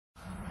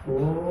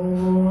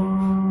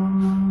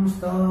ஓம்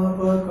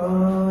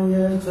ஸ்தாபகாய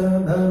ச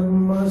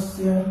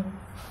தர்மஸ்ய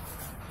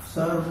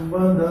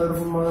சர்வதர்மஸ்வரூபிணி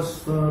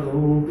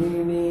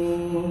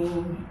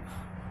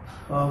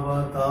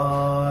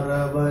அவதார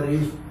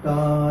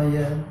வரிஷ்டாய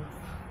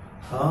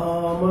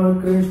ராமகிருஷ்ணாய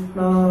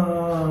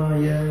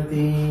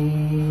தே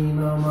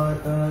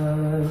நமக.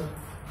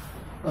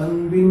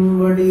 அன்பின்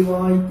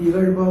வடிவாய்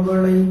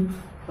திகழ்பவளை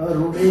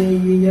அருளே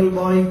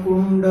இயல்பாய்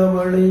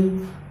கொண்டவளை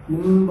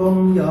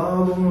இன்பம்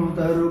யாவும்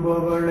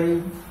தருபவளை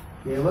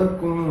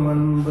எவர்க்கும்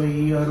அன்பை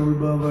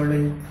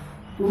அருள்பவளை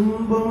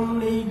துன்பம்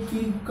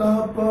நீக்கி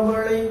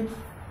காப்பவளை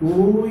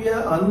தூய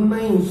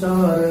அன்னை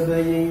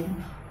சாரதையை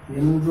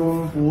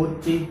என்றும்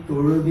போற்றி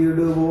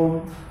தொழுதிடுவோம்,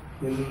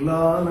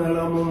 எல்லா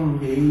நலமும்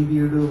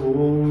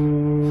எய்திடுவோம்.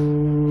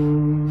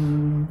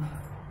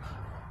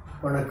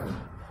 வணக்கம்.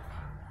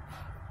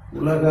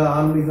 உலக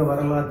ஆன்மீக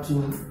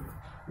வரலாற்றின்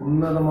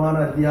உன்னதமான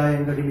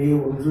அத்தியாயங்களிலே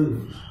ஒன்று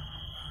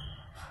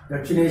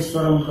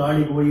தட்சிணேஸ்வரம்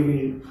காளி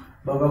கோயிலில்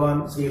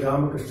பகவான் ஸ்ரீ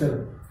ராமகிருஷ்ணர்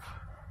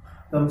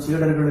தம்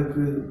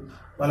சீடர்களுக்கு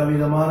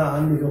பலவிதமான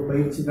ஆன்மீக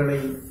பயிற்சிகளை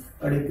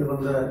அளித்து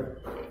வந்த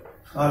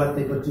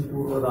காலத்தை பற்றி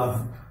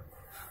கூறுவதாகும்.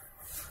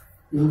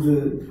 இன்று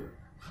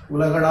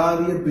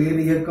உலகளாவிய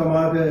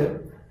பேரியக்கமாக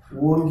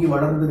ஓங்கி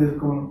வளர்ந்து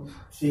நிற்கும்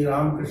ஸ்ரீ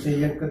ராமகிருஷ்ண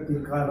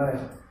இயக்கத்திற்கான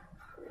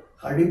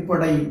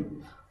அடிப்படை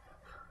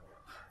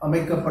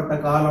அமைக்கப்பட்ட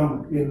காலம்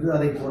என்று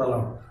அதை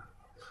கூறலாம்.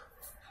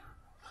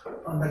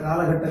 அந்த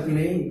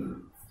காலகட்டத்திலே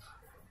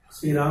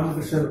ஸ்ரீ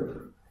ராமகிருஷ்ணர்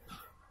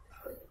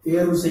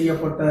தேர்வு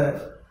செய்யப்பட்ட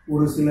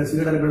ஒரு சில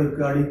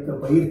சீடர்களுக்கு அளித்த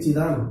பயிற்சி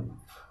தான்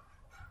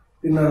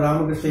பின்னர்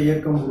ராமகிருஷ்ண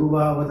இயக்கம்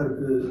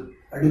உருவாவதற்கு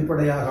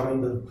அடிப்படையாக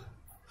அமைந்தது.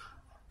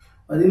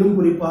 அதிலும்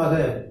குறிப்பாக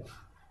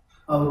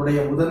அவருடைய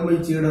முதன்மை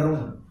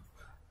சீடரும்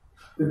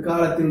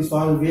பிற்காலத்தில்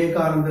சுவாமி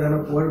விவேகானந்தர் என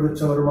புகழ்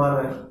பெற்றவருமான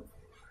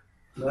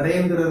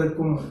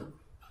நரேந்திரருக்கும்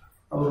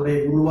அவருடைய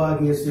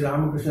குருவாகிய ஸ்ரீ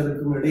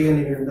ராமகிருஷ்ணருக்கும் இடையே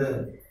நிகழ்ந்த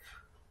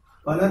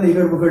பல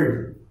நிகழ்வுகள்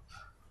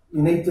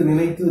நினைத்து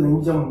நினைத்து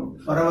நெஞ்சம்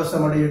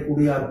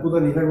பரவசமடையக்கூடிய அற்புத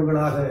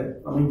நிகழ்வுகளாக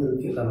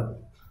அமைந்திருக்கின்றன.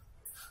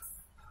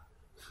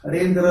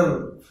 நரேந்திரர்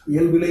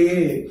இயல்பிலேயே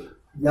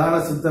ஞான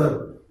சித்தர்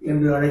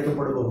என்று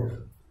அழைக்கப்படுபவர்.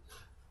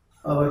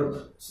 அவர்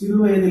சிறு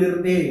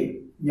வயதிலிருந்தே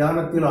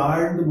ஞானத்தில்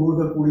ஆழ்ந்து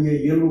மூழ்கக்கூடிய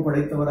இயல்பு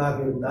படைத்தவராக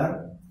இருந்தார்.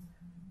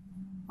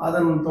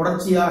 அதன்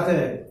தொடர்ச்சியாக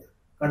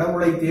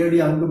கடவுளை தேடி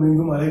அங்கும்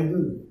இங்கும் அலைந்து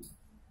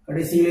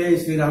கடைசியிலே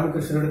ஸ்ரீ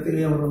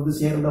ராமகிருஷ்ணரிடத்திலே அவர் வந்து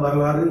சேர்ந்த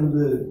வரலாறு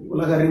இன்று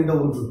உலகறிந்த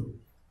ஒன்று.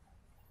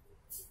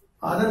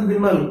 அதன்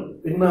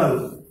பின்னால்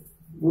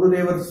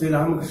குருதேவர் ஸ்ரீ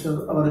ராமகிருஷ்ணர்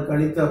அவருக்கு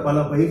அளித்த பல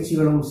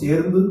பயிற்சிகளும்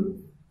சேர்ந்து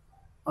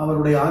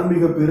அவருடைய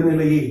ஆன்மீக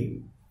பெருநிலையை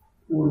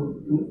ஒரு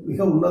மிக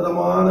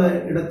உன்னதமான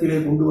இடத்திலே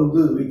கொண்டு வந்து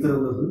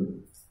வைத்திருந்தது.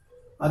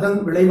 அதன்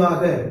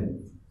விளைவாக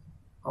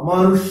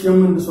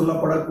அமானுஷ்யம் என்று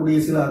சொல்லப்படக்கூடிய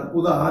சில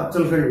அற்புத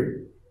ஆற்றல்கள்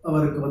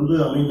அவருக்கு வந்து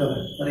அமைந்தன.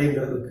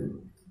 நரேந்திரருக்கு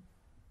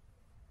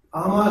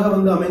ஆமாக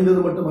வந்து அமைந்தது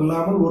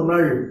மட்டுமல்லாமல் ஒரு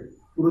நாள்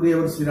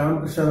குருதேவர் ஸ்ரீ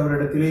ராமகிருஷ்ணர்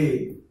அவரிடத்திலே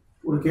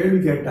ஒரு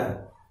கேள்வி கேட்டார்.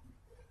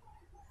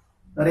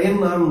 நரேன்,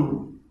 நான்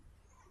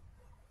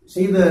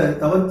செய்த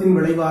தவத்தின்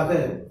விளைவாக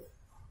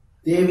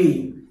தேவி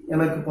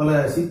எனக்கு பல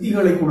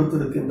சித்திகளை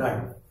கொடுத்திருக்கின்றாள்.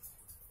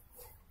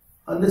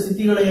 அந்த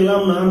சித்திகளை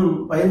எல்லாம் நான்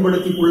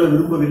பயன்படுத்திக் கொள்ள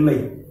விரும்பவில்லை.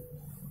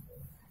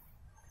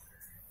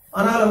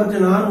 ஆனால்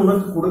அவற்றை நான்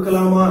உனக்கு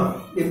கொடுக்கலாமா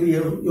என்று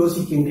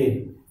யோசிக்கின்றேன்.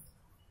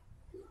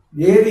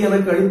 தேவி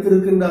எனக்கு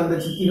அளித்திருக்கின்ற அந்த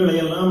சித்திகளை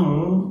எல்லாம்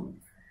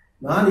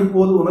நான்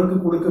இப்போது உனக்கு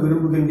கொடுக்க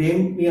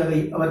விரும்புகின்றேன். நீ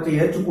அவற்றை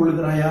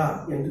ஏற்றுக்கொள்கிறாயா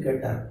என்று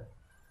கேட்டார்.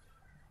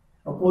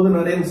 அப்போது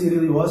நரேன்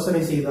சிறிது யோசனை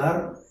செய்தார்.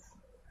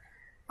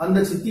 அந்த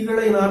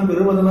சித்திகளை நான்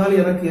பெறுவதனால்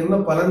எனக்கு என்ன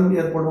பலன்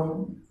ஏற்படும்?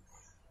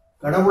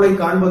 கடவுளை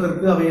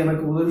காண்பதற்கு அவை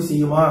எனக்கு உதவி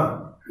செய்யுமா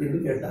என்று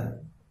கேட்டார்.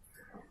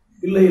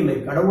 இல்லை இல்லை,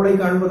 கடவுளை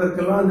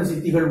காண்பதற்கெல்லாம் அந்த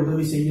சித்திகள்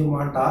உதவி செய்ய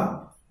மாட்டா.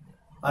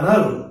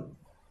 ஆனால்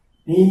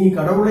நீ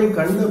கடவுளை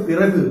கண்ட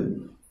பிறகு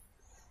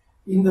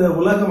இந்த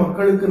உலக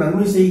மக்களுக்கு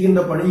நன்மை செய்கின்ற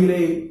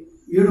பணியிலே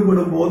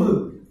ஈடுபடும் போது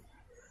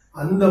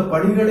அந்த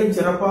பணிகளை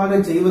சிறப்பாக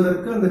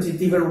செய்வதற்கு அந்த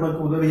சித்திகள் உனக்கு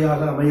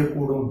உதவியாக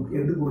அமையக்கூடும்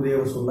என்று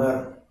குருதேவர் சொன்னார்.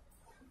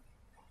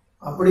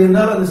 அப்படி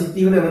என்றால் அந்த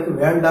சித்திகள் எனக்கு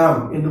வேண்டாம்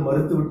என்று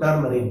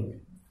மறுத்துவிட்டார் நரேன்.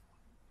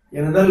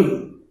 ஏனென்றால்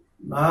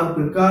நான்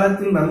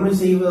பிற்காலத்தில் நன்மை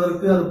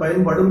செய்வதற்கு அது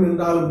பயன்படும்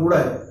என்றாலும் கூட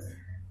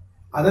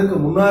அதற்கு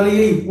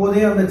முன்னாலேயே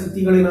இப்போதே அந்த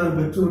சித்திகளை நான்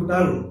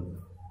பெற்றுவிட்டால்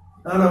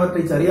நான்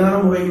அவற்றை சரியான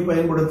முறையில்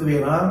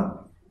பயன்படுத்துவேனா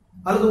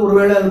அல்லது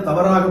ஒருவேளை அது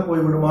தவறாக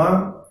போய்விடுமா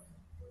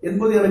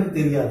என்பது எனக்கு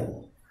தெரியாது.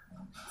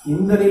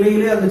 இந்த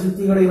நிலையிலே அந்த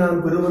சித்திகளை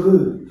நான் பெறுவது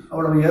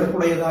அவ்வளவு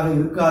ஏற்புடையதாக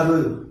இருக்காது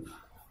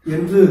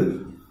என்று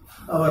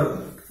அவர்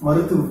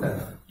மறுத்துவிட்டார்.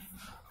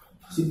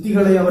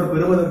 சித்திகளை அவர்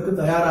பெறுவதற்கு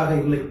தயாராக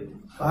இல்லை.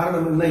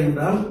 காரணம் என்ன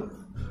என்றால்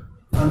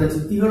அந்த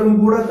சித்திகளும்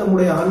கூட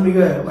தம்முடைய ஆன்மீக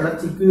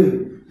வளர்ச்சிக்கு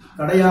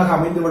தடையாக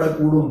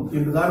அமைந்துவிடக்கூடும்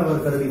என்றுதான்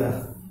அவர் கருதினார்.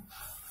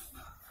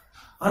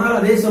 ஆனால்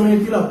அதே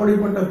சமயத்தில்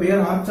அப்படிப்பட்ட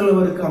பேர் ஆற்றல்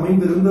அவருக்கு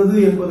அமைந்திருந்தது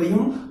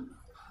என்பதையும்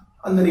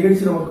அந்த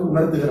நிகழ்ச்சி நமக்கு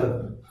உணர்த்துகிறது.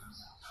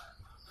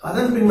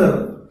 அதன் பின்னர்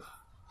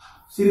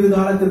சிறிது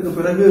காலத்திற்கு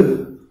பிறகு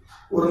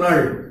ஒரு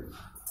நாள்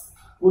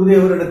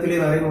குருதேவரிடத்திலே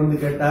நரேன் வந்து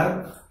கேட்டார்,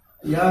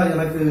 ஐயா,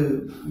 எனக்கு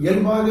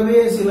இயல்பாகவே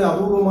சில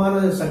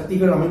அபூர்வமான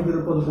சக்திகள்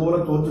அமைந்திருப்பது போல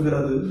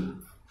தோன்றுகிறது.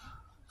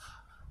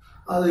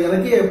 அது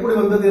எனக்கே எப்படி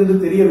வந்தது என்று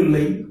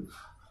தெரியவில்லை.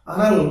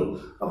 ஆனால்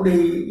அப்படி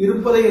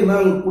இருப்பதை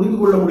என்னால் புரிந்து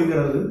கொள்ள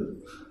முடிகிறது.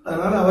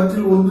 அதனால்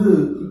அவற்றில் ஒன்று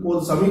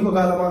இப்போது சமீப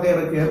காலமாக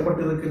எனக்கு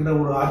ஏற்பட்டிருக்கின்ற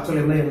ஒரு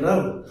ஆற்றல் என்ன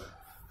என்றால்,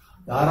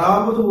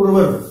 யாராவது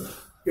ஒருவர்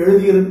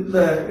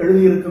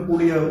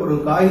எழுதியிருக்கக்கூடிய ஒரு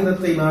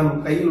காகிதத்தை நான்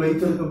கையில்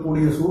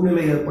வைத்திருக்கக்கூடிய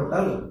சூழ்நிலை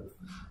ஏற்பட்டால்,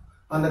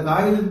 அந்த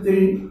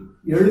காகிதத்தில்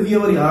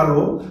எழுதியவர்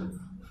யாரோ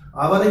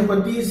அவரை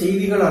பற்றிய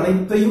செய்திகள்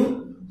அனைத்தையும்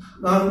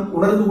நான்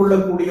உணர்ந்து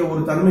கொள்ளக்கூடிய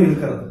ஒரு தன்மை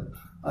இருக்கிறது.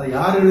 அது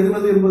யார்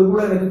எழுதினது என்பது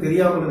கூட எனக்கு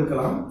தெரியாமல்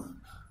இருக்கலாம்.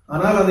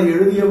 ஆனால் அதை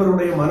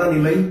எழுதியவருடைய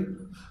மனநிலை,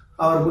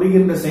 அவர்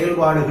புரிகின்ற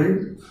செயல்பாடுகள்,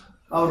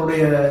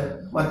 அவருடைய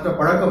மற்ற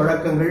பழக்க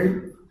வழக்கங்கள்,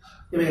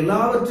 இவை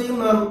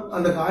எல்லாவற்றையும் நான்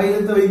அந்த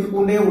காகிதத்தை வைத்துக்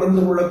கொண்டே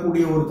உணர்ந்து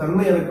கொள்ளக்கூடிய ஒரு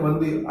தன்மை எனக்கு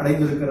வந்து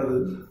அடைந்திருக்கிறது.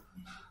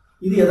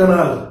 இது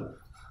எதனால்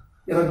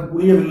எனக்கு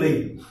புரியவில்லை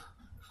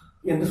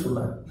என்று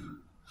சொன்னார்.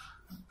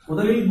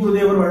 முதலில்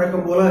குருதேவர்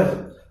வழக்கம் போல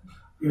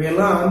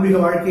இவையெல்லாம் ஆன்மீக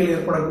வாழ்க்கையில்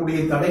ஏற்படக்கூடிய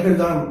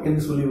தடைகள் தான்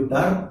என்று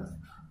சொல்லிவிட்டார்.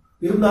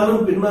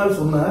 இருந்தாலும் பின்னால்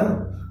சொன்னார்,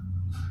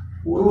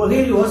 ஒரு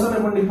வகையில் யோசனை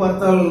பண்ணி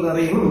பார்த்தால்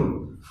நிறையும்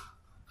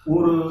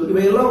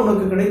இவையெல்லாம்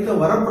உனக்கு கிடைத்த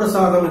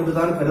வரப்பிரசாதம்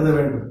என்றுதான் கருத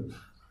வேண்டும்.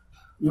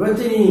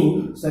 இவற்றை நீ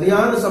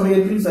சரியான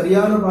சமயத்தில்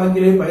சரியான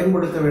பாங்கிலே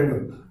பயன்படுத்த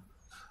வேண்டும்.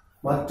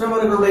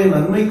 மற்றவர்களுடைய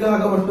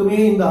நன்மைக்காக மட்டுமே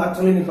இந்த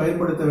ஆற்றலை நீ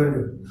பயன்படுத்த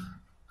வேண்டும்.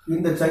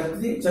 இந்த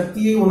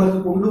சக்தியை உனக்கு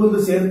கொண்டு வந்து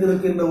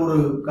சேர்த்திருக்கின்ற ஒரு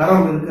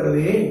கரம்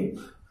இருக்கிறதே,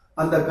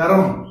 அந்த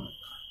கரம்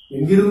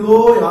எங்கிருந்தோ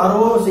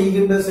யாரோ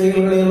செய்கின்ற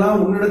செயல்களை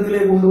எல்லாம்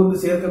உன்னிடத்திலே கொண்டு வந்து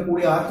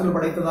சேர்க்கக்கூடிய ஆற்றல்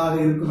படைத்ததாக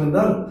இருக்கும்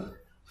என்றால்,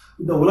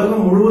 இந்த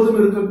உலகம் முழுவதும்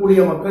இருக்கக்கூடிய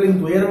மக்களின்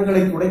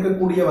துயரங்களை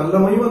துடைக்கக்கூடிய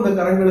வல்லமையும் அந்த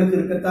கரங்களுக்கு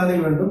இருக்கத்தானே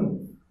வேண்டும்.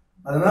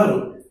 அதனால்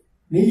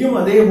நீயும்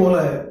அதே போல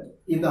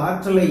இந்த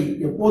ஆற்றலை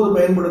எப்போது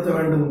பயன்படுத்த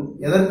வேண்டும்,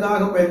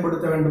 எதற்காக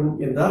பயன்படுத்த வேண்டும்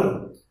என்றால்,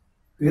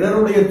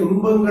 பிறருடைய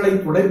துன்பங்களை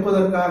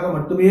துடைப்பதற்காக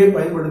மட்டுமே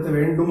பயன்படுத்த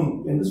வேண்டும்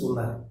என்று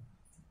சொன்னார்.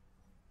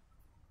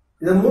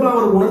 இதன் மூலம்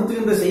அவர்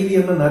உணர்த்துகின்ற செய்தி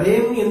என்ன?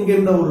 நரேன்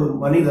என்கின்ற ஒரு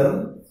மனிதர்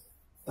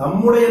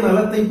தம்முடைய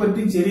நலத்தை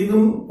பற்றி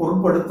சிறிதும்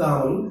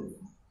பொருட்படுத்தாமல்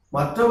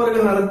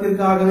மற்றவர்கள்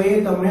நலத்திற்காகவே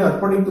தம்மை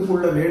அர்ப்பணித்துக்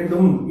கொள்ள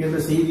வேண்டும் என்ற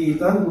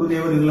செய்தியைத்தான்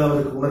குருதேவர் இதில்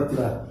அவருக்கு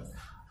உணர்த்தினார்.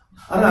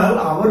 ஆனால்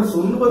அவர்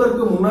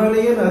சொல்லுவதற்கு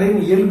முன்னாலேயே நரேன்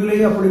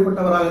இயல்பிலேயே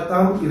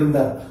அப்படிப்பட்டவராகத்தான்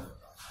இருந்தார்.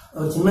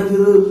 அவர் சின்ன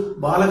சிறு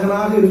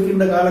பாலகனாக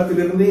இருக்கின்ற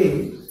காலத்திலிருந்தே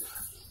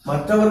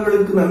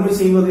மற்றவர்களுக்கு நன்மை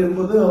செய்வது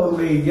என்பது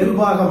அவருடைய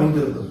இயல்பாக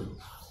அமைந்திருந்தது.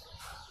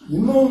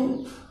 இன்னும்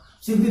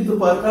சிந்தித்து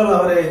பார்த்தால்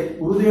அவரை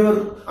குருதேவர்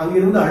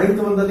அங்கிருந்து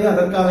அழைத்து வந்ததே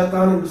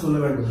அதற்காகத்தான் என்று சொல்ல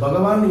வேண்டும்.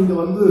 பகவான் இங்கு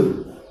வந்து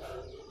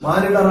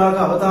மானிடராக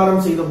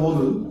அவதாரம் செய்த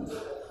போது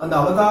அந்த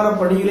அவதார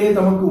பணியிலே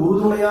தமக்கு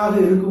உறுதுணையாக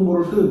இருக்கும்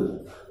பொருட்டு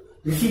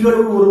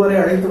ரிஷிகளுள் ஒருவரை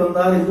அழைத்து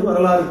வந்தார் என்று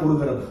வரலாறு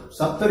கூறுகிறது.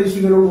 சப்த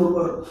ரிஷிகளுள்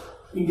ஒருவர்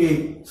இங்கே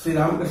ஸ்ரீ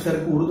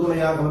ராமகிருஷ்ணருக்கு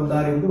உறுதுணையாக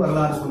வந்தார் என்று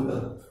வரலாறு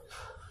சொல்கிறது.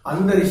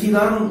 அந்த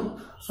ரிஷிதான்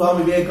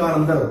சுவாமி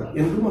விவேகானந்தர்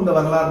என்றும் அந்த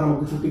வரலாறு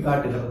நமக்கு சுட்டி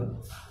காட்டுகிறது.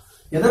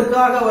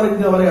 எதற்காக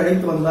அவருக்கு அவரை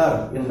அழைத்து வந்தார்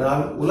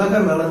என்றால், உலக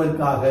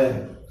நலனுக்காக.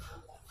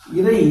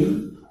 இதை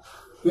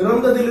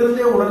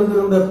பிறந்ததிலிருந்தே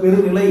உணர்ந்திருந்த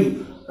பெருநிலை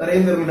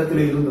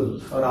நரேந்திரனிடத்தில் இருந்தது.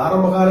 அவர்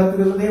ஆரம்ப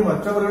காலத்திலிருந்தே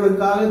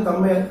மற்றவர்களுக்காக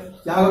தம்மை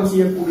தியாகம்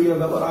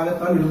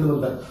செய்யக்கூடியவராகத்தான் இருந்து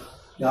வந்தார்.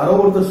 யாரோ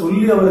ஒருத்தர்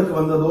சொல்லி அவருக்கு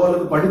வந்ததோ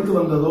அல்லது படித்து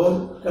வந்ததோ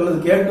அல்லது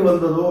கேட்டு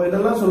வந்ததோ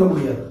இதெல்லாம் சொல்ல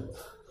முடியாது.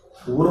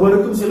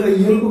 ஒருவருக்கும் சில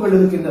இயல்புகள்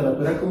இருக்கின்றன.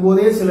 பிறக்கும்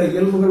போதே சில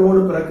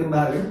இயல்புகளோடு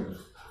பிறக்கின்றார்கள்.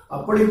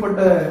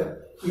 அப்படிப்பட்ட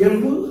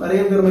இயல்பு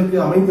நரேந்திரனுக்கு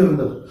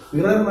அமைந்திருந்தது.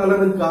 பிறர்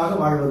நலனுக்காக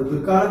வாழ்வது.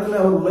 பிற்காலத்தில்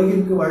அவர்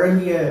உலகிற்கு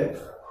வழங்கிய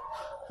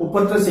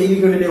ஒப்பற்ற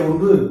செய்திகளிலே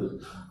ஒன்று,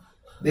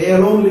 they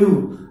alone live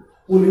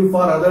who live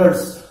for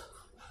others,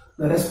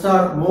 the rest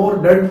are more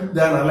dead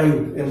than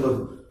alive என்பது.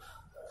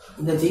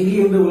 இந்த செய்தி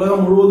என்று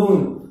உலகம் முழுவதும்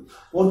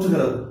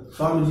போற்றுகிறது.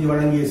 சுவாமிஜி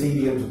வழங்கிய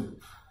செய்தி என்று.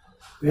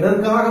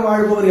 பிறர்க்காக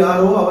வாழ்பவர்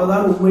யாரோ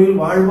அவர்தான்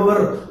உண்மையில்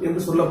வாழ்பவர்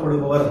என்று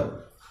சொல்லப்படுபவர்.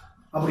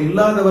 அப்படி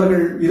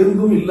இல்லாதவர்கள்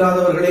இருந்தும்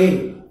இல்லாதவர்களே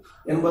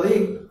என்பதை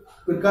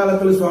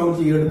பிற்காலத்தில்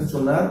சுவாமிஜி எடுத்து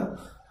சொன்னார்.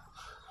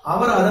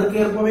 அவர்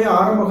அதற்கேற்பவே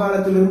ஆரம்ப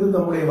காலத்திலிருந்து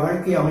தம்முடைய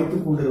வாழ்க்கையை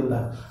அமைத்துக்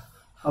கொண்டிருந்தார்.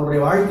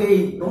 அவருடைய வாழ்க்கை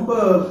ரொம்ப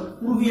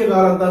குறுகிய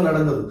காலம்தான்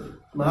நடந்தது.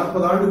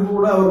 40 ஆண்டுகள்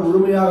கூட அவர்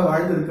முழுமையாக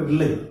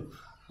வாழ்ந்திருக்கவில்லை.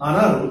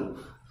 ஆனால்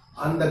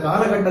அந்த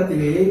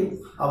காலகட்டத்திலே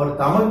அவர்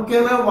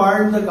தமக்கென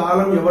வாழ்ந்த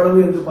காலம் எவ்வளவு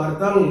என்று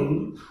பார்த்தால்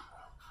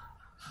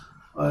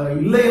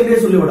இல்லை என்றே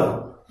சொல்லிவிடலாம்.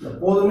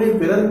 எப்போதுமே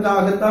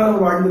பிறருக்காகத்தான்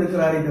அவர்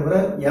வாழ்ந்திருக்கிறாரே தவிர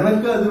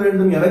எனக்கு அது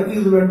வேண்டும் எனக்கு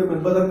இது வேண்டும்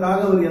என்பதற்காக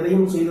அவர்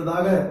எதையும்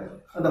செய்ததாக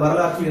அந்த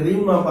வரலாற்றில்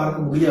எதையும் நாம்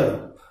பார்க்க முடியாது.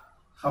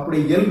 அப்படி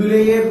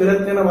இயல்பிலேயே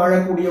பிறர்க்கென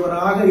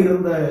வாழக்கூடியவராக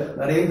இருந்த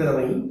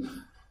நரேந்திரனை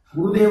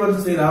குருதேவர்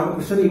ஸ்ரீ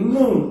ராமகிருஷ்ணன்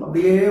இன்னும்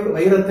அப்படியே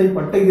வைரத்தை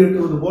பட்டை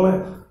கீட்டுவது போல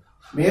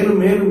மேலும்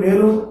மேலும்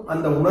மேலும்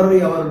அந்த உணர்வை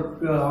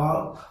அவருக்கு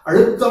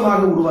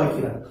அழுத்தமாக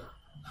உருவாக்கினார்.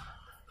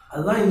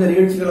 அதுதான் இந்த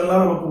நிகழ்ச்சிகள்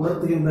எல்லாம் நமக்கு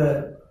உணர்த்துகின்ற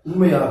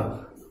உண்மையாகும்.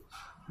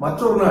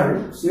 மற்றொரு நாள்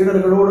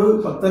சீடர்களோடு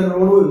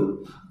பக்தர்களோடு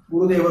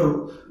குருதேவர்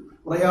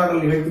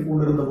உரையாடல் நிகழ்த்தி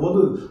கொண்டிருந்த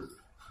போது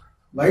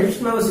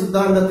வைஷ்ணவ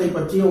சித்தாந்தத்தை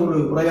பற்றிய ஒரு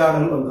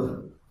உரையாடல் வந்தது.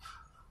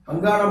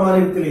 வங்காள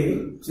மாநிலத்திலே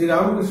ஸ்ரீ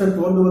ராமகிருஷ்ணன்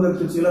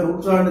தோன்றுவதற்கு சில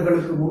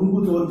நூற்றாண்டுகளுக்கு முன்பு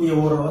தோன்றிய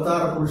ஒரு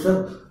அவதார புருஷர்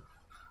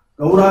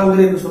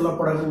கௌராங்கர் என்று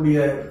சொல்லப்படக்கூடிய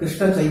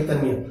கிருஷ்ண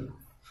சைத்தன்யர்.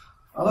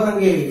 அவர்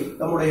அங்கே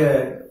தம்முடைய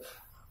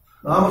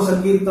நாம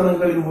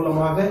சங்கீர்த்தனங்களின்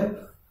மூலமாக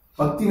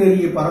பக்தி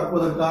நெறியை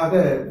பரப்புவதற்காக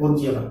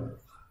தோன்றியவர்.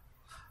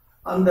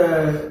 அந்த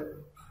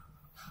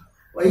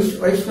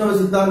வைஷ்ணவ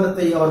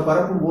சித்தாந்தத்தை அவர்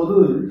பரப்பும் போது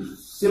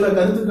சில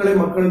கருத்துக்களை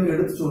மக்களுக்கு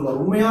எடுத்து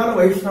சொல்வார். உண்மையான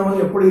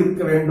வைஷ்ணவன் எப்படி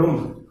இருக்க வேண்டும்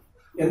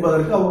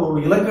என்பதற்கு அவர் ஒரு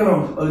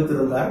இலக்கணம்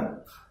வகுத்திருந்தார்.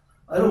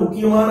 அதில்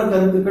முக்கியமான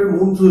கருத்துக்கள்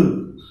 3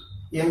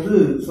 என்று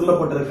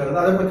சொல்லப்பட்டிருக்கிறது.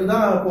 அதை பற்றி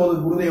தான் அப்போது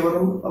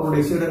குருதேவரும்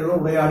அவருடைய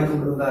சீடர்களும் உரையாடி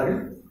கொண்டிருந்தார்கள்.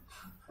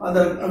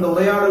 அந்த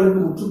உரையாடலுக்கு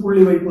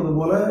முற்றுப்புள்ளி வைப்பது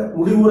போல,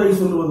 முடிவுரை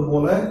சொல்வது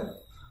போல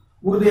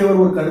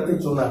குருதேவர் ஒரு கருத்தை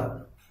சொன்னார்.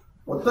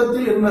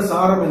 மொத்தத்தில் என்ன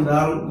சாரம்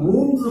என்றால்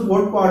 3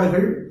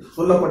 கோட்பாடுகள்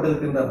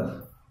சொல்லப்பட்டிருக்கின்றன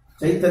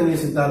சைத்தன்ய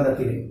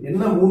சித்தாந்தத்திலே.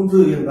 என்ன 3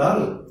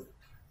 என்றால்,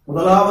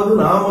 முதலாவது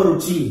நாம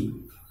ருச்சி,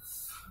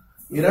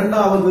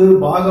 இரண்டாவது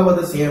பாகவத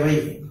சேவை,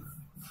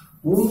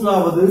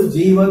 மூன்றாவது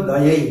ஜீவ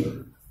தயை.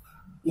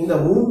 இந்த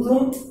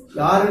 3ம்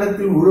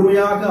யாரிடத்தில்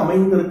முழுமையாக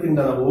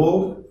அமைந்திருக்கின்றனவோ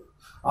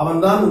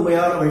அவன்தான்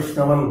உண்மையான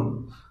வைஷ்ணவன்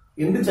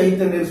என்று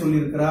சைத்தன்யர்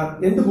சொல்லியிருக்கிறார்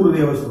என்று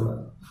குருதேவர் சொன்னார்.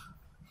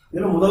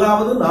 இதில்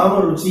முதலாவது நாம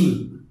ருச்சி,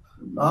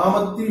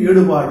 நாமத்தில்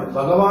ஈடுபாடு.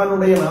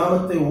 பகவானுடைய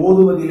நாமத்தை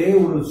ஓதுவதிலே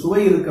ஒரு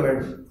சுவை இருக்க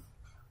வேண்டும்.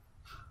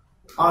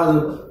 அது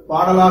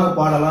பாடலாக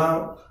பாடலாம்,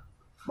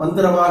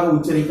 மந்திரமாக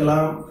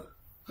உச்சரிக்கலாம்,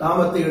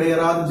 நாமத்தை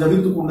இடையராது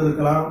ஜபித்துக்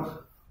கொண்டிருக்கலாம்.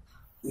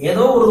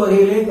 ஏதோ ஒரு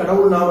வகையிலே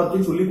கடவுள் நாமத்தை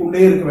சொல்லிக்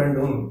கொண்டே இருக்க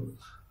வேண்டும்.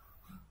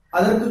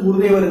 அதற்கு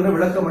குருதேவர் என்ன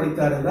விளக்கம்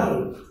அளித்தார் என்றால்,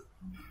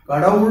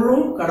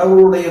 கடவுளும்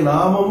கடவுளுடைய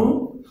நாமமும்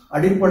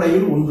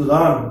அடிப்படையில்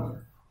ஒன்றுதான்.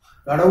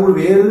 கடவுள்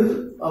வேறு,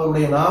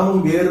 அவருடைய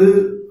நாமம் வேறு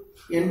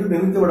என்று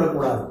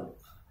நினைத்துவிடக்கூடாது.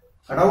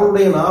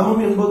 கடவுளுடைய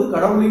நாமம் என்பது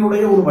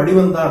கடவுளினுடைய ஒரு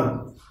வடிவம்தான்.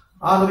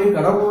 ஆகவே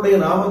கடவுளுடைய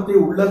நாமத்தை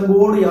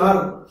உள்ளன்போடு யார்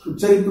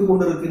உச்சரித்துக்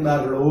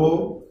கொண்டிருக்கின்றார்களோ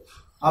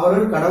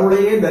அவர்கள்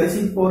கடவுளையே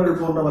தரிசிப்பவர்கள்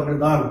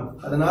போன்றவர்கள் தான்.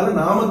 அதனால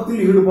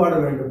நாமத்தில் ஈடுபாடு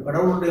வேண்டும்.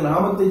 கடவுளுடைய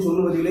நாமத்தை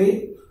சொல்லுவதிலே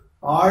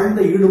ஆழ்ந்த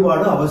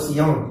ஈடுபாடு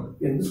அவசியம்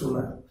என்று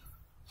சொன்னார்.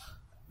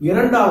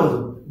 இரண்டாவது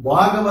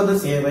பாகவத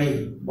சேவை.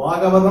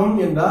 பாகவதம்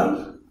என்றால்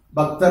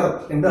பக்தர்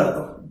என்று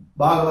அர்த்தம்.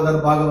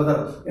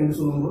 பாகவதர் என்று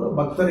சொல்லும்போது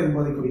பக்தர்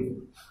என்பதை குறிக்கும்.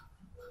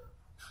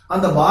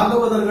 அந்த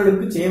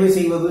பாகவதர்களுக்கு சேவை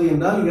செய்வது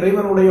என்றால்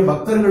இறைவனுடைய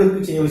பக்தர்களுக்கு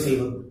சேவை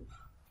செய்வது.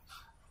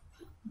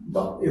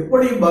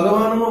 எப்படி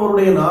பகவானும்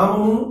அவருடைய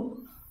நாமமும்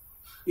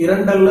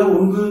இரண்டல்ல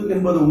ஒன்று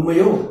என்பது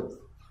உண்மையோ,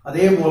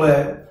 அதே போல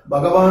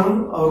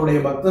பகவானும் அவருடைய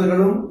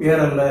பக்தர்களும்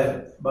வேறல்ல.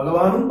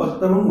 பகவானும்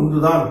பக்தனும்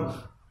ஒன்றுதான்.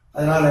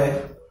 அதனால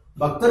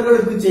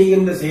பக்தர்களுக்கு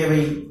செய்கின்ற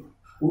சேவை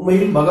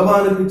உண்மையில்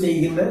பகவானுக்கு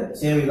செய்கின்ற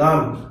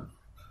சேவைதான்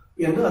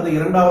என்று அந்த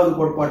இரண்டாவது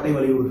கோட்பாட்டை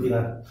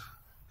வலியுறுத்தினார்.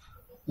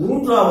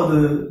 மூன்றாவது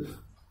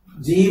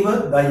ஜீவ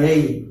தயை.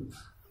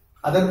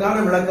 அதற்கான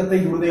விளக்கத்தை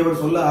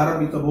குருதேவர் சொல்ல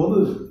ஆரம்பித்த போது,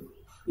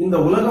 இந்த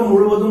உலகம்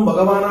முழுவதும்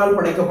பகவானால்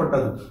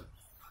படைக்கப்பட்டது.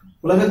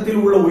 உலகத்தில்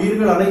உள்ள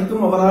உயிர்கள்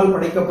அனைத்தும் அவரால்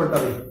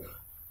படைக்கப்பட்டவை.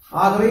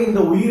 ஆகவே இந்த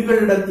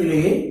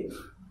உயிர்களிடத்திலே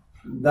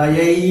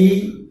தயை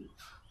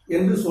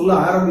என்று சொல்ல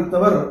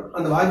ஆரம்பித்தவர்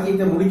அந்த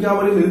வாக்கியத்தை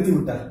முடிக்காமலே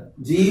நிறுத்திவிட்டார்.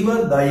 ஜீவ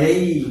தயை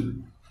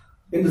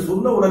என்று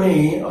சொன்ன உடனே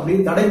அப்படியே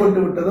தடைபட்டு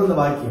விட்டது அந்த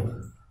வாக்கியம்.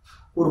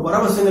 ஒரு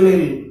பரவச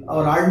நிலையில்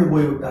அவர் ஆழ்ந்து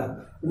போய்விட்டார்.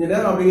 கொஞ்ச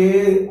நேரம் அப்படியே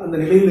அந்த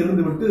நிலையில்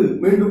இருந்து விட்டு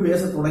மீண்டும்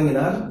பேச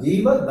தொடங்கினார்.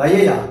 ஜீவ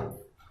தயையா?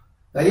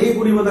 தயை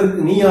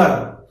புரிவதற்கு நீ யார்?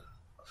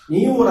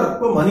 நீ ஒரு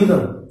அற்ப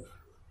மனிதன்,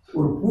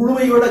 ஒரு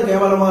புழுவை விட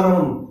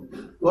கேவலமானவன்.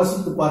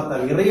 யோசித்து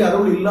பார்த்தால் இறை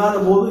அருள் இல்லாத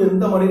போது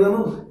எந்த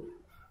மனிதனும்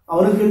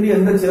அவனுக்கு என்று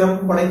எந்த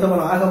சிறப்பு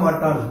படைத்தவன் ஆக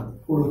மாட்டான்.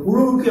 ஒரு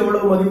புழுவுக்கு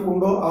எவ்வளவு மதிப்பு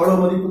உண்டோ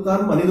அவ்வளவு மதிப்பு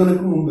தான்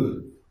மனிதனுக்கும் உண்டு.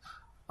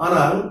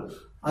 ஆனால்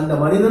அந்த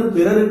மனிதன்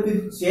பிறருக்கு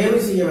சேவை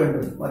செய்ய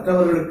வேண்டும்.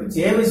 மற்றவர்களுக்கு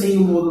சேவை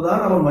செய்யும்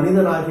போதுதான் அவன்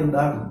மனிதன்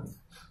ஆகின்றான்.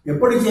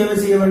 எப்படி சேவை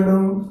செய்ய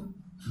வேண்டும்?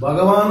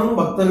 பகவானும்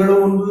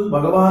பக்தர்களும் ஒன்று,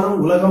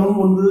 பகவானும் உலகமும்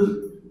ஒன்று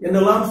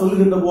என்றெல்லாம்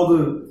சொல்லுகின்ற போது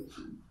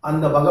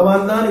அந்த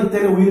பகவான் தான்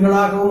இத்தனை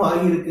உயிர்களாகவும்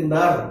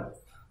ஆகியிருக்கின்றார்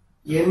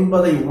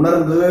என்பதை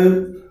உணர்ந்து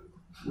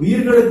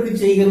உயிர்களுக்கு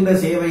செய்கின்ற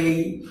சேவையை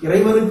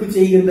இறைவனுக்கு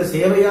செய்கின்ற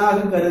சேவையாக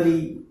கருதி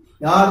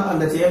யார்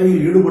அந்த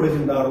சேவையில்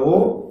ஈடுபடுகின்றாரோ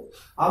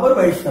அவர்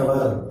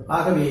வைஷ்ணவர்.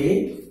 ஆகவே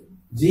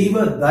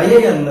ஜீவ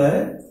தயை அல்ல,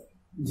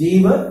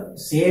 ஜீவ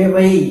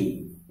சேவை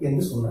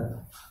என்று சொன்னார்.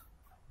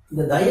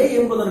 இந்த தயை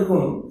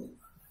என்பதற்கும்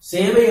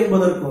சேவை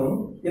என்பதற்கும்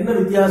என்ன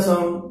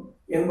வித்தியாசம்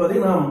என்பதை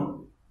நாம்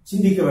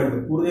சிந்திக்க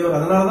வேண்டும். குருதேவர்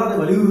அதனால்தான் அதை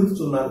வலியுறுத்தி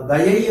சொன்னார்.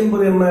 தயை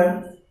என்பது என்ன?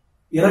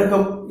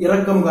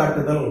 இரக்கம்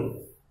காட்டுதல்,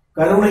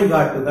 கருணை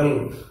காட்டுதல்,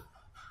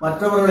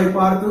 மற்றவர்களை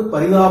பார்த்து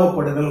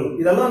பரிதாபப்படுதல்,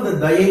 இதெல்லாம் அந்த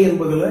தயை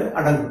என்பதில்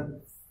அடங்கும்.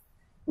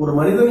 ஒரு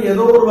மனிதன்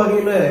ஏதோ ஒரு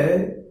வகையில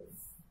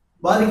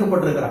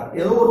பாதிக்கப்பட்டிருக்கிறான்,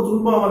 ஏதோ ஒரு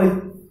துன்பம் அவனை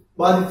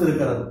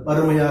பாதித்திருக்கிறது.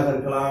 வறுமையாக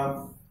இருக்கலாம்,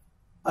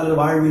 அல்லது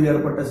வாழ்வில்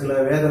ஏற்பட்ட சில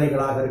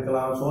வேதனைகளாக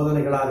இருக்கலாம்,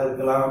 சோதனைகளாக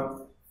இருக்கலாம்.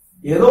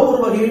 ஏதோ ஒரு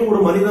வகையில் ஒரு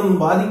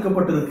மனிதன்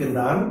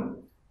பாதிக்கப்பட்டிருக்கின்றான்.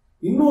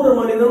 இன்னொரு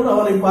மனிதன்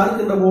அவனை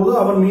பார்க்கின்ற போது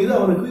அவன் மீது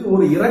அவனுக்கு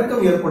ஒரு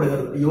இரக்கம்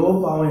ஏற்படுகிறது. ஐயோ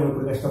பாவம்,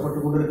 இவனுக்கு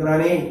கஷ்டப்பட்டுக்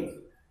கொண்டிருக்கிறானே,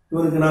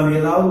 இவனுக்கு நாம்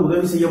ஏதாவது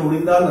உதவி செய்ய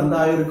முடிந்தால்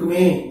நன்றாக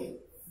இருக்குமே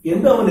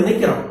என்று அவன்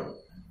நினைக்கிறான்.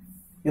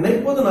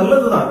 நினைப்பது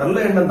நல்லதுதான், நல்ல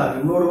எண்ணம் தான்.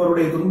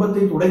 இன்னொருவருடைய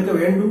துன்பத்தை துடைக்க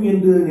வேண்டும்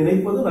என்று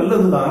நினைப்பது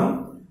நல்லதுதான்.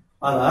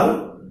 ஆனால்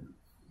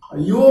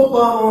ஐயோ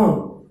பாவம்,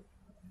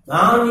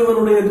 நான்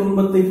இவனுடைய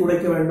துன்பத்தை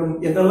துடைக்க வேண்டும்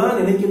என்றெல்லாம்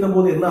நினைக்கின்ற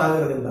போது என்ன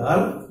ஆகிறது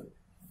என்றால்,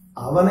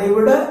 அவனை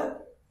விட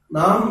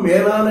நாம்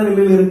மேலான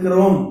நிலையில்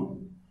இருக்கிறோம்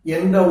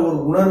என்ற ஒரு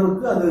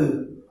உணர்வுக்கு அது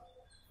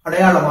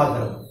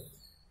அடையாளமாகிறது.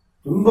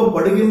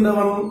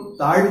 துன்பப்படுகின்றவன்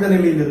தாழ்ந்த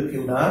நிலையில்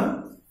இருக்கின்றான்,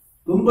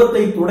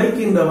 துன்பத்தை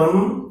துடைக்கின்றவன்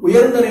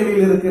உயர்ந்த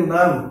நிலையில்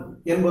இருக்கின்றான்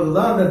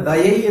என்பதுதான் அந்த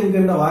தயை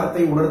என்கின்ற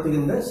வார்த்தை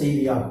உணர்த்துகின்ற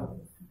செய்தியாகும்.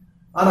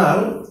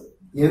 ஆனால்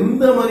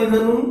எந்த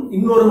மனிதனும்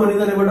இன்னொரு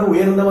மனிதனை விட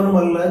உயர்ந்தவனும்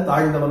அல்ல,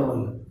 தாழ்ந்தவனும்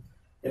அல்ல.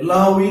 எல்லா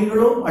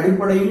உயிர்களும்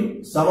அடிப்படையில்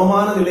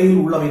சமமான நிலையில்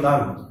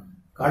உள்ளவைதான்.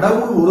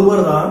 கடவுள்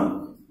ஒருவர்தான்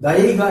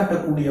தயை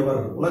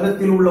காட்டக்கூடியவர்.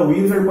 உலகத்தில் உள்ள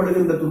உயிர்கள்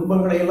படுகின்ற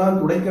துன்பங்களை எல்லாம்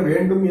துடைக்க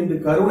வேண்டும் என்று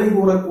கருணை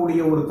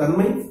கூறக்கூடிய ஒரு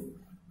தன்மை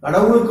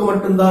கடவுளுக்கு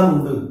மட்டும்தான்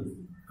உண்டு.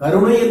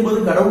 கருணை என்பது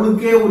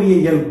கடவுளுக்கே உரிய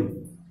இயல்பு,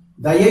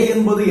 தயை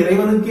என்பது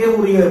இறைவனுக்கே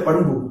உரிய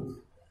பண்பு.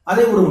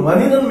 அதை ஒரு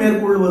மனிதன்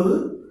மேற்கொள்வது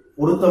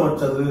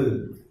பொருத்தமற்றது.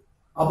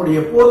 அப்படி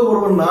எப்போது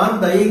ஒருவன்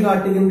நான் தயை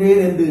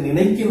காட்டுகின்றேன் என்று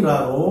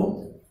நினைக்கின்றானோ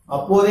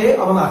அப்போதே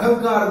அவன்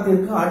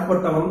அகங்காரத்திற்கு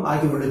ஆட்பட்டவன்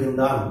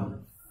ஆகிவிடுகின்றான்.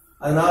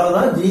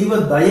 அதனாலதான் ஜீவ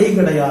தயை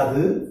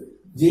கிடையாது,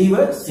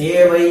 ஜீவ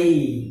சேவை.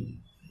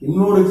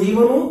 இன்னொரு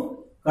ஜீவனும்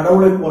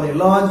கடவுளை போல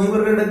எல்லா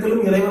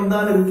ஜீவர்களிடத்திலும் இறைவன்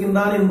தான்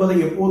இருக்கின்றான் என்பதை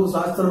எப்போது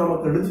சாஸ்திரம்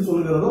நமக்கு எடுத்து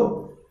சொல்கிறதோ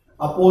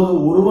அப்போது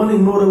ஒருவன்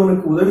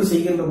இன்னொருவனுக்கு உதவி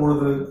செய்கின்ற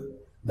பொழுது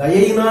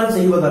தயையினால்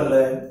செய்வதல்ல,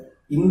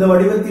 இந்த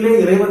வடிவத்திலே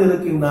இறைவன்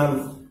இருக்கின்றான்,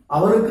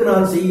 அவனுக்கு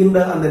நான் செய்கின்ற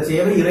அந்த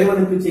சேவை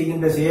இறைவனுக்கு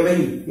செய்கின்ற சேவை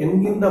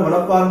என்கின்ற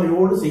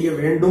மனப்பான்மையோடு செய்ய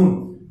வேண்டும்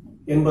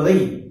என்பதை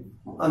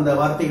அந்த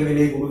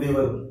வார்த்தைகளிலே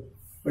குருதேவர்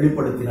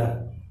வெளிப்படுத்தினார்.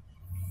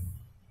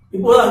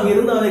 இப்போது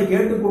அங்கிருந்து அதை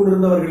கேட்டுக்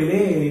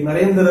கொண்டிருந்தவர்களிலே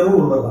நரேந்திரரும்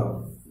ஒருவர்தான்.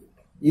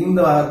 இந்த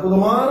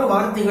அற்புதமான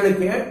வார்த்தைகளை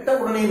கேட்ட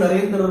உடனே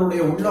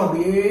நரேந்திரருடைய உள்ளம்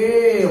அப்படியே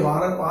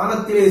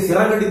வானத்திலே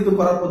சிறகடித்து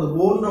பறப்பது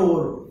போன்ற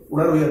ஒரு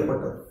உணர்வு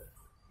ஏற்பட்டது.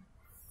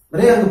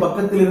 உடனே அங்கு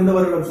பக்கத்தில்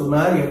இருந்தவர்கள்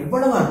சொன்னார்,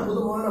 எவ்வளவு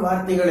அற்புதமான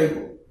வார்த்தைகளை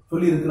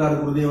சொல்லி இருக்கிறார்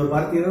குருதேவர்,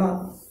 பார்த்தீர்களா?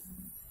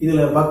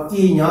 இதுல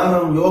பக்தி,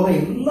 ஞானம், யோகம்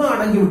எல்லாம்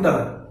அடங்கிவிட்டன.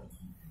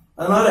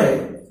 அதனால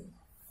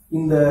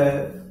இந்த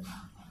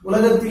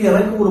உலகத்தில்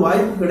எனக்கு ஒரு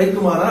வாய்ப்பு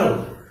கிடைக்குமானால்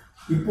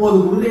இப்போது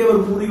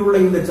குருதேவர் கூறியுள்ள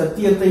இந்த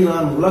சத்தியத்தை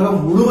நான் உலகம்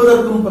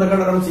முழுவதற்கும்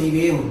பிரகடனம்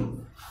செய்வேன்.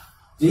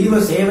 ஜீவ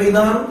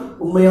சேவைதான்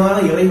உண்மையான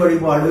இறை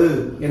வழிபாடு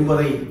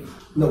என்பதை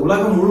இந்த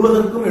உலகம்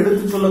முழுவதற்கும்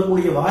எடுத்துச்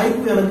சொல்லக்கூடிய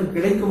வாய்ப்பு எனக்கு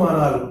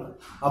கிடைக்குமானால்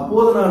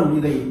அப்போது நான்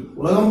இதை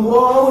உலகம்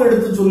போகாமல்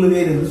எடுத்துச்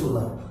சொல்லுவேன் என்று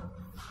சொன்னார்.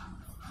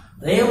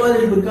 அதே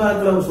மாதிரி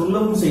பிற்காலத்தில் அவர்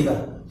சொல்லவும்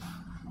செய்தார்.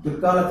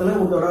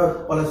 பிற்காலத்தில்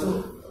பல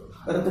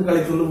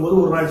கருத்துக்களை சொல்லும் போது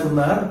ஒரு நாள்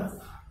சொன்னார்,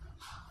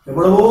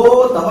 எவ்வளவோ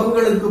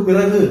தவங்களுக்கு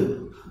பிறகு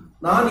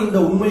நான் இந்த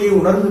உண்மையை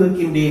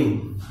உணர்ந்திருக்கின்றேன்.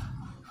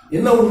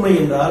 என்ன உண்மை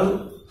என்றால்,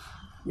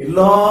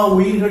 எல்லா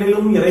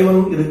உயிர்களிலும்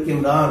இறைவன்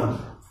இருக்கின்றான்,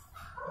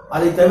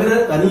 அதை தவிர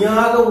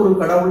தனியாக ஒரு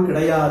கடவுள்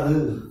கிடையாது.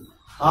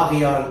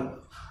 ஆகையால்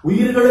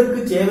உயிர்களுக்கு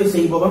சேவை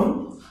செய்பவன்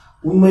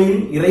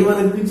உண்மையில்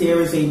இறைவனுக்கு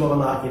சேவை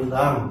செய்பவன்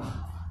ஆகின்றான்.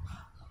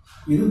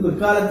 இது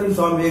பிற்காலத்தில்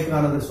சுவாமி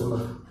விவேகானந்தர்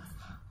சொன்னார்.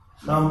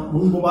 நாம்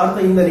முன்பு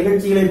பார்த்த இந்த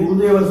நிகழ்ச்சிகளை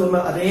குருதேவர்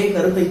சொன்ன அதே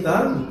கருத்தை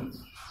தான்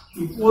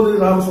இப்போது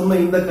நாம் சொன்ன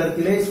இந்த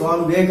கருத்திலே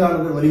சுவாமி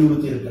விவேகானந்தர்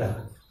வலியுறுத்தி இருக்கிறார்.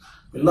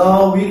 எல்லா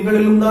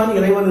உயிர்களிலும் தான்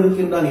இறைவன்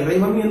இருக்கின்றான்.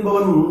 இறைவன்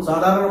என்பவன்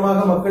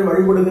சாதாரணமாக மக்கள்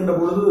வழிபடுகின்ற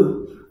பொழுது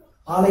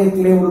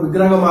ஆலயத்திலே ஒரு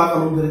விக்கிரகமாக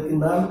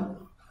அமைந்திருக்கின்றான்,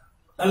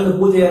 அல்லது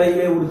பூஜை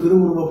அறையிலே ஒரு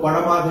திருவுருவ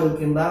படமாக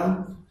இருக்கின்றான்,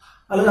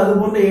 அல்லது அது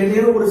போன்ற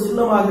ஏதேனும் ஒரு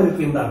சின்னமாக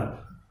இருக்கின்றான்.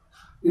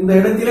 இந்த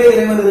இடத்திலே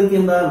இறைவன்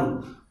இருக்கின்றான்,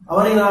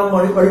 அவனை நாம்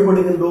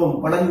வழிபடுகின்றோம்,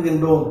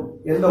 வணங்குகின்றோம்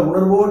என்ற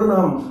உணர்வோடு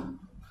நாம்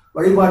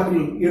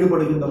வழிபாட்டில்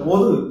ஈடுபடுகின்ற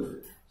போது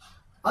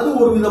அது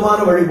ஒரு விதமான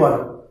வழிபாடு.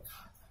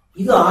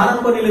 இது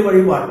ஆரம்ப நிலை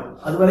வழிபாடு.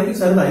 அது வரைக்கும்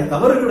சரிதான்,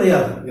 தவறு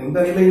கிடையாது. எந்த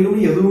நிலையிலும்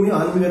எதுவுமே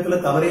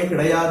ஆன்மீகத்தில் தவறே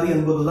கிடையாது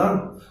என்பதுதான்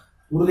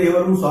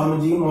குருதேவரும்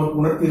சுவாமிஜியும்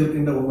நமக்கு உணர்த்தி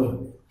இருக்கின்ற உண்மை.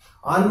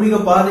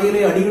 ஆன்மீக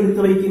பாதையிலே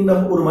அடியெடுத்து வைக்கின்ற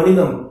ஒரு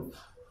மனிதன்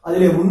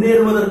அதிலே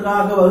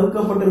முன்னேறுவதற்காக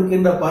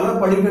வகுக்கப்பட்டிருக்கின்ற பல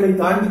படிகளை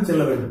தாண்டி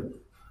செல்ல வேண்டும்.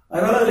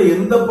 அதனால அதில்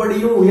எந்த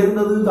படியும்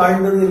உயர்ந்தது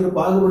தாழ்ந்தது என்று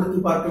பாகுபடுத்தி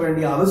பார்க்க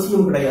வேண்டிய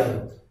அவசியம் கிடையாது.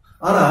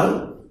 ஆனால்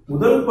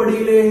முதல்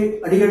படியிலே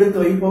அடியெடுத்து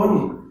வைப்பவன்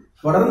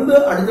தொடர்ந்து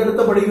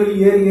அடுத்தடுத்த படிகளில்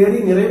ஏறி ஏறி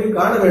நிறைவை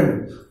காண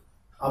வேண்டும்.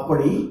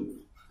 அப்படி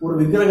ஒரு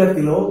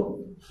விக்கிரகத்திலோ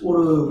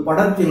ஒரு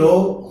படத்திலோ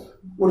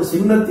ஒரு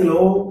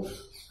சின்னத்திலோ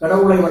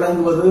கடவுளை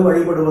வணங்குவது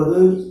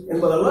வழிபடுவது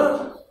என்பதெல்லாம்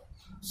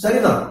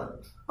சரிதான்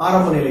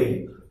ஆரம்ப நிலையில்.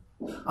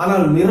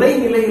 ஆனால் நிறை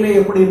நிலையிலே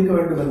எப்படி இருக்க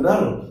வேண்டும்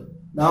என்றால்,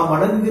 நாம்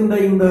வணங்குகின்ற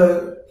இந்த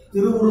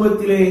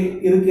திருவுருவத்திலே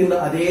இருக்கின்ற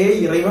அதே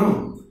இறைவன்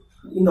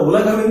இந்த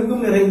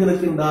உலகமெங்கும்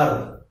நிறைந்திருக்கின்றார்.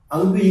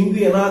 அங்கு இங்கு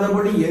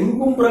எனாதபடி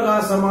எங்கும்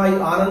பிரகாசமாய்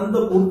ஆனந்த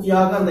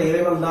பூர்த்தியாக அந்த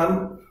இறைவன் தான்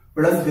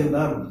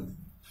விளங்குகின்றான்.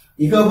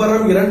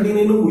 இகபரம்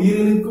இரண்டினும்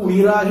உயிரினுக்கு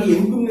உயிராகி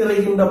எங்கும்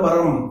நிறைகின்ற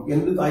பரம்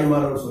என்று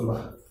தாய்மார்கள்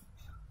சொன்னார்.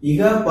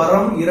 இக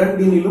பரம்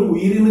இரண்டினிலும்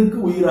உயிரினுக்கு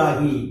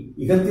உயிராகி,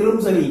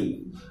 இகத்திலும் சரி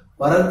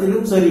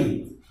பரத்திலும் சரி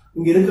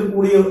இங்கு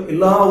இருக்கக்கூடிய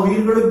எல்லா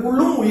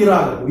உயிர்களுக்குள்ளும்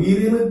உயிராக,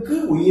 உயிரினுக்கு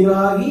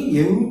உயிராகி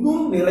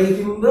எங்கும்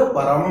நிறைகின்ற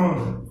பரம்.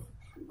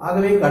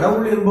 ஆகவே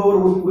கடவுள்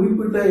என்பவர் ஒரு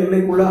குறிப்பிட்ட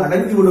எல்லைக்குள்ள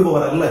அடங்கி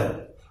விடுபவர் அல்ல.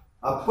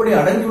 அப்படி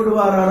அடங்கி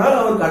விடுவாரானால்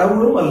அவர்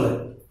கடவுளும் அல்ல.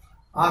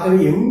 ஆகவே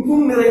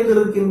எங்கும்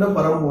நிறைந்திருக்கின்ற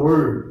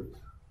பரம்பொருள்,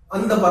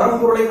 அந்த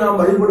பரம்பொருளை நாம்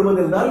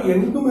வழிபடுவதென்றால்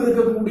எங்கும்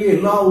இருக்கக்கூடிய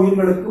எல்லா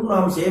உயிர்களுக்கும்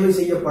நாம் சேவை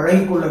செய்ய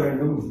பழகிக் கொள்ள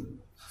வேண்டும்.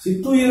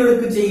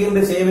 சிற்றுயிர்களுக்கு செய்கின்ற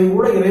சேவை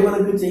கூட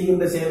இறைவனுக்கு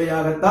செய்கின்ற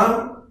சேவையாகத்தான்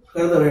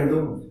கருத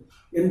வேண்டும்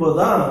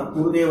என்பதுதான்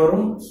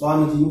குருதேவரும்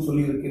சுவாமிஜியும்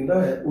சொல்லியிருக்கின்ற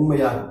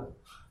உண்மையாகும்.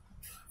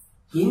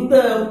 இந்த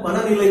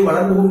மனநிலை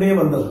வளர்ந்து கொண்டே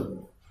வந்தது.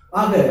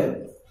 ஆக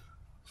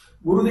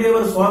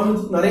குருதேவர் சுவாமி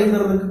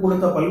நரேந்திரனுக்கு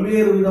கொடுத்த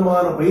பல்வேறு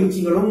விதமான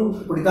பயிற்சிகளும்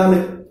இப்படித்தான்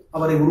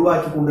அவரை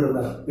உருவாக்கி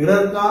கொண்டிருந்தார்.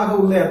 பிறருக்காக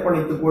உன்னை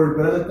அர்ப்பணித்துக் கொள்,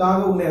 பிறருக்காக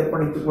உன்னை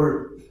அர்ப்பணித்துக் கொள்.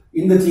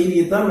 இந்த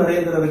செய்தியைத்தான்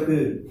நரேந்திரனுக்கு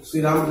ஸ்ரீ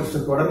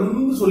ராமகிருஷ்ணன்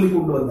தொடர்ந்து சொல்லிக்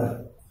கொண்டு வந்தார்.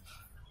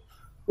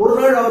 ஒரு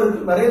நாள்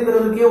அவருக்கு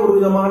நரேந்திரனுக்கே ஒரு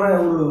விதமான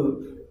ஒரு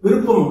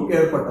விருப்பம்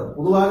ஏற்பட்டது.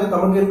 பொதுவாக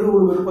தமக்கென்று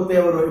ஒரு விருப்பத்தை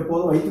அவர்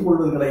எப்போதும் வைத்துக்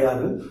கொள்வது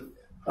கிடையாது.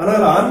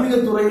 ஆனால் ஆன்மீக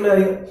துறையில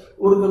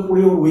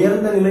இருக்கக்கூடிய ஒரு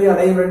உயர்ந்த நிலையை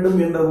அடைய வேண்டும்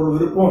என்ற ஒரு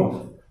விருப்பம்,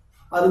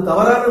 அது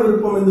தவறான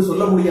விருப்பம் என்று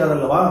சொல்ல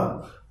முடியாதல்லவா?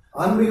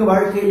 ஆன்மீக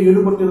வாழ்க்கையில்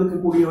ஈடுபட்டு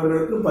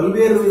இருக்கக்கூடியவர்களுக்கு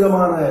பல்வேறு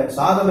விதமான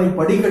சாதனை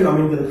படிகள்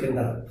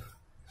அமைந்திருக்கின்றன.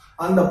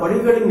 அந்த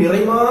படிகளின்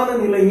நிறைவான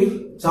நிலையை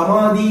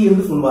சமாதி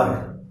என்று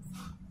சொல்வார்கள்.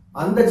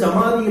 அந்த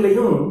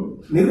சமாதியிலையும்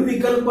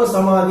நிர்விகல்ப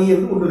சமாதி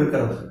என்று ஒன்று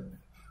இருக்கிறது.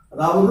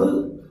 அதாவது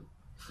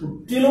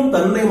முற்றிலும்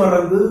தன்னை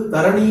மறந்து,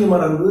 தரணியை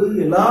மறந்து,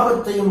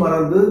 எல்லாவற்றையும்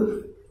மறந்து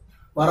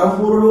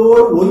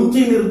பரம்பொருளோடு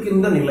ஒன்றி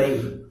நிற்கின்ற நிலை.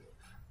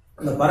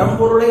 அந்த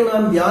பரம்பொருளை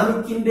நான்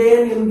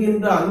தியானிக்கின்றேன்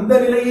என்கின்ற அந்த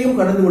நிலையையும்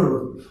கடந்து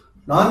விடுவது.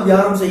 நான்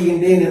தியானம்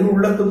செய்கின்றேன், என்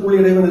உள்ளத்துக்குள்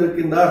இறைவன்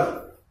இருக்கின்றார்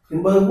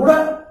என்பது கூட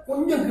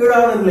கொஞ்சம்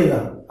கீழான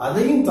நிலைதான்.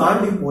 அதையும்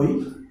தாண்டி போய்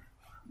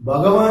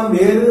பகவான்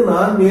வேறு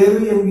நான்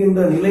வேறு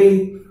என்கின்ற நிலையை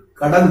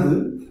கடந்து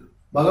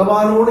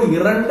பகவானோடு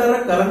இரண்டர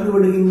கலந்து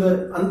விடுகின்ற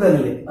அந்த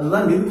நிலை,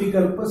 அதுதான்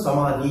நிர்விகல்ப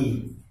சமாதி.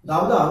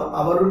 அதாவது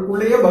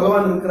அவருக்குள்ளேயே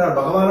பகவான் இருக்கிறார்,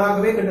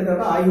 பகவானாகவே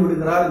கிட்டத்தட்ட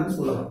ஆகிவிடுகிறார் என்று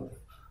சொல்லலாம்.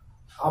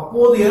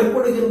 அப்போது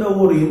ஏற்படுகின்ற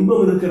ஒரு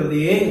இன்பம்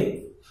இருக்கிறதே,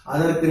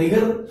 அதற்கு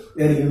நிகர்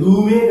வேறு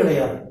எதுவுமே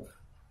கிடையாது.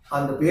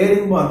 அந்த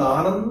பேரின்பம், அந்த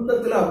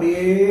ஆனந்தத்தில்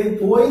அப்படியே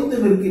தோய்ந்து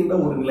நிற்கின்ற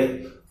ஒரு நிலை.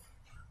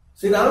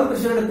 ஸ்ரீ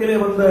ராமகிருஷ்ணனிடத்திலே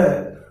வந்த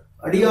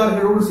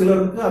அடியார்களோடு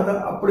சிலருக்கு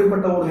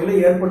அப்படிப்பட்ட ஒரு நிலை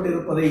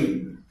ஏற்பட்டிருப்பதை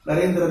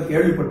நரேந்திரன்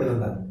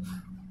கேள்விப்பட்டிருந்தார்.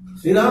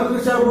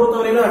 ஸ்ரீராமகிருஷ்ணா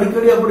பொறுத்தவரையில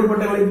அடிக்கடி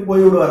அப்படிப்பட்ட நிலைக்கு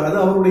போய்விடுவார். அது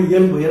அவருடைய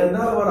இயல்பு.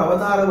 ஏனென்றால் அவர்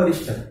அவதார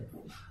வரிஷ்டன்.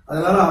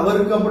 அதனால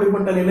அவருக்கு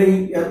அப்படிப்பட்ட நிலை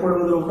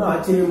ஏற்படுவதில் ஒன்றும்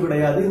ஆச்சரியம்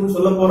கிடையாது. இன்னும்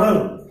சொல்ல போனால்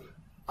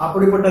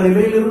அப்படிப்பட்ட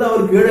நிலையிலிருந்து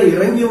அவர் கீழே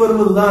இறங்கி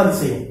வருவதுதான்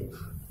அதிசயம்.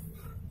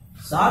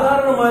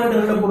 சாதாரண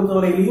மாநிலங்களை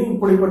பொறுத்தவரையிலையும்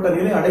இப்படிப்பட்ட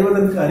நிலை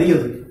அடைவதற்கு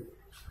அரியது.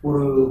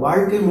 ஒரு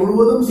வாழ்க்கை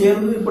முழுவதும்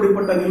சேர்ந்து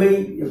இப்படிப்பட்ட நிலை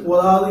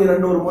எப்போதாவது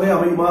 2 முறை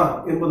அமையுமா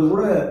என்பது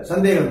கூட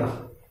சந்தேகம்தான்.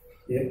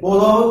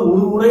 எப்போதாவது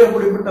ஒரு முறை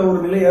அப்படிப்பட்ட ஒரு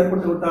நிலை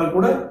ஏற்பட்டு விட்டால்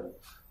கூட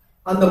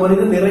அந்த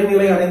மனிதன்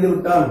நிறைநிலை அடைந்து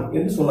விட்டான்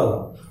என்று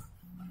சொல்லலாம்.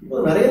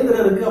 இப்போது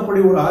நரேந்திரருக்கு அப்படி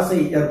ஒரு ஆசை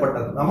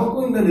ஏற்பட்டது.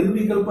 நமக்கும் இந்த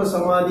நிர்விகல்ப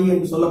சமாதி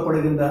என்று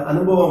சொல்லப்படுகின்ற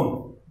அனுபவம்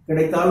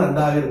கிடைத்தால்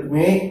நன்றாக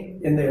இருக்குமே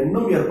என்ற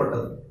எண்ணம்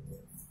ஏற்பட்டது.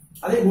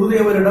 அதை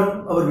குருதேவரிடம்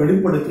அவர்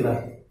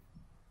வெளிப்படுத்தினார்.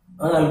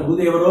 ஆனால்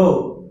குருதேவரோ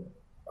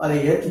அதை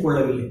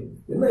ஏற்றுக்கொள்ளவில்லை.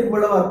 என்ன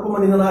இவ்வளவு அற்ப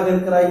மனிதனாக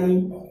இருக்கிறாய் நீ?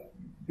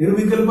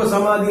 நிர்விகல்ப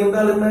சமாதி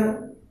என்றால் என்ன?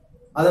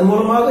 அதன்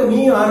மூலமாக நீ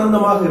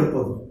ஆனந்தமாக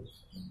இருப்பது,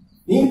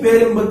 நீ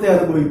பேரின்பத்தை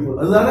அனுபவிப்பது,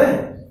 அதுதானே?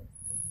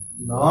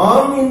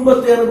 நாம்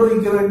இன்பத்தை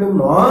அனுபவிக்க வேண்டும்,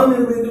 நான்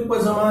நிர்விகல்ப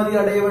சமாதி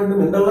அடைய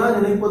வேண்டும் என்றெல்லாம்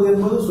நினைப்பது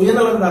என்பது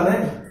சுயநலம் தானே?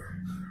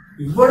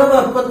 இவ்வளவு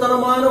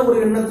அற்பத்தனமான ஒரு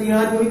எண்ணத்தை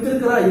யார்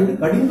வைத்திருக்கிறார் என்று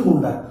கடிந்து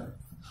கொண்டார்.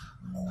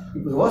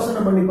 இப்ப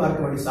யோசனை பண்ணி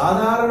பார்க்க வேண்டிய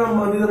சாதாரண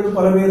மனிதர்கள்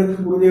பல பேருக்கு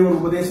குருதேவர்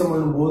உபதேசம்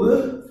பண்ணும் போது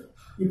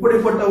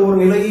இப்படிப்பட்ட ஒரு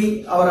நிலையை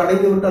அவர்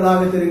அடைந்து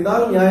விட்டதாக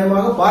தெரிந்தால்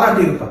நியாயமாக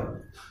பாராட்டியிருப்பார்.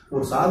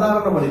 ஒரு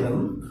சாதாரண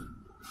மனிதன்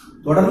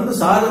தொடர்ந்து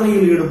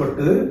சாதனையில்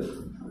ஈடுபட்டு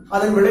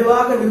அதன்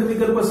விளைவாக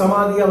நிர்விகல்ப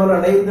சமாதி அவர்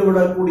அடைந்து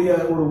விடக்கூடிய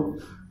ஒரு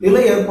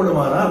நிலை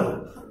ஏற்படுமானால்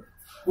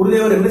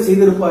குருதேவர் என்ன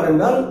செய்திருப்பார்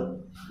என்றால்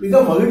மிக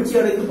மகிழ்ச்சி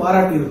அடைந்து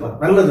பாராட்டியிருப்பார்.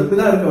 நல்லது,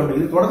 இப்படிதான் இருக்க வேண்டும்,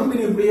 இது தொடர்ந்து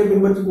நீ இப்படியே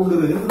பின்பற்றிக் கொண்டு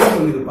என்று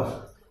சொல்லியிருப்பார்.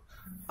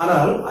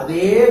 ஆனால்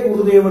அதே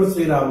குருதேவர்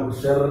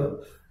ஸ்ரீராமகிருஷ்ணர்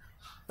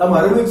தம்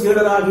அருமை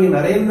சீடராகிய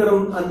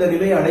நரேந்திரன் அந்த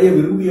நிலை அடைய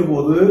விரும்பிய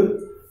போது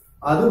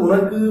அது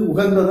உனக்கு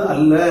உகந்தது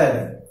அல்ல,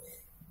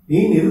 நீ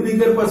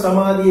நிர்விகல்ப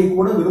சமாதியை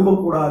கூட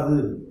விரும்பக்கூடாது,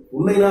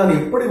 உன்னை நான்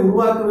எப்படி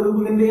உருவாக்க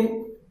விரும்புகின்றேன்?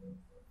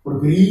 ஒரு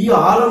பெரிய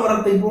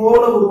ஆலமரத்தை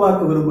போல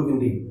உருவாக்க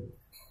விரும்புகின்றேன்.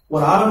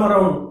 ஒரு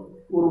ஆலமரம்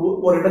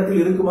ஒரு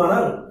இடத்தில்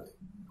இருக்குமானால்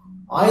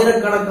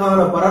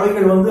ஆயிரக்கணக்கான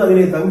பறவைகள் வந்து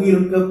அதிலே தங்கி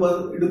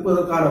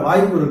இருப்பதற்கான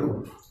வாய்ப்பு இருக்கும்.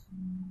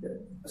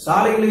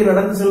 சாலைகளில்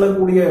நடந்து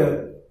செல்லக்கூடிய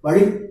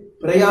வழி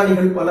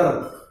பிரயாணிகள் பலர்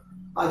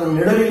அதன்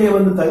நிழலிலே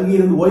வந்து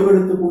தங்கியிருந்து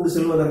ஓய்வெடுத்துக் கொண்டு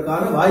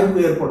செல்வதற்கான வாய்ப்பு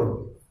ஏற்படும்.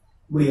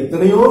 இப்படி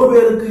எத்தனையோ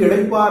பேருக்கு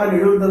இளைப்பாற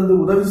நிழல் தந்து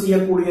உதவி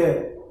செய்யக்கூடிய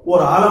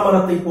ஒரு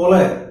ஆலமரத்தை போல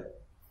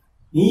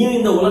நீயும்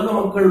இந்த உலக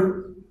மக்கள்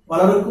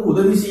பலருக்கும்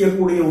உதவி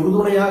செய்யக்கூடிய,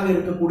 உறுதுணையாக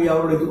இருக்கக்கூடிய,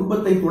 அவருடைய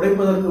துன்பத்தை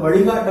துடைப்பதற்கு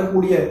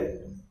வழிகாட்டக்கூடிய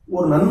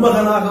ஒரு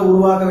நன்மகனாக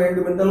உருவாக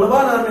வேண்டும் என்றல்லவா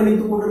நான்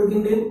நினைத்துக்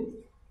கொண்டிருக்கின்றேன்.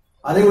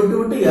 அதை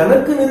விட்டுவிட்டு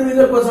எனக்கு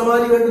நிர்விகல்ப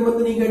சமாதி வேண்டும்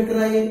என்று நீ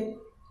கேட்கிறாயே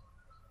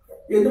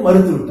என்று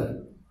மறுத்து விட்டார்.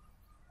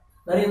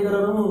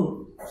 நரேந்திரனும்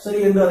சரி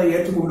என்று அதை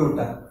ஏற்றுக்கொண்டு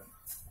விட்டார்.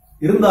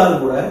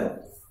 இருந்தாலும் கூட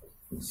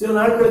சில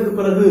நாட்களுக்கு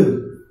பிறகு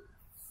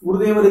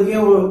குருதேவருக்கே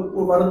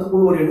ஒரு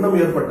மனத்துக்குள் ஒரு எண்ணம்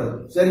ஏற்பட்டது.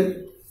 சரி,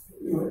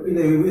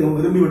 இதை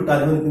விரும்பி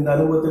விட்டார், இந்த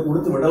அனுபவத்தை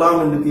கொடுத்து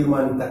விடலாம் என்று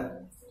தீர்மானித்தார்.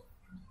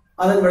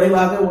 அதன்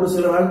விளைவாக ஒரு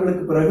சில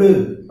நாட்களுக்கு பிறகு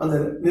அந்த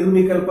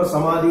நிர்விகல்ப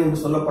சமாதி என்று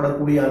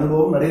சொல்லப்படக்கூடிய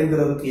அனுபவம்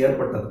நரேந்திரருக்கு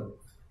ஏற்பட்டது.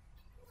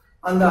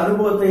 அந்த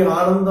அனுபவத்தை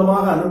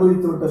ஆனந்தமாக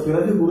அனுபவித்து விட்ட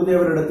பிறகு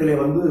குருதேவரிடத்திலே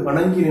வந்து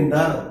வணங்கி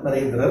நின்றார்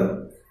நரேந்திரர்.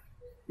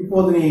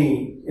 இப்போது நீ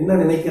என்ன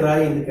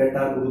நினைக்கிறாய் என்று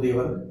கேட்டார்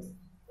குருதேவர்.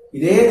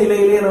 இதே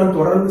நிலையிலே நான்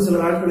தொடர்ந்து சில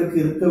நாட்களுக்கு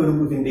இருக்க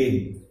விரும்புகின்றேன்,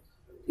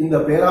 இந்த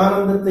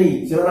பேரானந்தத்தை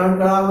சில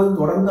நாட்களாவது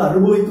தொடர்ந்து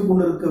அனுபவித்துக்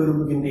கொண்டிருக்க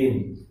விரும்புகின்றேன்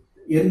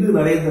என்று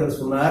நரேந்திரர்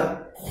சொன்னார்.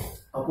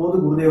 அப்போது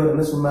குருதேவர்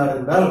என்ன சொன்னார்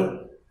என்றால்,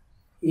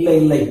 இல்லை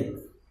இல்லை,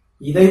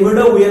 இதைவிட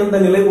உயர்ந்த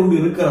நிலை ஒன்று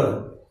இருக்கிறது.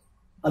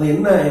 அது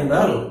என்ன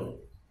என்றால்,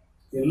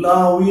 எல்லா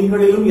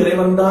உயிர்களிலும்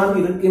இறைவன்தான்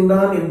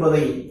இருக்கின்றான்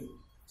என்பதை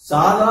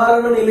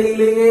சாதாரண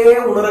நிலையிலேயே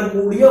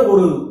உணரக்கூடிய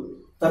ஒரு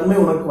தன்மை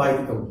உனக்கு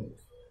வாய்க்கும்.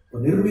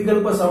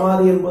 நிர்விகல்ப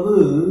சமாதி என்பது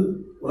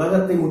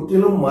உலகத்தை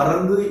முற்றிலும்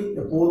மறந்து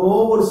எப்போதோ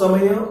ஒரு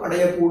சமயம்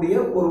அடையக்கூடிய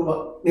ஒரு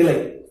நிலை.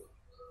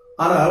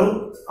 ஆனால்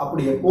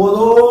அப்படி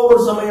எப்போதோ ஒரு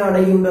சமயம்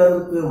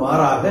அடைகின்றதற்கு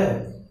மாறாக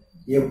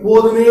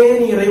எப்போதுமே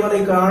நீ இறைவனை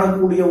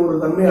காணக்கூடிய ஒரு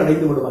தன்மை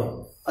அடைந்து விடுவாய்.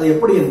 அது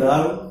எப்படி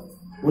என்றால்,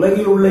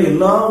 உலகில் உள்ள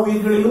எல்லா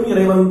உயிர்களிலும்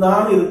இறைவன்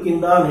தான்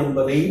இருக்கின்றான்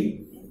என்பதை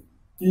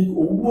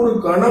ஒவ்வொரு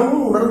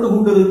கணமும் உணர்ந்து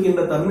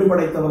கொண்டிருக்கின்ற தன்மை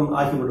படைத்தவன்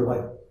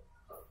ஆகிவிடுவாய்.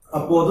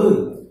 அப்போது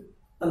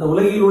அந்த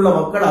உலகில் உள்ள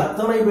மக்கள்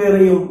அத்தனை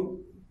பேரையும்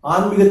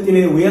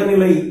ஆன்மீகத்திலே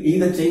உயர்நிலை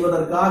எய்தச்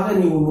செய்வதற்காக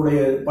நீ உன்னுடைய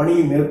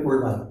பணியை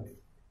மேற்கொள்வாய்.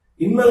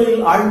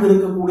 இன்னலில்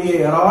ஆழ்ந்திருக்கக்கூடிய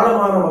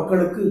ஏராளமான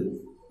மக்களுக்கு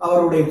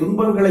அவருடைய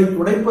துன்பங்களை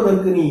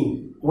துடைப்பதற்கு நீ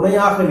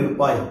துணையாக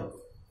நிற்பாய்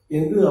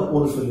என்று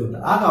அப்போது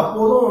சொல்லிவிட்டார். ஆக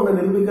அப்போதும் அந்த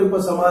நிர்விகல்ப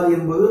சமாதி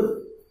என்பது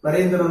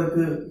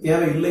நரேந்திரனுக்கு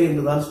தேவை இல்லை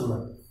என்றுதான்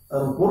சொன்னார்.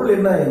 அதன் பொருள்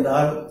என்ன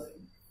என்றால்,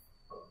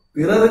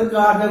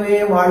 பிறருக்காகவே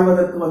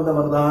வாழ்வதற்கு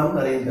வந்தவர் தான்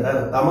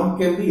நரேந்திரர்,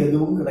 தமக்கென்று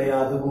எதுவும்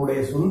கிடையாது,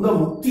 உன்னுடைய சொந்த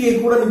முக்தியை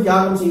கூட நீ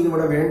தியாகம்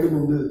செய்துவிட வேண்டும்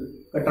என்று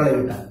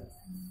கட்டளையிட்டார்.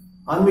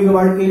 ஆன்மீக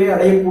வாழ்க்கையிலே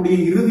அடையக்கூடிய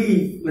இறுதி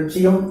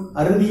லட்சியம்,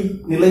 அறுதி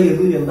நிலை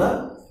எது என்றால்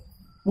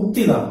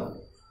முக்தி தான்.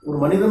 ஒரு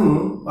மனிதன்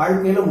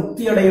வாழ்க்கையில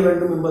முக்தி அடைய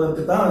வேண்டும்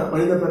என்பதற்கு தான்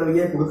மனித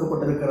பிறவியே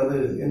கொடுக்கப்பட்டிருக்கிறது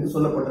என்று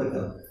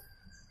சொல்லப்பட்டிருக்கிறது.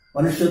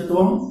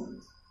 மனுஷத்துவம்,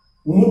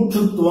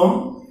 முமுட்சுத்துவம்,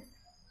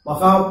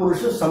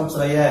 மகாபுருஷ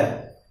சம்ஸ்ரய,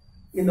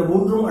 இந்த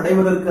மூன்றும்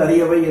அடைவதற்கு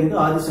அரியவை என்று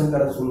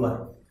ஆதிசங்கரர் சொல்வார்.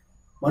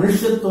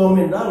 மனுஷத்துவம்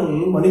என்றால்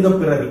மனித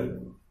பிறவி,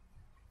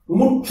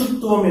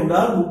 முமுட்சுத்துவம்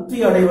என்றால் முக்தி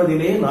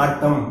அடைவதிலே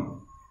நாட்டம்,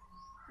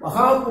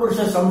 மகாபுருஷ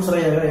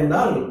சம்ஸ்ரய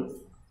என்றால்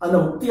அந்த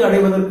முக்தி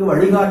அடைவதற்கு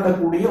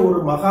வழிகாட்டக்கூடிய ஒரு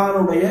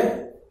மகானுடைய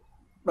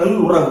நல்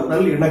உறவு,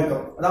 நல்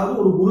இணக்கம், அதாவது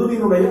ஒரு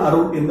குருவினுடைய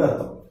அருள் என்று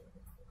அர்த்தம்.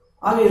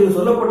 ஆக இதில்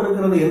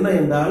சொல்லப்பட்டிருக்கிறது என்ன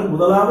என்றால்,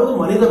 முதலாவது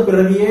மனித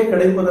பிறவியே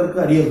கிடைப்பதற்கு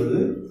அரியது.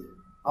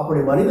 அப்படி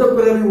மனித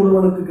பிறவி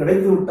ஒருவனுக்கு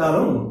கிடைத்து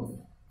விட்டாலும்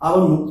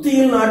அவன்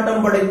முக்தியில்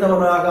நாட்டம்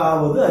படைத்தவனாக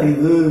ஆவது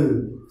அரிது.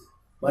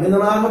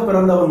 மனிதனாக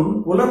பிறந்தவன்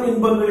புலன்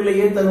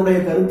இன்பங்களிலேயே தன்னுடைய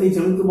கருத்தை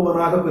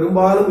செலுத்துபவனாக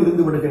பெரும்பாலும்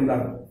இருந்து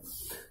விடுகின்றான்.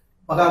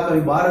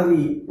 மகாகவி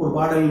பாரதி ஒரு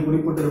பாடலில்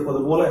குறிப்பிட்டிருப்பது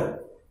போல,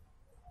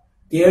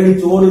 தேடி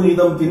சோறு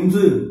நீதம்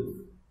தின்று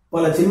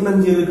பல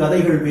சின்னஞ்சிறு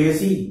கதைகள்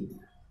பேசி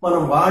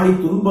மனம் வாடி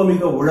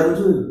துன்பமிக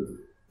உழன்று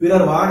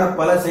பிறர் வாட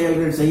பல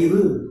செயல்கள்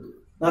செய்து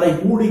நரை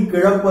கூடி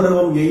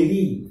கிழப்பருவம்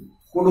எய்தி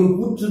கொடும்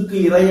கூற்றுக்கு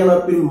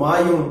இறையனப்பின்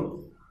மாயும்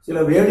சில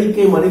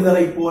வேடிக்கை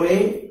மனிதரைப் போலே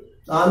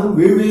நானும்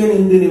வீழ்வேன்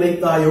என்று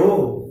நினைத்தாயோ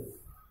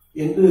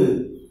என்று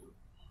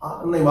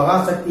அன்னை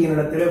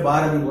மகாசக்தியினிடத்திலே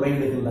பாரதி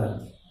முறையிடுகின்றார்.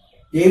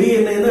 தேவி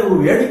என்ன ஒரு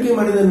வேடிக்கை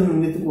மனிதன்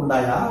நினைத்துக்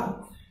கொண்டாயா?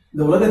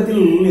 இந்த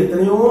உலகத்தில்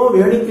எத்தனையோ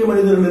வேடிக்கை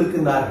மனிதர்கள்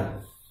இருக்கின்றார்கள்.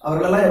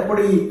 அவர்களெல்லாம்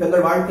எப்படி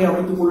தங்கள் வாழ்க்கையை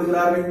அமைத்துக்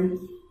கொள்கிறார்கள்?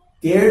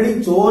 தேடி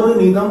சோறு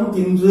நிதம்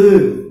தின்று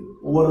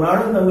ஒவ்வொரு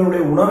நாளும்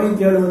தங்களுடைய உணவை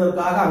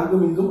தேடுவதற்காக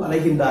அங்கும் இங்கும்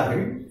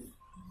அலைகின்றார்கள்.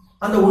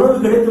 அந்த உணவு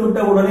கிடைத்துவிட்ட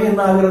உடனே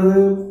என்ன ஆகிறது?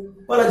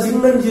 பல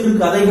சின்னஞ்சிறு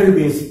கதைகள்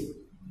பேசி,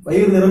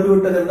 வயிறு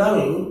நிரம்பிவிட்டது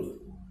என்றால்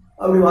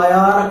அப்படி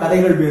வாயார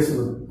கதைகள்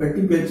பேசுவது,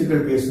 வெட்டி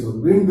பேச்சுக்கள் பேசுவது,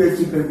 வீண்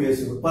பேச்சுக்கள்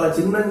பேசுவது, பல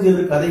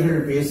சின்னஞ்சிறு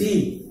கதைகள் பேசி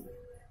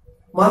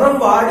மனம்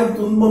வாடி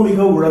துன்பம்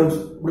மிக உழன்று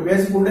இப்படி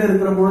பேசிக்கொண்டே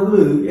இருக்கிற பொழுது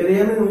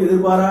ஏதேனும்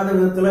எதிர்பாராத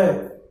விதத்துல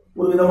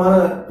ஒரு விதமான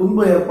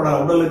துன்பம்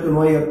ஏற்படலாம், உடலுக்கு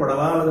நோய்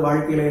ஏற்படலாம், அல்லது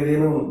வாழ்க்கையில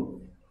ஏதேனும்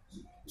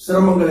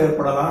சிரமங்கள்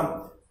ஏற்படலாம்.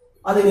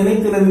 அதை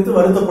நினைத்து நினைத்து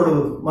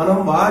வருத்தப்படுவது,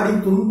 மனம் வாடி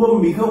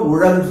துன்பம் மிக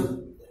உழன்று.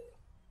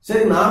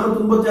 சரி, நாம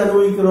துன்பத்தை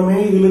அனுபவிக்கிறோமே,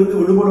 இதிலிருந்து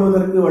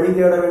விடுபடுவதற்கு வழி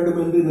தேட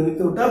வேண்டும் என்று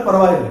நினைத்து விட்டால்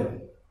பரவாயில்லை.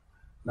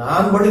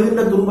 நான்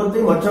படுகின்ற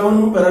துன்பத்தை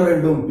மற்றவனும் பெற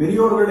வேண்டும்.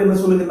 பெரியோர்கள் என்ன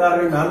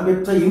சொல்கிறார்கள்? நான்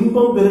பெற்ற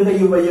இன்பம் பெருக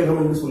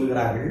இவ்வையகம் என்று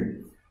சொல்கிறார்கள்.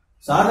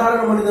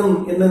 சாதாரண மனிதன்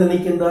என்ன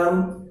நினைக்கின்றான்?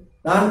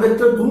 நான்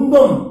பெற்ற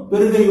துன்பம்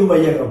பெருக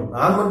இவ்வையகம்,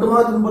 நான் மட்டுமா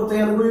துன்பத்தை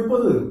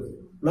அனுபவிப்பது?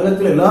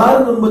 உலகத்தில்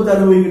எல்லாரும் துன்பத்தை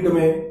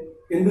அனுபவிக்கட்டுமே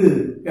என்று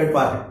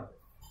கேட்பார்கள்,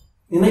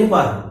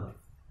 நினைப்பார்கள்.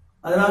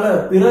 அதனால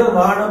பிறர்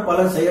வாழ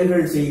பல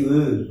செயல்கள்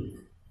செய்து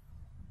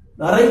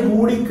நரை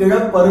கூடி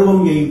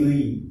கிழப்பருவம் எய்து,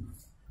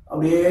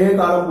 அப்படியே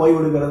காலம்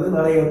போய்விடுகிறது,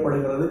 நரை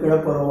ஏற்படுகிறது,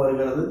 கிழப்பருவம்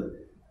வருகிறது.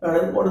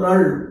 ஒரு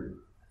நாள்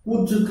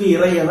கூற்றுக்கு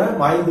இறை என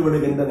வாய்ந்து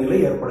விடுகின்ற நிலை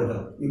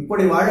ஏற்படுகிறது.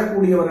 இப்படி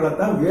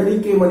வாழக்கூடியவர்களைத்தான்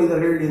வேடிக்கை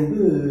மனிதர்கள்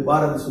என்று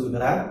பாரதி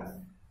சொல்கிறார்.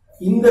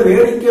 இந்த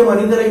வேடிக்கை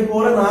மனிதரை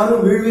போல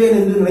நானும் வீழ்வேன்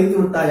என்று நினைத்து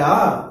விட்டாயா?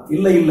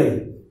 இல்லை இல்லை,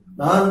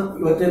 நான்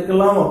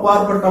இவற்றிற்கெல்லாம்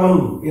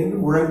அப்பாற்பட்டவன் என்று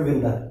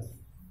முழங்குகின்றார்.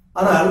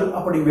 ஆனால்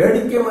அப்படி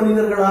வேடிக்கை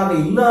மனிதர்களாக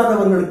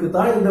இல்லாதவர்களுக்கு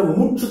தான் இந்த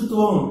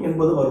முமுட்சுத்துவம்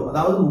என்பது வரும்.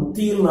 அதாவது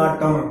முக்தியில்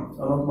நாட்டம்.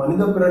 நமக்கு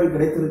மனித பிறவி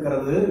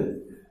கிடைத்திருக்கிறது,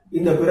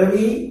 இந்த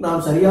பிறவி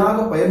நாம்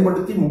சரியாக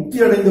பயன்படுத்தி முக்தி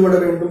அடைந்து விட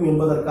வேண்டும்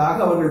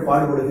என்பதற்காக அவர்கள்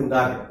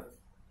பாடுபடுகின்றார்கள்.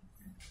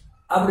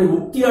 அப்படி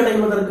முக்தி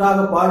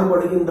அடைவதற்காக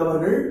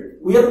பாடுபடுகின்றவர்கள்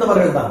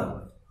உயர்ந்தவர்கள் தான்.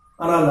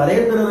 ஆனால்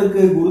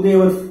நரேந்திரனுக்கு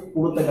குருதேவர்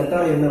கொடுத்த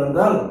கட்டளை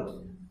என்னவென்றால்,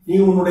 நீ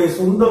உன்னுடைய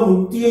சொந்த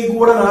முக்தியை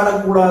கூட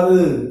நாடக்கூடாது,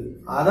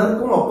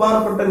 அதற்கும்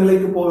அப்பாற்பட்ட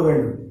நிலைக்கு போக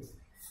வேண்டும்,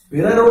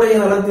 பிறருடைய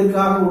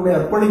நலத்திற்காக உன்னை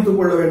அர்ப்பணித்துக்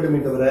கொள்ள வேண்டும்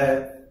என்று தவிர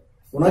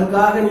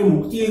உனக்காக நீ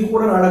முக்தியை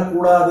கூட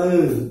நாடக்கூடாது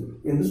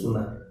என்று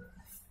சொன்னார்.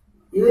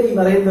 இதை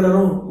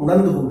நரேந்திரனும்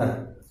உணர்ந்து கொண்டார்,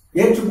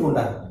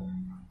 ஏற்றுக்கொண்டார்,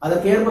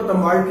 அதற்கேற்ப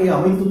தம் வாழ்க்கையை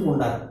அமைத்துக்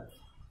கொண்டார்.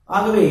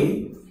 ஆகவே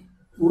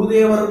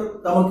குருதேவர்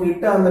தமக்கு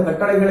இட்ட அந்த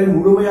கட்டளைகளை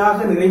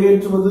முழுமையாக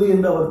நிறைவேற்றுவது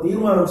என்று அவர்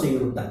தீர்மானம்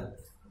செய்துவிட்டார்.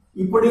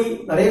 இப்படி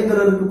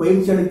நரேந்திரருக்கு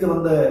பயிற்சி அளித்து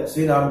வந்த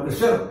ஸ்ரீ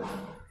ராமகிருஷ்ணர்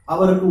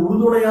அவருக்கு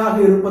உறுதுணையாக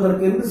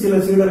இருப்பதற்கென்று சில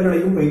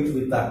சீடர்களையும்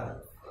பயிற்றுவித்தார்.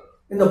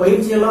 இந்த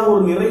பயிற்சியெல்லாம்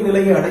ஒரு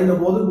நிலையை அடைந்த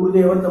போது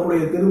குருதேவர்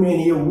தம்முடைய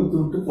திருமேனியை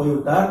ஊத்துவிட்டு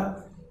போய்விட்டார்.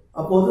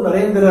 அப்போது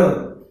நரேந்திரர்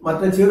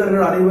மற்ற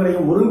சீடர்கள்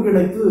அனைவரையும்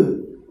ஒருங்கிணைத்து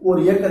ஒரு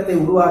இயக்கத்தை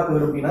உருவாக்க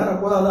விரும்பினார்.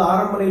 அப்போது அது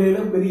ஆரம்ப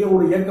நிலையில பெரிய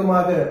ஒரு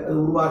இயக்கமாக அது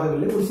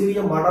உருவாகவில்லை, ஒரு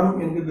சிறிய மடம்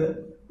என்கிற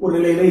ஒரு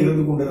நிலையிலே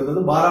இருந்து கொண்டிருந்தது.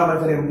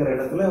 பாராநகர் என்கிற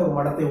இடத்துல ஒரு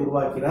மடத்தை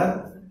உருவாக்கினார்.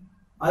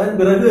 அதன்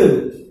பிறகு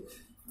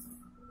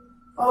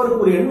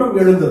அவருக்கு ஒரு எண்ணம்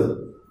எழுந்தது.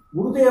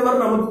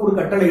 குருதேவர் நமக்கு ஒரு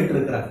கட்டளை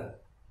இட்டிருக்கிறார்.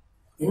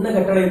 என்ன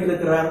கட்டளை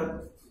இட்டிருக்கிறார்?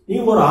 நீ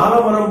ஒரு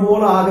ஆலமரம்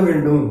போல ஆக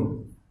வேண்டும்,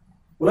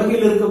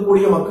 உலகில்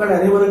இருக்கக்கூடிய மக்கள்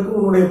அனைவருக்கும்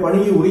உன்னுடைய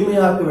பணியை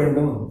உரிமையாக்க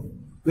வேண்டும்,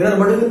 பிறர்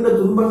படுகின்ற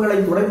துன்பங்களை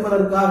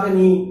துடைப்பதற்காக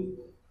நீ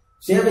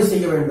சேவை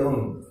செய்ய வேண்டும்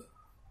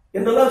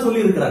என்றெல்லாம்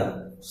சொல்லி இருக்கிறார்.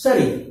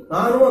 சரி,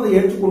 நானும் அதை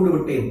ஏற்றுக்கொண்டு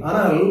விட்டேன்.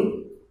 ஆனால்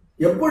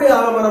எப்படி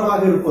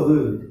ஆலமரமாக இருப்பது,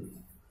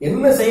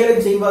 என்ன செயலை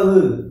செய்வது,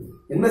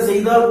 என்ன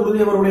செய்தால்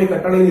குருதேவருடைய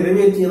கட்டளை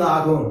நிறைவேற்றியது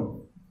ஆகும்,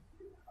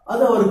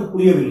 அது அவருக்கு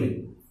புரியவில்லை.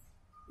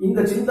 இந்த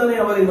சிந்தனை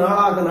அவரை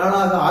நாளாக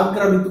நாளாக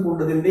ஆக்கிரமித்துக்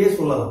கொண்டது என்றே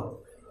சொல்லலாம்.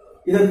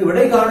 இதற்கு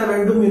விடை காண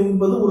வேண்டும்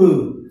என்பது ஒரு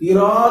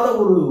தீராத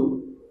ஒரு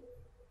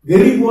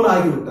வெறி போல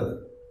ஆகிவிட்டது.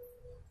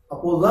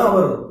 அப்போதுதான்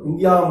அவர்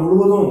இந்தியா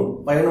முழுவதும்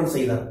பயணம்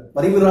செய்தார்.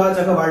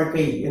 பரிவிராஜக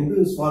வாழ்க்கை என்று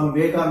சுவாமி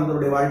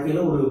விவேகானந்தருடைய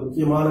வாழ்க்கையில ஒரு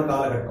முக்கியமான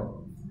காலகட்டம்.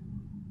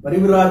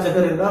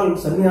 பரிவிராஜகர் என்றால்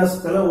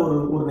சன்னியாசத்துல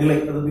ஒரு நிலை,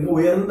 அது மிக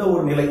உயர்ந்த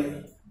ஒரு நிலை.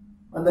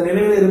 அந்த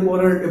நிலையில்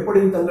இருப்பவர்கள்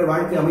எப்படி தங்கள்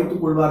வாழ்க்கை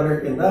அமைத்துக் கொள்வார்கள்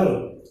என்றால்,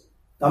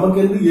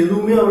 தமக்கென்று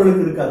எதுவுமே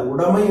அவர்களுக்கு இருக்காது,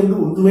 உடைமை என்று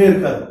ஒன்றுமே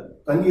இருக்காது.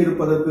 தங்கி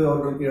இருப்பதற்கு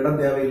அவர்களுக்கு இடம்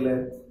தேவையில்லை.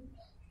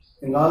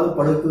 எங்காவது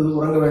படுத்து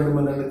உறங்க வேண்டும்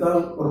என்று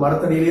நினைத்தால் ஒரு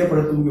மரத்தடியிலேயே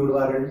படுத்து தூங்கி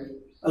விடுவார்கள்,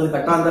 அல்லது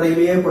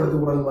கட்டாந்தரையிலேயே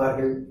படுத்து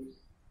உறங்குவார்கள்.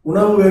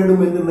 உணவு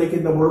வேண்டும் என்று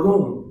நினைக்கின்ற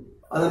பொழுதும்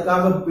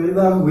அதற்காக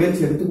பெரிதாக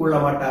முயற்சி எடுத்துக் கொள்ள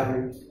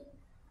மாட்டார்கள்.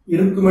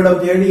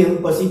 இருக்குமிடம் தேடி என்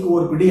பசிக்கு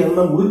ஒரு பிடி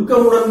அன்னம்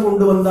உருக்கமுடன்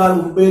கொண்டு வந்தால்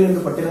உண்பேன்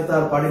என்று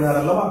பட்டினத்தார் பாடினார்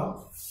அல்லவா?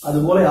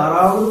 அதுபோல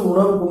யாராவது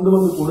உணவு கொண்டு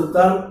வந்து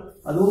கொடுத்தால்,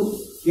 அதுவும்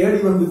தேடி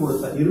வந்து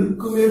கொடுத்தார்,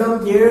 இருக்குமிடம்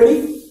தேடி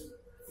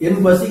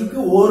என் பசிக்கு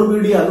ஓர்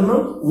பிடி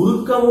அன்னம்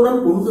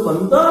உருக்கமுடன் கொண்டு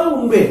வந்தால்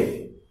உண்பேன்.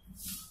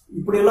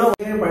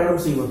 இப்படியெல்லாம்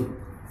பயணம் செய்வது,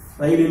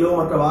 ரயிலிலோ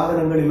மற்ற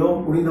வாகனங்களிலோ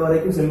முடிந்த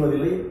வரைக்கும்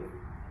செல்வதில்லை.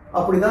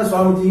 அப்படிதான்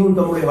சுவாமிஜியும்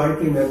தம்முடைய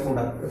வாழ்க்கையை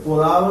மேற்கொண்டார்.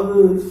 எப்போதாவது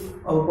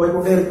அவர்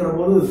போய்கொண்டே இருக்கிற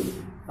போது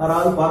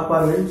யாராவது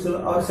பார்ப்பார்கள்.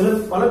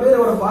 பல பேர்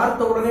அவரை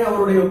பார்த்த உடனே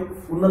அவருடைய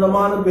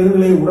உன்னதமான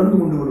பெருநிலையை உணர்ந்து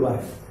கொண்டு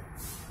விடுவார்கள்.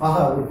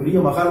 ஆஹா, ஒரு பெரிய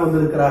மகான்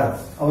வந்திருக்கிறார்,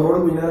 அவரோடு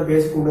கொஞ்ச நேரம்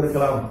பேசிக்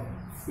கொண்டிருக்கலாம்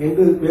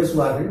என்று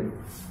பேசுவார்கள்.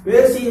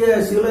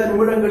 பேசிய சில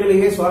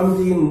நிமிடங்களிலேயே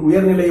சுவாமிஜியின்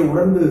உயர்நிலையை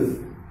உணர்ந்து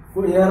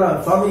கொஞ்ச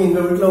நேரம், சுவாமி எங்க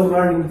வீட்டுல ஒரு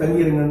நாள் நீங்க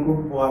தங்கியிருங்கன்னு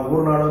கூப்பிட்டு போவாங்க.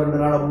 ஒரு நாளோ 2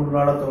 நாளோ 3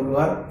 நாளோ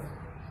தங்குவார்.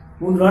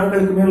 3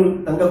 நாட்களுக்கு மேல்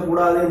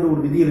தங்கக்கூடாது என்று ஒரு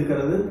விதி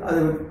இருக்கிறது.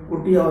 அதை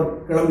ஒட்டி அவர்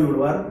கிளம்பி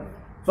விடுவார்.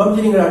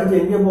 சுவாமிஜி நீங்கள் அடுத்து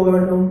எங்கே போக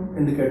வேண்டும்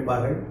என்று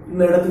கேட்பார்கள்.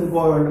 இந்த இடத்துக்கு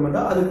போக வேண்டும்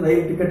என்றால் அதுக்கு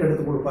ரயில் டிக்கெட்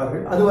எடுத்து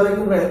கொடுப்பார்கள். அது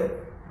வரைக்கும்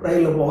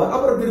ரயிலில் போவார்.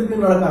 அப்புறம்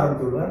திருப்பி நடக்க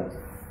ஆரம்பித்து விடுவார்.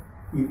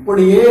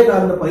 இப்படியே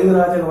அந்த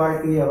பரிவிராஜக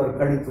வாழ்க்கையை அவர்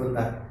கழித்து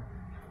வந்தார்.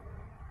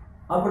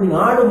 அப்படி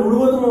நாடு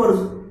முழுவதும் அவர்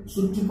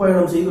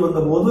சுற்றுப்பயணம் செய்து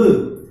வந்த போது,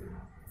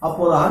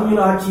 அப்போது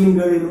ஆங்கில ஆட்சியின்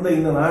கீழ் இருந்த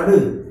இந்த நாடு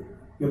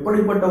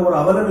எப்படிப்பட்ட ஒரு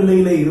அவல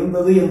நிலையிலே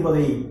இருந்தது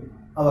என்பதை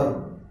அவர்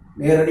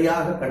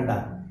நேரடியாக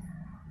கண்டார்.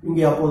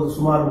 இங்கே அப்போது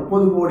சுமார்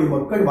 30 கோடி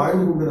மக்கள்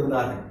வாழ்ந்து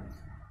கொண்டிருந்தார்கள்.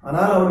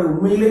 ஆனால் அவர்கள்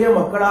உண்மையிலேயே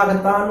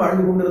மக்களாகத்தான்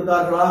வாழ்ந்து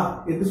கொண்டிருந்தார்களா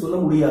என்று சொல்ல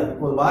முடியாது.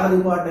 இப்போது பாரதி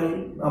பாட்டில்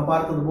நாம்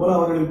பார்த்தது போல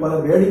அவர்களில்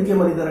பலர் வேடிக்கை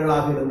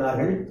மனிதர்களாக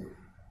இருந்தார்கள்.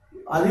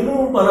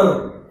 அதிலும் பலர்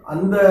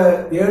அந்த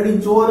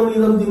தேடிச்சோறு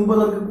வீதம்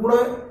தின்பதற்கு கூட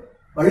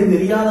வழி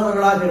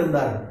தெரியாதவர்களாக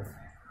இருந்தார்கள்.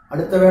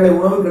 அடுத்த வேளை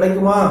உணவு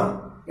கிடைக்குமா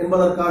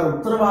என்பதற்கான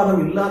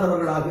உத்தரவாதம்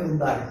இல்லாதவர்களாக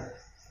இருந்தார்கள்.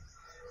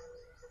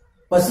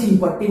 பசி,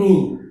 பட்டினி,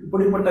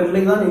 இப்படிப்பட்ட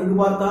நிலைதான் எங்கு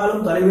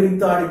பார்த்தாலும்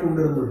தலைவிரித்து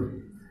ஆடிக்கொண்டிருந்தது.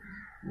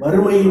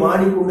 வறுமையில்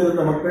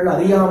வாடிக்கொண்டிருந்த மக்கள்,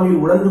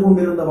 அறியாமையில் உழந்து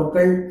கொண்டிருந்த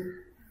மக்கள்,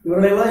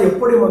 இவர்களெல்லாம்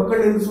எப்படி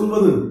மக்கள் என்று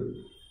சொல்வது?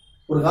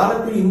 ஒரு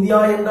காலத்தில் இந்தியா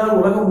என்றால்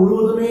உலகம்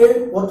முழுவதுமே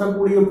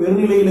போற்றக்கூடிய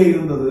பெருநிலையிலே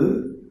இருந்தது.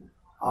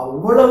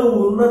 அவ்வளவு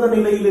உன்னத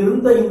நிலையில்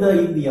இருந்த இந்த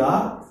இந்தியா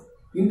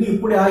இன்று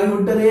இப்படி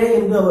ஆகிவிட்டதே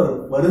என்று அவர்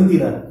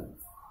வருந்தினார்.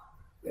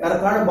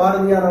 யாருக்கான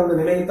பாரதியார் அந்த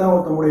நிலையைத்தான்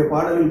அவர் தம்முடைய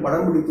பாடலில்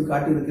படம் பிடித்து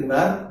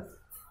காட்டியிருக்கின்றார்.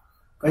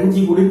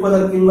 கஞ்சி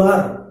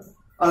குடிப்பதற்கில்லார்,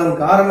 அதன்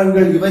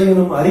காரணங்கள் இவை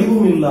எனும்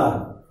அறிவும் இல்லார்,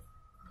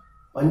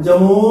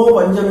 பஞ்சமோ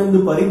பஞ்சம் என்று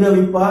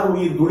பரிதவிப்பார்,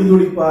 உயிர்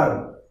துடிதுடிப்பார்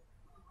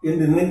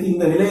என்று நினைத்து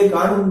இந்த நிலையை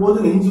காணும் போது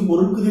நெஞ்சு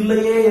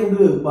பொறுக்குதில்லையே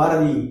என்று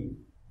பாரதி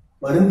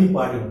வருந்தி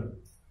பாடினார்.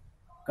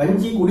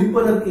 கஞ்சி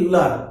குடிப்பதற்கு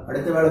இல்லார்,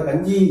 அடுத்த வேளை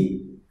கஞ்சி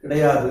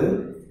கிடையாது.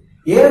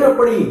 ஏன்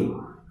அப்படி?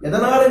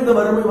 எதனால் இந்த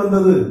வறுமை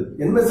வந்தது?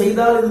 என்ன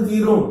செய்தால் இது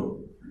தீரும்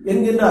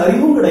என்கின்ற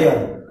அறிவும்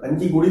கிடையாது.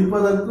 கஞ்சி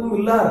குடிப்பதற்கும்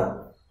இல்லார்,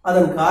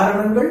 அதன்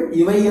காரணங்கள்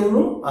இவை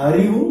என்னும்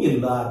அறிவும்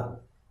இல்லார்.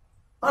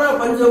 ஆனால்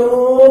பஞ்சமோ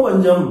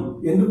பஞ்சம்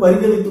என்று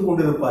பரிதவித்துக்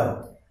கொண்டிருப்பார்.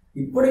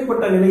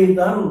 இப்படிப்பட்ட நிலையில்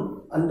தான்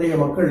அன்றைய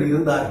மக்கள்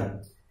இருந்தார்கள்.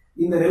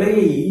 இந்த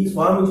நிலையை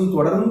சுவாமிஜி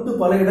தொடர்ந்து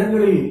பல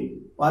இடங்களில்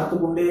பார்த்து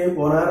கொண்டே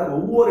போனார்.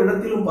 ஒவ்வொரு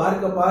இடத்திலும்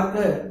பார்க்க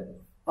பார்க்க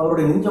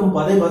அவருடைய நெஞ்சம்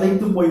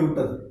பதைத்து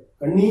போய்விட்டது.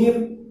 கண்ணீர்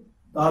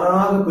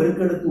தானாக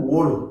பெருக்கெடுத்து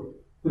ஓடும்.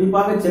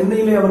 குறிப்பாக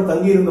சென்னையிலே அவர்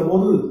தங்கியிருந்த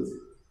போது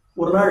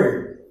ஒரு நாள்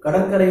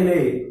கடற்கரையிலே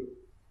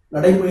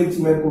நடைபயிற்சி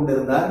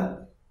மேற்கொண்டிருந்தார்.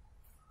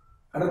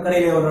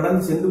 கடற்கரையிலே அவர்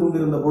நடந்து சென்று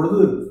கொண்டிருந்த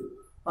பொழுது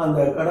அந்த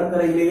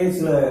கடற்கரையிலேயே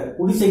சில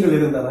குடிசைகள்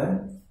இருந்தன.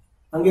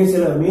 அங்கே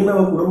சில மீனவ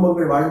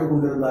குடும்பங்கள் வாழ்ந்து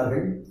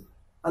கொண்டிருந்தார்கள்.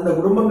 அந்த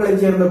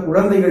குடும்பங்களைச் சேர்ந்த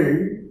குழந்தைகள்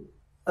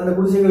அந்த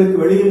குடிசைகளுக்கு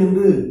வெளியில்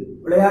நின்று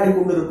விளையாடி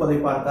கொண்டிருப்பதை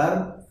பார்த்தார்.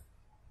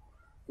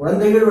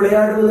 குழந்தைகள்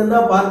விளையாடுவது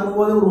என்றால்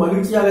பார்க்கும்போது ஒரு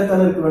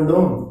மகிழ்ச்சியாகத்தான் இருக்க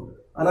வேண்டும்.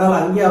 ஆனால்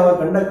அங்கே அவர்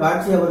கண்ட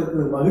காட்சி அவருக்கு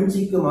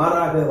மகிழ்ச்சிக்கு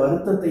மாறாக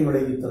வருத்தத்தை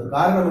விளைவித்தது.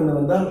 காரணம்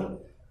என்னவென்றால்,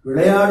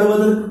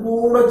 விளையாடுவதற்கு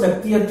கூட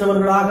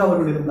சக்தியற்றவர்களாக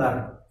அவர்கள்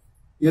இருந்தார்கள்.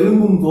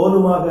 எலும்பும்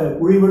தோலுமாக,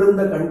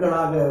 குழிவிழுந்த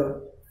கண்களாக,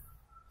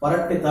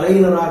 பரட்டை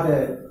தலையினராக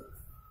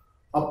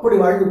அப்படி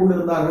வாழ்ந்து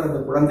கொண்டிருந்தார்கள் அந்த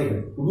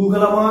குழந்தைகள்.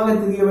 குதூகலமாக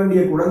தெரிய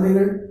வேண்டிய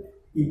குழந்தைகள்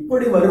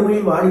இப்படி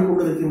வறுமையில்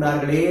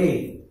வாடிக்கொண்டிருக்கின்றார்களே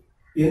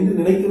என்று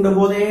நினைக்கின்ற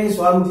போதே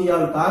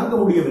சுவாமிஜியால் தாங்க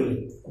முடியவில்லை.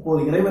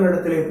 அப்போது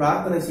இறைவனிடத்திலே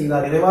பிரார்த்தனை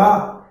செய்தார். இறைவா,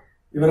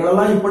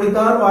 இவர்களெல்லாம்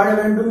இப்படித்தான் வாழ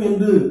வேண்டும்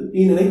என்று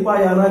நீ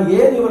நினைப்பாயானால்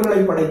ஏன் இவர்களை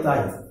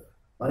படைத்தாய்?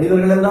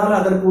 மனிதர்கள் என்றால்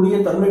அதற்குரிய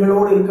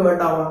தன்மைகளோடு இருக்க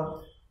வேண்டாமா?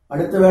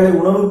 அடுத்த வேளை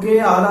உணவுக்கே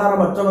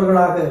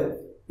ஆதாரமற்றவர்களாக,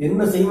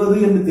 என்ன செய்வது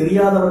என்று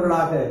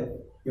தெரியாதவர்களாக,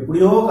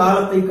 எப்படியோ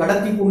காலத்தை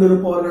கடத்தி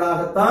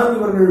கொண்டிருப்பவர்களாகத்தான்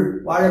இவர்கள்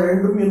வாழ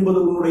வேண்டும் என்பது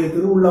உன்னுடைய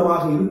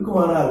திருவுள்ளமாக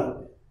இருக்குமானால்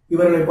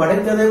இவர்களை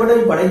படைத்ததை விட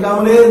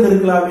படைக்காமலே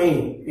இருந்திருக்கலாமே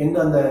என்று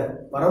அந்த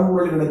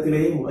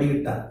பரம்பொருளிடத்திலே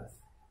முறையிட்டார்.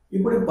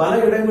 இப்படி பல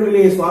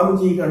இடங்களிலே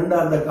சுவாமிஜி கண்ட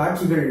அந்த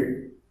காட்சிகள்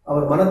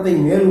அவர் மனத்தை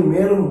மேலும்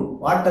மேலும்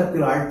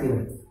வாட்டத்தில் ஆழ்த்தின.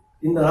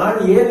 இந்த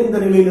நாடு ஏன் இந்த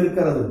நிலையில்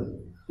இருக்கிறது?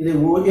 இதை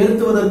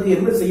உயர்த்துவதற்கு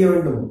என்ன செய்ய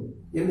வேண்டும்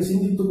என்று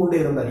சிந்தித்துக் கொண்டே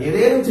இருந்தார்.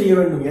 ஏதேனும் செய்ய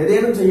வேண்டும்,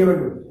 ஏதேனும் செய்ய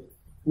வேண்டும்.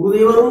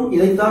 குருதேவரும்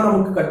இதைத்தான்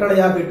நமக்கு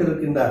கட்டளையாக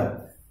இட்டிருக்கின்றார்.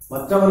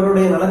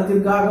 மற்றவர்களுடைய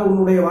நலத்திற்காக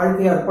உன்னுடைய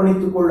வாழ்க்கையை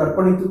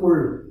அர்ப்பணித்துக்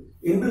கொள்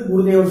என்று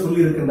குருதேவர்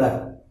சொல்லியிருக்கின்றார்.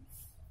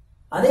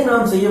 அதை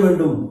நாம் செய்ய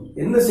வேண்டும்.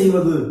 என்ன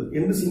செய்வது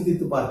என்று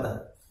சிந்தித்து பார்த்தார்.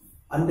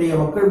 அன்றைய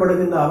மக்கள்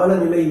படுகின்ற அவல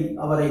நிலை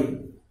அவரை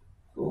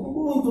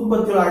ரொம்பவும்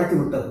துன்பத்தில் ஆழ்த்தி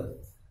விட்டது.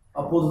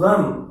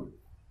 அப்போதுதான்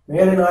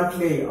மேலை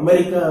நாட்டிலே,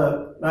 அமெரிக்க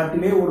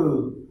நாட்டிலே ஒரு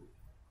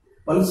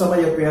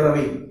பல்சமய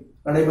பேரவை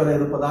நடைபெற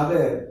இருப்பதாக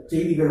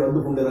செய்திகள்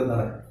வந்து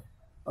கொண்டிருந்தன.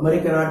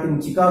 அமெரிக்க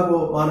நாட்டின் சிகாகோ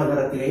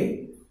மாநகரத்திலே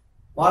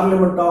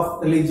பார்லிமெண்ட் ஆஃப்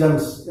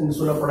ரிலிஜன்ஸ் என்று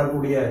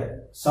சொல்லப்படக்கூடிய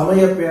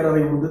சமய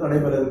பேரவை ஒன்று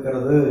நடைபெற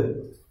இருக்கிறது.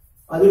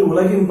 அதில்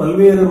உலகின்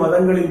பல்வேறு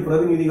மதங்களின்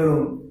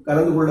பிரதிநிதிகளும்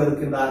கலந்து கொள்ள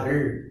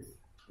இருக்கின்றார்கள்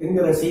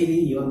என்கிற செய்தி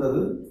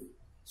வந்தது.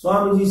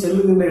 சுவாமிஜி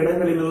செல்லுகின்ற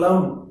இடங்களில்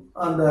எல்லாம்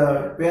அந்த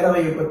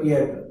பேரவையை பற்றிய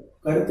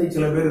கருத்தை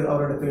சில பேர்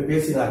அவரிடத்தில்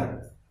பேசினார்கள்.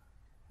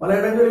 பல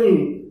இடங்களில்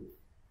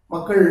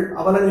மக்கள்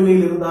அவல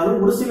நிலையில் இருந்தாலும்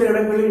ஒரு சில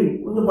இடங்களில்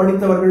கொஞ்சம்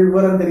படித்தவர்கள்,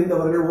 விவரம்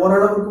தெரிந்தவர்கள்,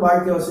 ஓரளவுக்கு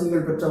வாழ்க்கை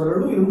வசதிகள்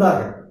பெற்றவர்களும்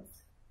இருந்தார்கள்.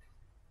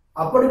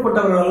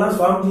 அப்படிப்பட்டவர்கள் எல்லாம்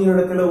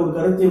சுவாமிஜியிடத்தில் ஒரு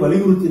கருத்தை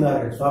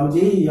வலியுறுத்தினார்கள்.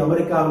 சுவாமிஜி,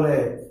 அமெரிக்காவில்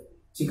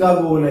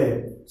சிகாகோவில்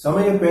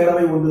சமய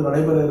பேரவை ஒன்று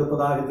நடைபெற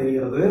இருப்பதாக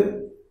தெரிகிறது.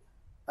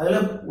 அதுல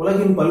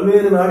உலகின்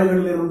பல்வேறு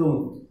நாடுகளில் இருந்தும்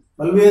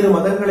பல்வேறு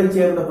மதங்களைச்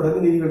சேர்ந்த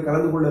பிரதிநிதிகள்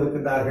கலந்து கொள்ள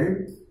இருக்கின்றார்கள்.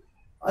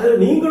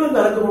 அதில் நீங்களும்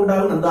கலந்து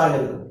கொண்டால் நன்றாக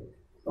இருக்கும்.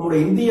 நம்முடைய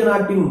இந்திய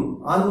நாட்டின்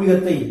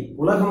ஆன்மீகத்தை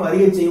உலகம்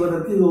அறிய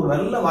செய்வதற்கு இது ஒரு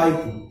நல்ல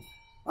வாய்ப்பு.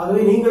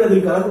 ஆகவே நீங்கள்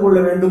அதில் கலந்து கொள்ள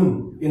வேண்டும்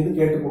என்று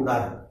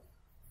கேட்டுக்கொண்டார்கள்.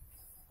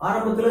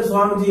 ஆரம்பத்தில்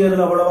சுவாமிஜி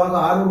அதில் அவ்வளவாக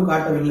ஆர்வம்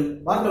காட்டவில்லை.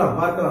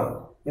 பார்க்கலாம்,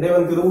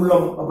 இறைவன்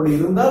திருவுள்ளம் அப்படி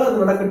இருந்தால்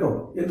அது நடக்கட்டும்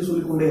என்று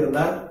சொல்லிக்கொண்டே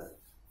இருந்தார்.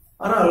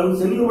 ஆனால்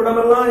செல்லும்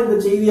இடமெல்லாம் இந்த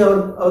செய்தி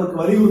அவருக்கு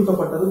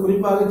வலியுறுத்தப்பட்டது.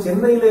 குறிப்பாக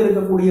சென்னையில்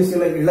இருக்கக்கூடிய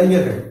சில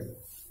இளைஞர்கள்,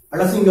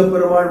 அழசிங்க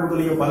பெருமாள்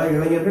முதலிய பல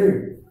இளைஞர்கள்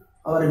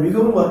அவரை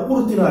மிகவும்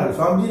வற்புறுத்தினார்கள்.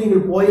 சுவாமிஜி,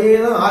 நீங்கள்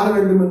போயேதான் ஆக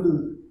வேண்டும் என்று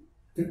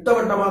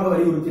திட்டவட்டமாக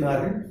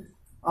வலியுறுத்தினார்கள்.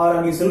 அவர்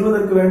அங்கே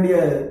செல்வதற்கு வேண்டிய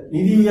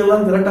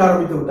நிதியெல்லாம் திரட்ட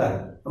ஆரம்பித்து விட்டார்.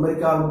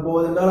 அமெரிக்காவுக்கு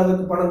போவதென்றால்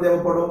அதற்கு பணம்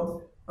தேவைப்படும்,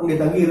 அங்கே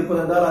தங்கி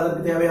இருப்பதென்றால்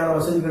அதற்கு தேவையான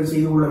வசதிகள்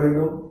செய்து கொள்ள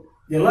வேண்டும்.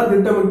 இதெல்லாம்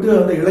திட்டமிட்டு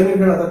அந்த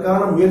இளைஞர்கள்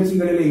அதற்கான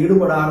முயற்சிகளிலே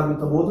ஈடுபட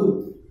ஆரம்பித்த போது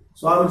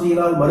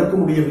சுவாமிஜியினால் மறுக்க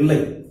முடியவில்லை.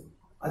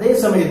 அதே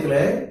சமயத்தில்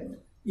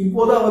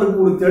இப்போது அவருக்கு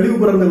ஒரு தெளிவு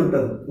பிறந்து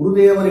விட்டது.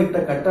 குருதேவர் இட்ட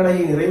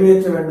கட்டளையை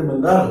நிறைவேற்ற வேண்டும்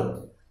என்றால்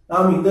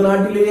நாம் இந்த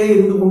நாட்டிலேயே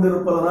இருந்து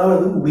கொண்டிருப்பதனால்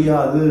அது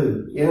முடியாது.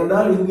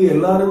 ஏனென்றால் இங்கு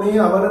எல்லாருமே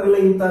அவர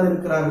நிலையில்தான்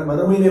இருக்கிறார்கள்,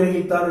 வறுமை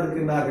நிலையில்தான்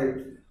இருக்கின்றார்கள்.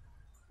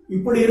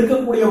 இப்படி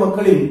இருக்கக்கூடிய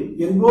மக்களில்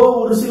எங்கோ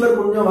ஒரு சிலர்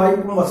கொஞ்சம்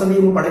வாய்ப்பும்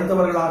வசதியும்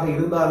படைத்தவர்களாக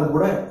இருந்தாலும்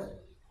கூட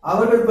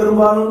அவர்கள்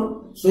பெரும்பாலும்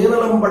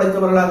சுயநலம்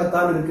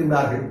படைத்தவர்களாகத்தான்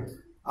இருக்கின்றார்கள்.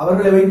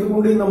 அவர்களை வைத்துக்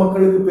கொண்டு இந்த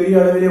மக்களுக்கு பெரிய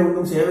அளவிலே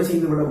ஒன்றும் சேவை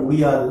செய்துவிட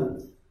முடியாது.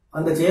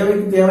 அந்த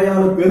சேவைக்கு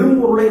தேவையான பெரும்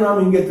பொருளை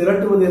நாம் இங்கே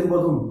திரட்டுவது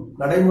என்பதும்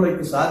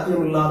நடைமுறைக்கு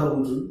சாத்தியம் இல்லாத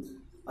ஒன்று.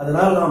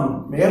 அதனால் நாம்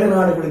மேலை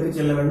நாடுகளுக்கு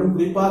செல்ல வேண்டும்,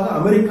 குறிப்பாக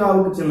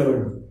அமெரிக்காவுக்கு செல்ல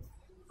வேண்டும்.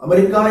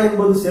 அமெரிக்கா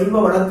என்பது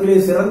செல்வ வளத்திலே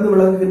சிறந்து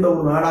விளங்குகின்ற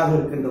ஒரு நாடாக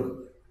இருக்கின்றது.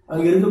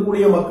 அங்கு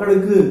இருக்கக்கூடிய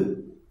மக்களுக்கு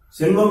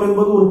செல்வம்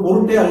என்பது ஒரு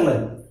பொருட்டே அல்ல.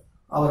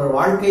 அவர்கள்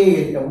வாழ்க்கையை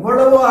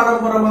எவ்வளவு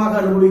ஆடம்பரமாக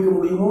அனுபவிக்க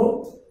முடியுமோ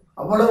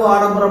அவ்வளவு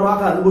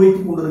ஆடம்பரமாக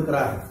அனுபவித்துக்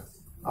கொண்டிருக்கிறார்கள்.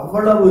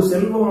 அவ்வளவு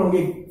செல்வம்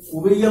அங்கே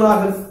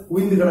குவியலாக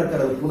குவிந்து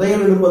கிடக்கிறது,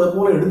 புதையல் எடுப்பதை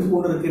போல எடுத்துக்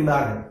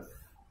கொண்டிருக்கின்றார்கள்.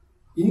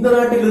 இந்த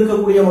நாட்டில்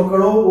இருக்கக்கூடிய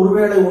மக்களோ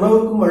ஒருவேளை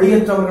உணவுக்கும்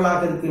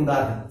வழியற்றவர்களாக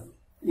இருக்கின்றார்கள்.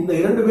 இந்த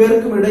இரண்டு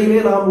பேருக்கும்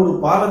இடையிலே நாம் ஒரு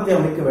பாலத்தை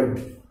அமைக்க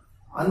வேண்டும்.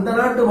 அந்த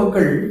நாட்டு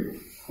மக்கள்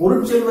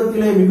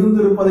பொருட்செல்வத்திலே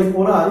மிகுந்திருப்பதைப்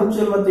போல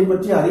அருட்செல்வத்தை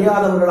பற்றி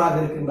அறியாதவர்களாக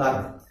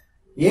இருக்கின்றார்கள்.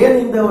 ஏன்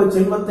இந்த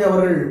செல்வத்தை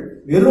அவர்கள்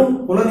வெறும்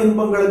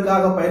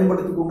புலனின்பங்களுக்காக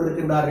பயன்படுத்திக்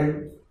கொண்டிருக்கின்றார்கள்?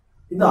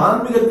 இந்த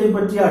ஆன்மீகத்தை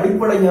பற்றிய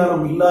அடிப்படை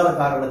ஞானம் இல்லாத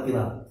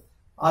காரணத்தினால்.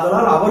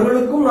 அதனால்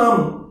அவர்களுக்கும்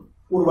நாம்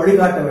ஒரு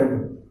வழிகாட்ட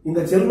வேண்டும். இந்த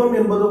செல்வம்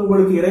என்பது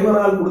உங்களுக்கு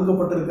இறைவனால்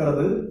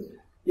கொடுக்கப்பட்டிருக்கிறது.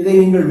 இதை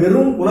நீங்கள்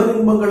வெறும்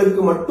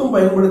புலனின்பங்களுக்கு மட்டும்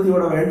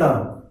பயன்படுத்திவிட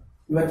வேண்டாம்.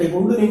 இவற்றை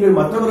கொண்டு நீங்கள்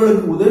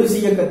மற்றவர்களுக்கு உதவி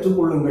செய்ய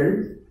கற்றுக்கொள்ளுங்கள்.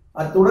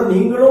 அத்துடன்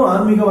நீங்களும்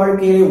ஆன்மீக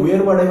வாழ்க்கையை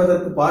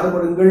உயர்வடைவதற்கு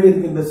பாடுபடுங்கள்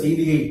என்கின்ற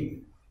செய்தியை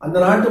அந்த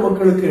நாட்டு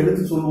மக்களுக்கு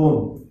எடுத்து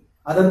சொல்வோம்.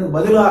 அதற்கு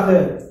பதிலாக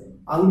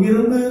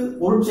அங்கிருந்து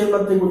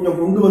பொருட்செல்வத்தை கொஞ்சம்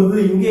கொண்டு வந்து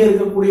இங்கே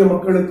இருக்கக்கூடிய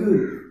மக்களுக்கு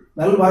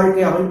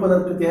நல்வாழ்க்கை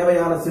அமைப்பதற்கு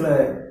தேவையான சில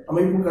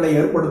அமைப்புகளை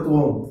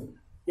ஏற்படுத்துவோம்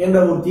என்ற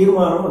ஒரு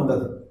தீர்மானம்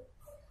வந்தது.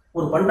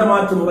 ஒரு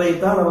பண்டமாற்று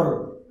முறையைத்தான் அவர்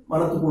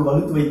மனத்துக்குள்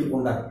வகுத்து வைத்துக்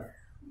கொண்டார்.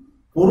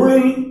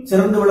 பொருளில்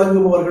சிறந்து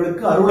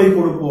விளங்குபவர்களுக்கு அருளை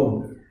கொடுப்போம்,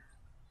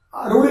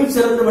 அருளில்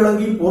சிறந்து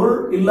விளங்கி பொருள்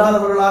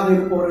இல்லாதவர்களாக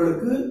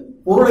இருப்பவர்களுக்கு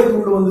பொருளை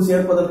கொண்டு வந்து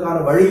சேர்ப்பதற்கான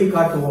வழியை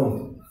காட்டுவோம்.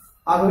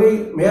 ஆகவே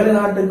மேலை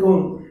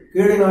நாட்டுக்கும்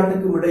கீழே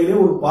நாட்டுக்கும் இடையிலே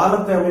ஒரு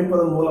பாலத்தை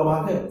அமைப்பதன்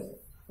மூலமாக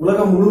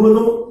உலகம்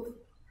முழுவதும்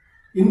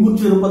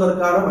இன்புற்று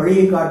இருப்பதற்கான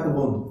வழியை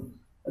காட்டுவோம்.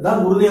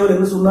 அதான் குருதேவர்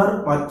என்று சொன்னார்,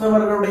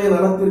 மற்றவர்களுடைய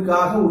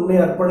நலத்திற்காக உன்னை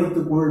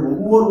அர்ப்பணித்துக் கொள்,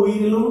 ஒவ்வொரு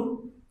உயிரிலும்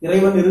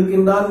இறைவன்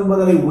இருக்கின்றான்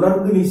என்பதனை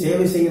உணர்ந்து நீ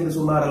சேவை செய் என்று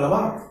சொன்னார்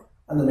அல்லவா.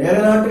 அந்த மேலை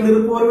நாட்டில்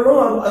இருப்பவர்களும்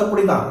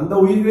அப்படித்தான், அந்த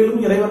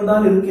உயிர்களிலும் இறைவன்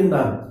தான்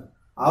இருக்கின்றான்.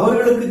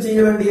 அவர்களுக்கு செய்ய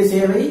வேண்டிய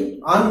சேவை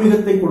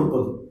ஆன்மீகத்தை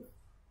கொடுப்பது.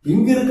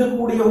 இங்கு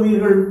இருக்கக்கூடிய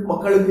உயிர்கள்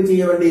மக்களுக்கு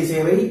செய்ய வேண்டிய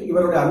சேவை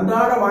இவருடைய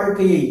அன்றாட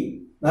வாழ்க்கையை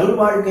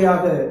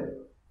நல்வாழ்க்கையாக,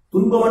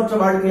 துன்பமற்ற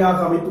வாழ்க்கையாக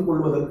அமைத்துக்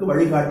கொள்வதற்கு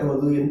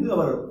வழிகாட்டுவது என்று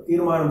அவர்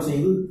தீர்மானம்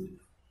செய்து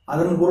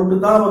அதன்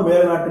பொருட்டுதான் அவர்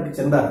மேலை நாட்டுக்கு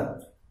சென்றார்.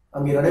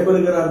 அங்கே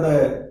நடைபெறுகிற அந்த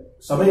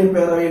சமய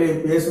பேரவையிலே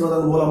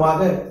பேசுவதன் மூலமாக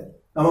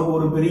நமக்கு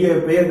ஒரு பெரிய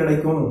பெயர்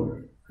கிடைக்கும்,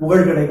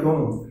 புகழ்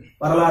கிடைக்கும்,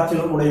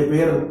 வரலாற்றிலும் உடைய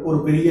பெயர் ஒரு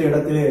பெரிய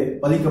இடத்திலே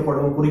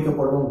பதிக்கப்படும்,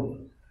 குறிக்கப்படும்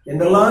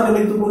என்றெல்லாம்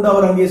நினைத்துக் கொண்டு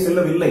அவர் அங்கே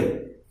செல்லவில்லை.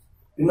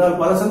 பின்னால்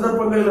பல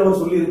சந்தர்ப்பங்களில் அவர்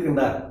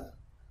சொல்லியிருக்கின்றார்,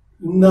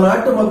 இந்த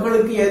நாட்டு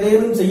மக்களுக்கு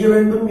ஏதேனும் செய்ய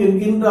வேண்டும்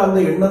என்கின்ற அந்த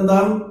எண்ணம்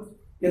தான்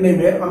என்னை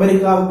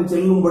அமெரிக்காவுக்கு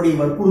செல்லும்படி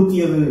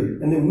வற்புறுத்தியது,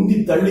 என்னை உந்தி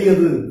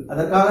தள்ளியது,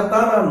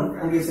 அதற்காகத்தான் நான்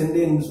அங்கே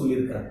சென்றேன் என்று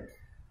சொல்லியிருக்கிறார்.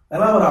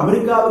 ஆனால் அவர்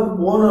அமெரிக்காவுக்கு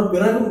போன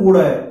பிறகும் கூட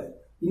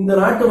இந்த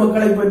நாட்டு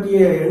மக்களை பற்றிய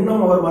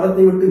எண்ணம் அவர்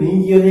மனத்தை விட்டு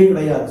நீங்கியதே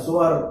கிடையாது.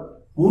 சுமார்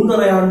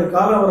 3.5 ஆண்டு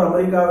காலம் அவர்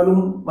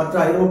அமெரிக்காவிலும் மற்ற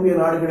ஐரோப்பிய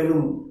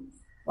நாடுகளிலும்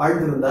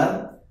வாழ்ந்திருந்தார்.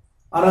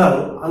 ஆனால்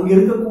அங்கு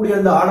இருக்கக்கூடிய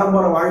அந்த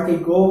ஆடம்பர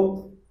வாழ்க்கைக்கோ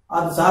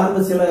அது சார்ந்த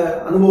சில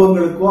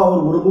அனுபவங்களுக்கோ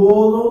அவர்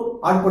ஒருபோதும்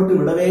ஆட்பட்டு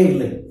விடவே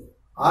இல்லை.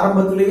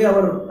 ஆரம்பத்திலேயே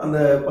அவர் அந்த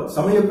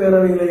சமய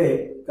பேரவையிலே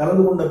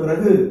கலந்து கொண்ட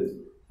பிறகு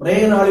ஒரே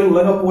நாளில்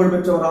உலக புகழ்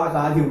பெற்றவராக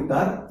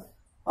ஆகிவிட்டார்.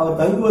 அவர்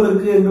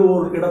தங்குவதற்கு என்று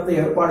ஒரு இடத்தை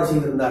ஏற்பாடு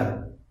செய்திருந்தார்கள்.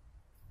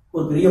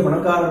 ஒரு பெரிய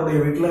பணக்காரருடைய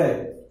வீட்டில்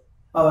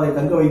அவரை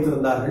தங்க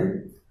வைத்திருந்தார்கள்.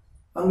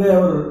 அங்கே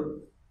அவர்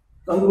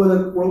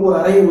தங்குவதற்கு ஒரு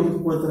அறையை ஒதுக்கி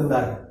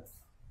கொடுத்திருந்தார்கள்.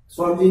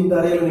 சுவாமிஜி, இந்த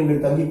அறையில்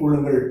நீங்கள் தங்கிக்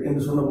கொள்ளுங்கள்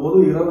என்று சொன்ன போது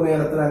இரவு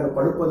நேரத்தில் அங்கே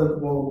படுப்பதற்கு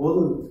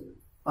போகும்போது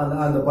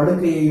அந்த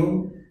படுக்கையையும்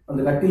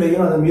அந்த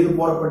கட்டிலையும் அதன் மீது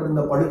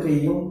போடப்பட்டிருந்த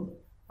படுக்கையையும்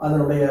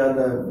அதனுடைய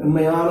அந்த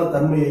மென்மையான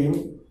தன்மையையும்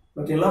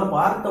இவற்றையெல்லாம்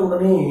பார்த்த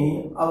உடனே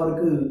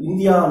அவருக்கு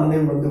இந்தியா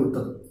நினைவு வந்து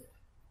விட்டது.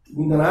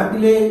 இந்த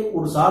நாட்டிலே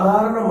ஒரு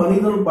சாதாரண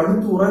மனிதன்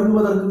படுத்து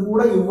உறங்குவதற்கு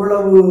கூட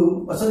இவ்வளவு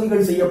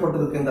வசதிகள்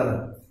செய்யப்பட்டிருக்கின்றன.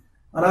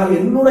 ஆனால்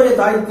என்னுடைய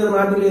தாய் திரு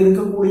நாட்டிலே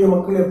இருக்கக்கூடிய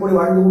மக்கள் எப்படி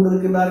வாழ்ந்து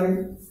கொண்டிருக்கின்றார்கள்?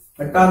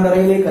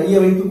 கட்டாந்தரையிலே கையை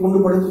வைத்துக் கொண்டு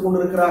படுத்துக்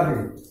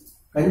கொண்டிருக்கிறார்கள்.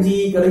 கஞ்சி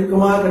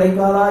கிடைக்குமா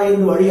கிடைக்காதா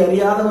என்று வழி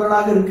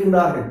அறியாதவர்களாக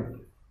இருக்கின்றார்கள்.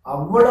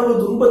 அவ்வளவு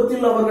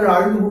துன்பத்தில் அவர்கள்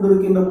ஆழ்ந்து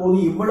கொண்டிருக்கின்ற போது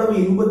இவ்வளவு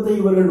இன்பத்தை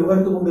இவர்கள்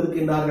நுகர்ந்து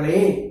கொண்டிருக்கின்றார்களே,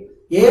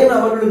 ஏன்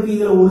அவர்களுக்கு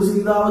இதில் ஒரு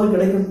சிறிதாவது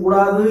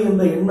கிடைக்கக்கூடாது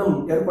என்ற எண்ணம்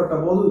ஏற்பட்ட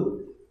போது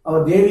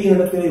அவர் தேவியின்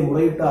இடத்திலே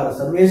முறையிட்டார்.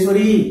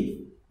 சர்வேஸ்வரி,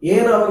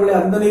 ஏன் அவர்களை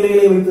அந்த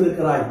நிலையிலே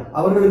வைத்திருக்கிறாய்?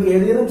 அவர்களுக்கு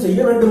ஏதேனும்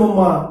செய்ய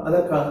வேண்டுமம்மா,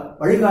 அதற்கு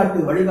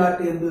வழிகாட்டு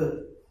வழிகாட்டு என்று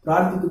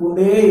பிரார்த்தித்துக்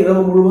கொண்டே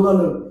இரவு முழுவதும்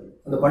அந்த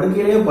அந்த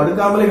படுக்கையிலேயே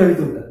படுக்காமலே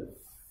கழித்து விட்டார்.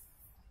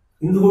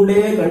 இந்து கொண்டே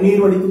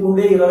கண்ணீர் வடித்துக்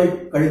கொண்டே இரவை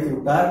கழித்து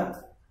விட்டார்.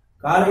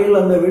 காலையில்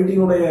அந்த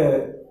வீட்டினுடைய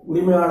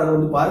உரிமையாளர்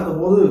வந்து பார்த்த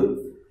போது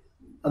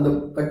அந்த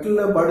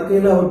கட்டில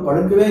படுக்கையில அவர்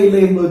படுக்கவே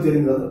இல்லை என்பது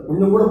தெரிந்தது.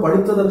 கொஞ்சம் கூட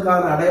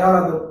படுத்ததற்கான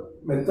அடையாளம்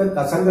மெத்த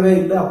கசங்கவே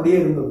இல்லை, அப்படியே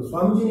இருந்தது.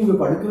 சுவாமிஜி நீங்க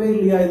படுக்கவே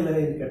இல்லையா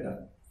இல்லைன்னு கேட்டார்.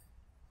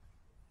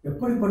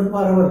 எப்படி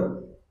படுப்பார் அவர்?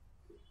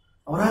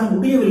 அவரால்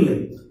முடியவில்லை.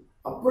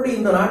 அப்படி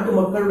இந்த நாட்டு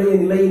மக்களுடைய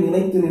நிலையை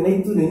நினைத்து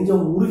நினைத்து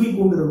நெஞ்சம் உருகி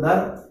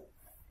கொண்டிருந்தார்.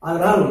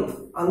 அதனால்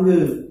அங்கு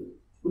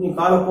கொஞ்சம்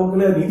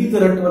காலப்போக்கில் நிதி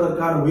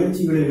திரட்டுவதற்கான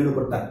முயற்சிகளில்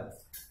ஈடுபட்டார்.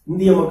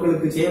 இந்திய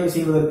மக்களுக்கு சேவை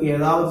செய்வதற்கு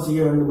ஏதாவது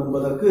செய்ய வேண்டும்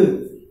என்பதற்கு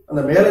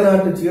அந்த மேலை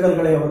நாட்டு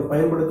சீடர்களை அவர்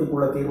பயன்படுத்திக்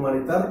கொள்ள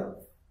தீர்மானித்தார்.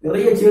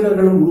 நிறைய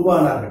சீடர்களும்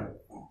உருவானார்கள்.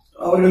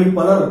 அவர்களில்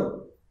பலர்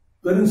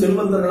பெரும்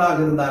செல்வந்தர்களாக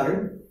இருந்தார்கள்.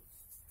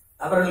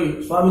 அவர்கள்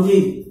சுவாமிஜி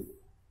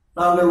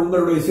நாங்கள்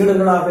உங்களுடைய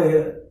சீடர்களாக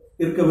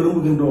இருக்க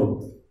விரும்புகின்றோம்,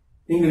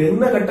 நீங்கள்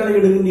என்ன கட்டளை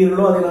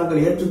எடுக்கின்றீர்களோ அதை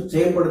நாங்கள் ஏற்று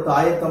செயல்படுத்த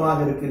ஆயத்தமாக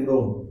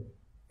இருக்கின்றோம்,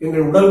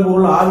 எங்கள் உடல்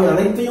பொருள் ஆகிய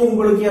அனைத்தையும்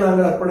உங்களுக்கே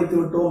நாங்கள் அர்ப்பணித்து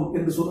விட்டோம்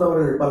என்று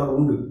சொன்னவர்கள் பலர்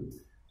உண்டு.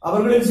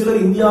 அவர்களில்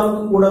சிலர்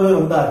இந்தியாவுக்கும் கூடவே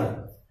வந்தார்கள்.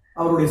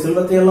 அவருடைய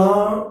செல்வத்தை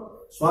எல்லாம்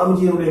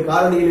சுவாமிஜியினுடைய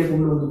காலடியிலே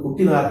கொண்டு வந்து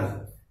கொட்டினார்கள்.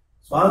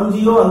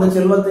 சுவாமிஜியோ அந்த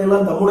செல்வத்தை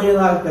எல்லாம்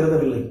தம்முடையதாக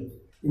கருதவில்லை.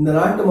 இந்த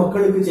நாட்டு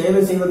மக்களுக்கு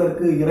சேவை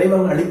செய்வதற்கு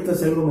இறைவன் அளித்த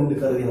செல்வம் என்று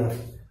கருதினார்.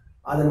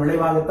 அதன்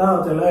விளைவாகத்தான்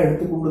அதெல்லாம்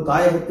எடுத்துக்கொண்டு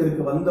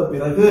தாயகத்திற்கு வந்த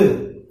பிறகு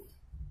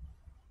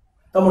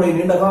தம்முடைய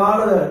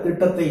நீண்டகால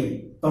திட்டத்தை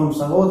தம்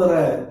சகோதர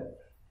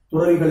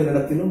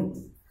துறவிகளிடத்திலும்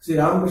ஸ்ரீ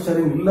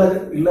ராமகிருஷ்ணரின்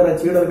இல்லற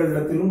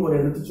சீடர்களிடத்திலும் ஒரு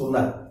எடுத்து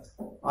சொன்னார்.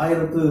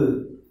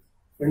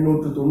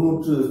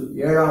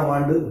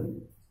 1897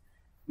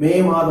 மே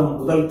மாதம்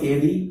 1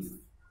 தேதி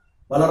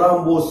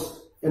பலராம் போஸ்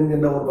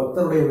என்கின்ற ஒரு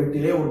பக்தருடைய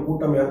வீட்டிலே ஒரு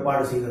கூட்டம்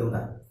ஏற்பாடு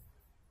செய்திருந்தார்.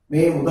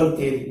 மே 1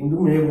 தேதி,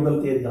 இன்றும் மே 1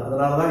 தேதி தான்.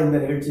 அதனாலதான் இந்த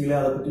நிகழ்ச்சியிலே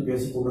அதை பற்றி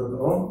பேசிக்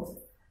கொண்டிருக்கிறோம்.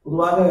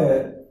 பொதுவாக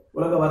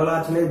உலக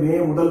வரலாற்றிலே மே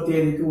 1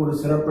 தேதிக்கு ஒரு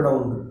சிறப்பிடம்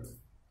உண்டு.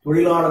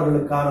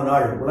 தொழிலாளர்களுக்கான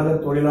நாள், உலக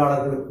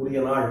தொழிலாளர்களுக்குரிய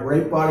நாள்,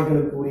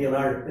 உழைப்பாளிகளுக்கு உரிய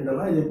நாள்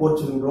என்றெல்லாம் இதை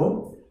போற்றுகின்றோம்.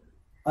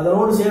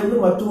 அதனோடு சேர்ந்து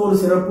மற்றொரு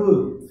சிறப்பு,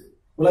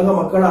 உலக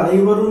மக்கள்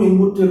அனைவரும்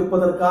இன்புற்று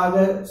இருப்பதற்காக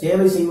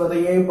சேவை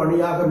செய்வதையே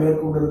பணியாக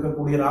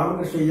மேற்கொண்டிருக்கக்கூடிய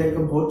ராமகிருஷ்ண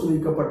இயக்கம்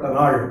தோற்றுவிக்கப்பட்ட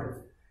நாள்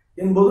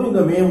என்பது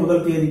இந்த மே 1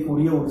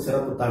 தேதிக்குரிய ஒரு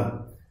சிறப்பு தான்.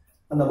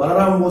 அந்த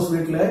பலராம் போஸ்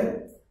வீட்டில்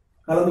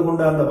கலந்து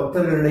கொண்ட அந்த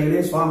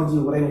பக்தர்களிடையிலே சுவாமிஜி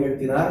உரை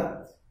நிகழ்த்தினார்.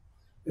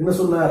 என்ன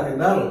சொன்னார்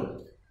என்றால்,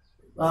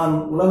 நான்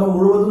உலகம்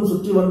முழுவதும்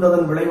சுற்றி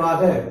வந்ததன்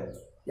விளைவாக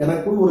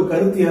எனக்குள் ஒரு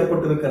கருத்து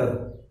ஏற்பட்டிருக்கிறது.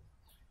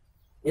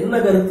 என்ன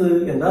கருத்து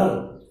என்றால்,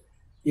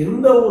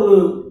 எந்த ஒரு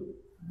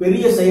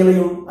பெரிய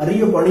செயலையும்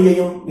அரிய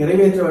பணியையும்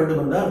நிறைவேற்ற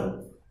வேண்டும் என்றால்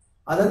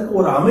அதற்கு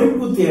ஒரு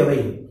அமைப்பு தேவை,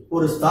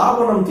 ஒரு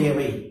ஸ்தாபனம்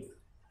தேவை.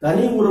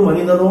 தனி ஒரு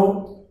மனிதனோ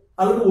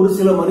அல்லது ஒரு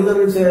சில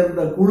மனிதர்கள்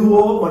சேர்ந்த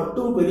குழுவோ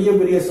மட்டும் பெரிய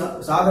பெரிய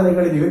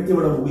சாதனைகளை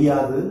நிகழ்த்திவிட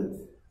முடியாது.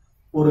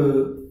 ஒரு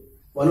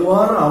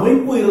வலுவான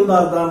அமைப்பு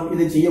இருந்தால்தான்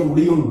இதை செய்ய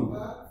முடியும்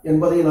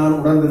என்பதை நான்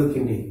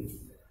உணர்ந்திருக்கின்றேன்.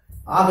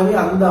 ஆகவே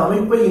அந்த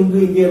அமைப்பை இன்று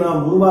இங்கே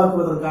நாம்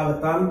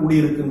உருவாக்குவதற்காகத்தான்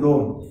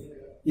கூடியிருக்கின்றோம்.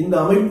 இந்த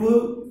அமைப்பு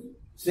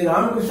ஸ்ரீ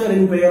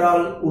ராமகிருஷ்ணரின்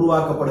பெயரால்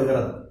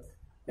உருவாக்கப்படுகிறது.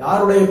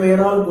 யாருடைய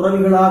பெயரால்?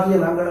 துறவிகளாகிய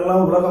நாங்கள்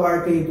எல்லாம் உலக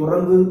வாழ்க்கையை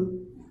துறந்து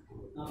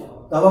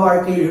தவ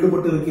வாழ்க்கையில்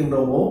ஈடுபட்டு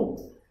இருக்கின்றோமோ,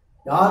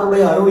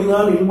 யாருடைய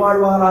அருளினால்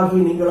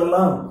இல்வாழ்வாராகிய நீங்கள்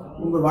எல்லாம்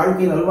உங்கள்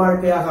வாழ்க்கையை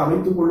நல்வாழ்க்கையாக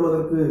அமைத்துக்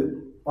கொள்வதற்கு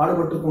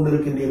பாடுபட்டுக்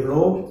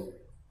கொண்டிருக்கின்றீர்களோ,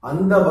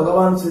 அந்த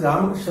பகவான் ஸ்ரீ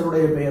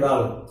ராமகிருஷ்ணருடைய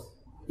பெயரால்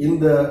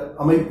இந்த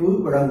அமைப்பு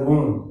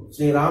விளங்கும்.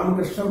 ஸ்ரீ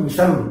ராமகிருஷ்ண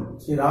மிஷன்,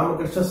 ஸ்ரீ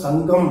ராமகிருஷ்ண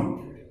சங்கம்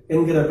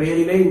என்கிற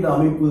பெயரிலே இந்த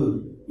அமைப்பு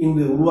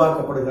இன்று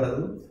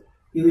உருவாக்கப்படுகிறது.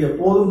 இது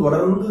எப்போதும்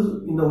தொடர்ந்து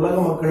இந்த உலக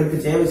மக்களுக்கு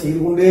சேவை செய்து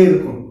கொண்டே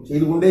இருக்கும்,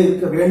 செய்து கொண்டே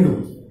இருக்க வேண்டும்.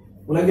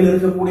 உலகில்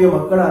இருக்கக்கூடிய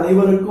மக்கள்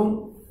அனைவருக்கும்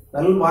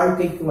நல்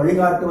வாழ்க்கைக்கு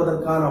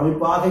வழிகாட்டுவதற்கான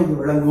அமைப்பாக இது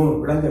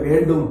விளங்க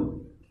வேண்டும்.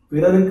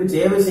 பிறருக்கு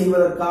சேவை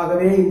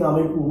செய்வதற்காகவே இந்த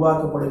அமைப்பு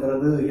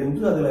உருவாக்கப்படுகிறது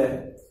என்று அதுல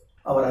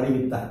அவர்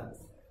அறிவித்தார்.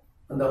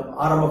 அந்த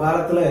ஆரம்ப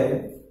காலத்துல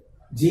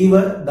ஜீவ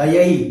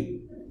தயை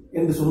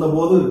என்று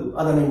சொன்னபோது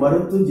அதனை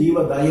மறுத்து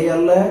ஜீவ தயை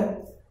அல்ல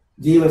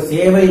ஜீவ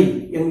சேவை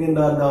என்கின்ற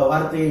அந்த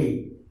வார்த்தையை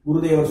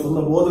குருதேவர்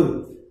சொன்னபோது,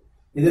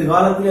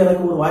 எதிர்காலத்தில்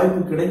எனக்கு ஒரு வாய்ப்பு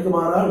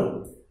கிடைக்குமானால்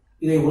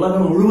இதை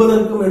உலகம்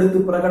முழுவதற்கும் எடுத்து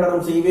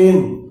பிரகடனம்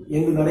செய்வேன்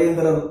என்று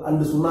நரேந்திரர்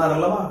அன்று சொன்னார்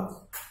அல்லவா,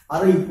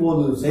 அதை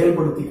இப்போது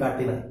செயல்படுத்தி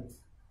காட்டினார்.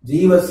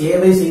 ஜீவ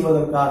சேவை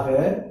செய்வதற்காக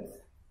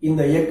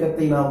இந்த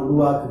இயக்கத்தை நாம்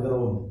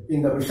உருவாக்குகிறோம்,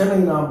 இந்த மிஷனை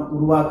நாம்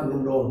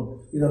உருவாக்குகின்றோம்.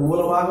 இதன்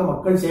மூலமாக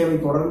மக்கள் சேவை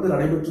தொடர்ந்து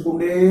நடைபெற்றுக்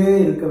கொண்டே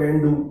இருக்க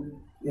வேண்டும்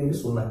என்று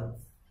சொன்னார்.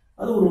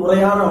 அது ஒரு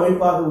முறையான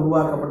அமைப்பாக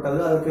உருவாக்கப்பட்டது.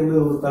 அதற்கென்று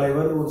ஒரு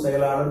தலைவர், ஒரு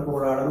செயலாளர்,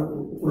 பொருளாளர்,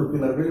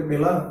 உறுப்பினர்கள்,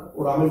 இப்படியெல்லாம்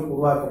ஒரு அமைப்பு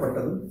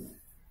உருவாக்கப்பட்டது.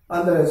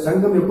 அந்த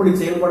சங்கம் எப்படி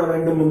செயல்பட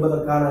வேண்டும்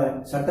என்பதற்கான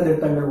சட்ட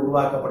திட்டங்கள்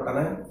உருவாக்கப்பட்டன.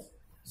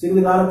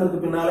 சிறிது காலத்திற்கு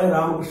பின்னாலே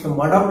ராமகிருஷ்ண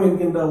மடம்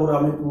என்கின்ற ஒரு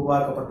அமைப்பு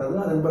உருவாக்கப்பட்டது.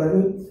 அதன் பிறகு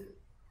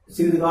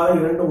சிறிது காலம்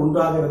இரண்டும்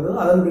ஒன்றாக இருந்தது.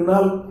 அதன்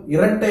பின்னால்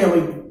இரட்டை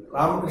அமைப்பு,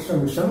 ராமகிருஷ்ண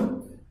மிஷன்,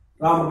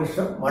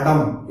 ராமகிருஷ்ண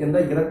மடம் என்ற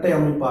இரட்டை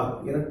அமைப்பாக,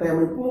 இரட்டை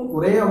அமைப்பும்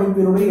ஒரே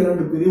அமைப்பினுடைய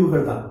இரண்டு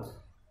பிரிவுகள் தான்.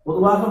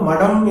 பொதுவாக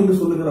மடம் என்று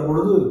சொல்லுகிற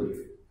பொழுது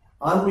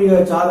ஆன்மீக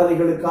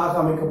சாதனைகளுக்காக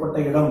அமைக்கப்பட்ட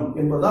இடம்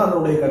என்பதுதான்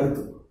அதனுடைய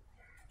கருத்து.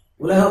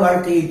 உலக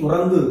வாழ்க்கையை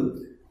துறந்து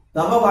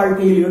தவ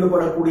வாழ்க்கையில்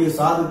ஈடுபடக்கூடிய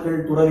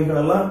சாதுக்கள் துறவிகள்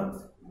எல்லாம்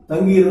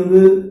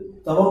தங்கியிருந்து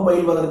தவம்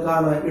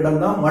பயில்வதற்கான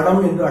இடம்தான்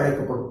மடம் என்று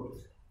அழைக்கப்படும்.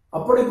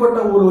 அப்படிப்பட்ட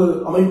ஒரு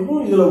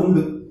அமைப்பும் இதுல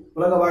உண்டு.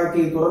 உலக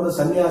வாழ்க்கையை துறந்த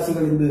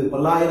சன்னியாசிகள் இன்று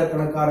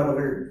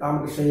பல்லாயிரக்கணக்கானவர்கள்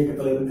ராமகிருஷ்ண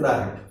இயக்கத்தில்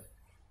இருக்கிறார்கள்.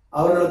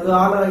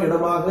 அவர்களுக்கான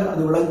இடமாக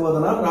அது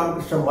விளங்குவதனால்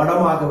ராமகிருஷ்ண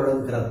மடமாக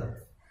விளங்குகிறது.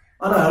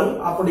 ஆனால்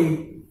அப்படி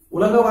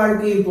உலக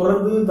வாழ்க்கையை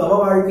துறந்து தவ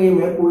வாழ்க்கையை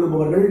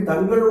மேற்கொள்ளுபவர்கள்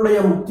தங்களுடைய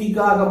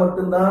முக்திக்காக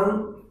மட்டும்தான்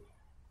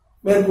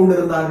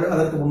மேற்கொண்டிருந்தார்கள்.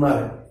 அதற்கு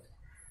முன்னாலே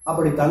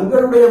அப்படி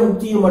தங்களுடைய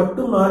முக்தியை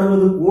மட்டும்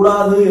நாடுவது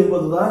கூடாது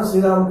என்பதுதான்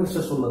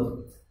ஸ்ரீராமகிருஷ்ணர் சொன்னது.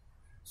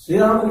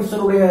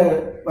 ஸ்ரீராமகிருஷ்ணனுடைய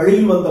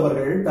வழியில்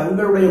வந்தவர்கள்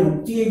தங்களுடைய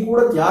முக்தியை கூட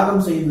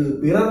தியாகம் செய்து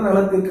பிறர்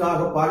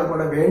நலத்திற்காக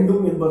பாடுபட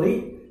வேண்டும் என்பதை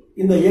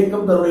இந்த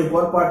இயக்கம் தன்னுடைய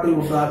கோட்பாட்டில்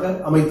ஒன்றாக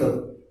அமைத்தது.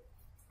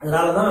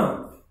 அதனாலதான்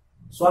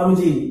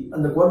சுவாமிஜி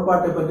அந்த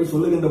கோட்பாட்டை பற்றி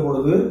சொல்லுகின்ற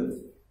பொழுது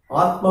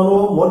ஆத்மனோ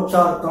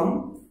மோட்சார்த்தம்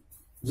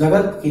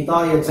ஜகத்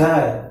ஹிதாயச்ச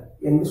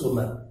என்று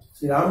சொன்னார்.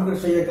 ஸ்ரீ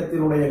ராமகிருஷ்ண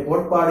இயக்கத்தினுடைய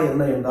கோட்பாடு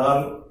என்ன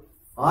என்றால்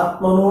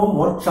ஆத்மனோ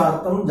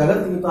மோட்சார்த்தம்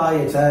ஜகத்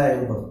ஹிதாயச்ச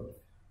என்பது.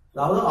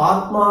 அதாவது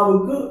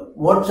ஆத்மாவுக்கு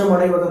மோட்சம்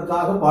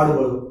அடைவதற்காக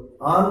பாடுபடுவது,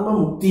 ஆன்ம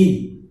முக்தி.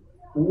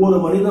 ஒவ்வொரு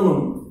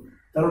மனிதனும்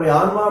தன்னுடைய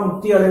ஆன்மா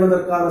முக்தி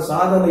அடைவதற்கான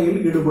சாதனையில்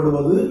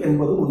ஈடுபடுவது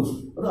என்பது ஒன்று.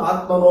 அது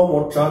ஆத்மனோ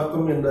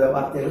மோட்சார்த்தம் என்ற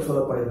வார்த்தையில்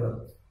சொல்லப்படுகிறது.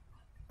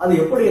 அது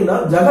எப்படி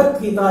என்றால் ஜகத்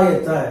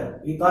ஹிதாயச்ச,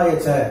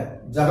 ஹிதாயச்ச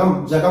ஜகம்,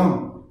 ஜகம்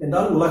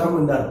என்றால் உலகம்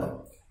என்ற அர்த்தம்.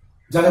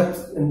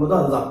 ஜகத் என்பது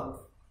அதுதான்.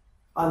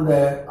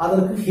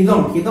 அதற்கு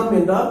ஹிதம், ஹிதம்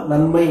என்றால்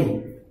நன்மை,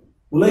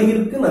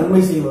 உலகிற்கு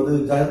நன்மை செய்வது.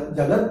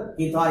 ஜகத்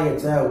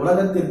ஹிதாயச்ச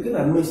உலகத்திற்கு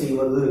நன்மை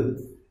செய்வது.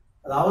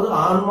 அதாவது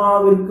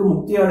ஆன்மாவிற்கு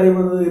முக்தி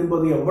அடைவது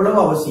என்பது எவ்வளவு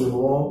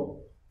அவசியமோ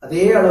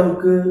அதே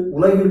அளவுக்கு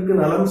உலகிற்கு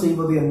நலம்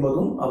செய்வது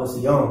என்பதும்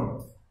அவசியம்.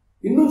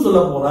 இன்னும் சொல்ல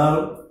போனால்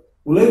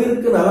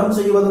உலகிற்கு நலம்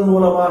செய்வதன்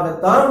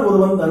மூலமாகத்தான்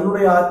ஒருவன்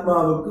தன்னுடைய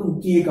ஆத்மாவுக்கு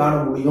முக்தியை காண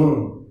முடியும்.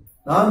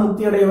 நான்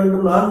முக்தி அடைய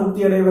வேண்டும், நான்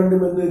முக்தி அடைய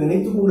வேண்டும் என்று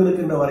நினைத்துக்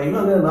கொண்டிருக்கின்ற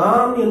வரையில் அந்த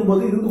நான்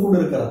என்பது இருந்து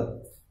கொண்டிருக்கிறது.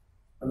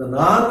 அந்த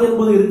நான்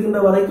என்பது இருக்கின்ற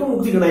வரைக்கும்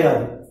முக்தி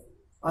கிடையாது.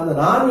 அந்த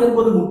நான்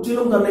என்பது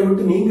முற்றிலும் தன்னை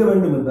விட்டு நீங்க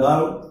வேண்டும்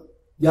என்றால்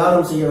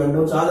தியானம் செய்ய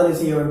வேண்டும், சாதனை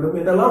செய்ய வேண்டும்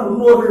என்றெல்லாம்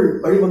முன்னோர்கள்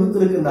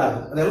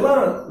வழிவகுத்திருக்கின்றார்கள்.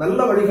 அதெல்லாம் நல்ல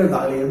வழிகள்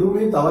தான்,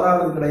 எதுவுமே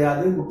தவறானது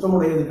கிடையாது,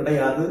 குற்றமுடையது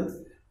கிடையாது.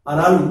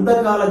 ஆனால் இந்த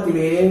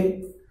காலத்திலே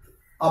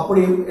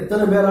அப்படி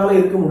எத்தனை பேரால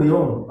இருக்க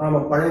முடியும்?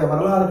 நாம பழைய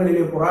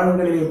வரலாறுகளிலே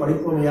புராணங்களிலே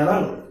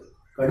படிப்போமையானால்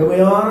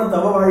கடுமையான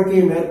தவ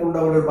வாழ்க்கையை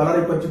மேற்கொண்டவர்கள்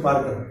பலரை பற்றி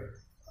பார்க்கிறோம்.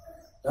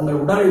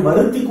 தங்கள் உடலை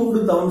வருத்தி கொண்டு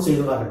தவம்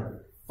செய்வார்கள்,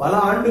 பல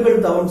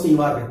ஆண்டுகள் தவம்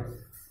செய்வார்கள்.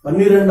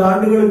 12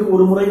 ஆண்டுகளுக்கு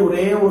ஒரு முறை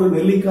ஒரே ஒரு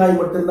நெல்லிக்காய்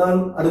மட்டும்தான்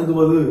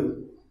அருந்துவது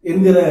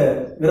என்கிற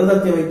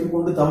விரதத்தை வைத்துக்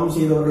கொண்டு தவம்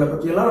செய்தவர்களை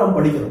பற்றியெல்லாம் நாம்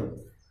படிக்கிறோம்.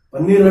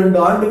 12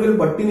 ஆண்டுகள்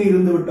பட்டினி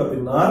இருந்து விட்ட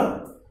பின்னால்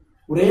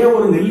ஒரே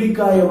ஒரு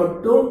நெல்லிக்காயை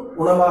மட்டும்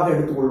உணவாக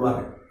எடுத்துக்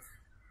கொள்வார்கள்.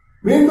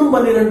 மீண்டும்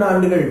 12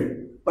 ஆண்டுகள்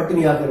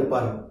பட்டினியாக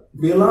இருப்பார்கள்.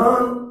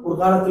 இப்படியெல்லாம் ஒரு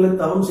காலத்தில்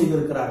தவம்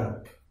செய்திருக்கிறார்கள்.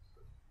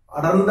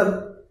 அடர்ந்த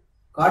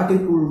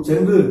காட்டிற்குள்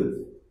சென்று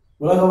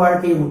உலக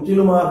வாழ்க்கையை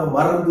முற்றிலுமாக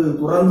மறந்து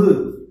துறந்து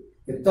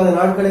எத்தனை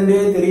நாட்கள் என்றே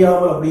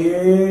தெரியாமல் அப்படியே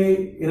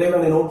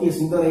இறைவனை நோக்கிய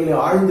சிந்தனையிலே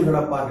ஆழ்ந்து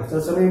கிடப்பார்கள்.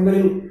 சில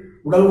சமயங்களில்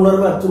உடல்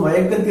உணர்வு அற்று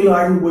மயக்கத்தில்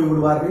ஆழ்ந்து போய்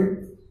விடுவார்கள்.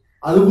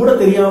 அது கூட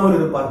தெரியாமல்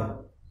இருப்பார்கள்.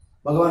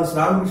 பகவான்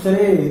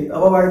ஸ்ரீராமகிருஷ்ணரே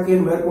தவ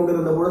வாழ்க்கையில்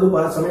மேற்கொண்டிருந்த பொழுது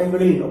பல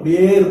சமயங்களில்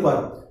அப்படியே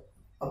இருப்பார்.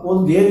 அப்போது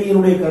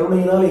தேவியினுடைய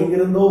கருணையினால்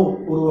எங்கிருந்தோ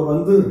ஒருவர்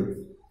வந்து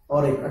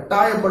அவரை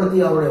கட்டாயப்படுத்தி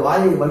அவருடைய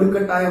வாயை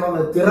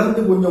வலுக்கட்டாயமாக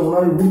திறந்து கொஞ்சம்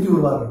உணவை ஊட்டி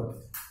விடுவார்கள்.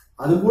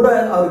 அது கூட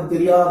அவருக்கு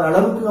தெரியாத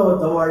அளவுக்கு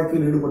அவர் தவ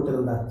வாழ்க்கையில்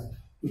ஈடுபட்டிருந்தார்.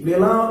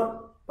 இப்படியெல்லாம்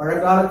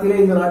பழங்காலத்திலே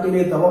இந்த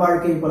நாட்டிலே தவ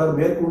வாழ்க்கை பலர்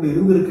மேற்கொண்டு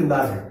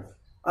இருந்திருக்கின்றார்கள்.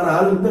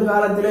 ஆனால் இந்த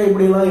காலத்திலே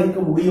இப்படியெல்லாம் இருக்க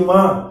முடியுமா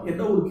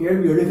என்ற ஒரு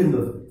கேள்வி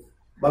எழுகின்றது.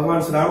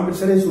 பகவான்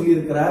ஸ்ரீராமகிருஷ்ணரே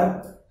சொல்லியிருக்கிறார்,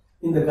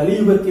 இந்த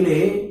கலியுகத்திலே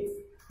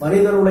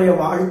மனிதனுடைய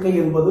வாழ்க்கை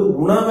என்பது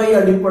உணவை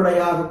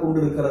அடிப்படையாக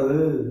கொண்டிருக்கிறது.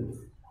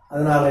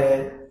 அதனால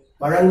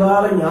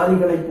பழங்கால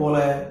ஞானிகளைப் போல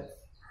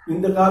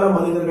இந்த கால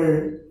மனிதர்கள்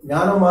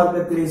ஞான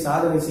மார்க்கத்திலே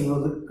சாதனை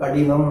செய்வது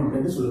கடினம்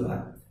என்று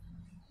சொல்கிறார்.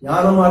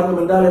 ஞான மார்க்கம்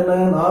என்றால் என்ன?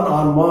 நான்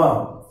ஆன்மா,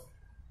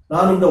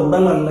 நான் இந்த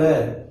உடல் அல்ல,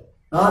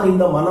 நான்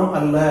இந்த மனம்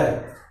அல்ல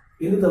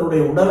என்று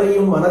தன்னுடைய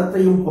உடலையும்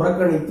மனத்தையும்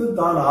புறக்கணித்து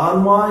தான்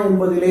ஆன்மா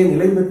என்பதிலே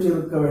நிலை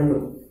பெற்றிருக்க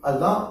வேண்டும்.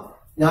 அதுதான்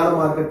ஞான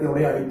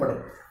மார்க்கத்தினுடைய அடிப்படை.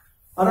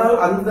 ஆனால்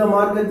அந்த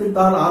மார்க்கத்தில்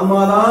தான்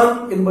ஆன்மாதான்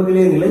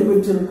என்பதிலே நிலை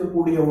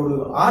பெற்றிருக்கக்கூடிய ஒரு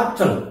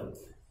ஆற்றல்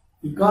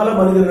இக்கால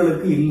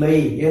மனிதர்களுக்கு இல்லை.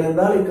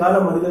 ஏனென்றால் இக்கால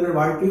மனிதர்கள்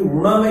வாழ்க்கை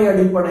உணவை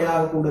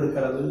அடிப்படையாக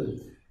கொண்டிருக்கிறது.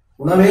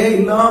 உணவே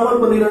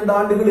இல்லாமல் 12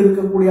 ஆண்டுகள்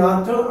இருக்கக்கூடிய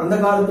ஆற்றல் அந்த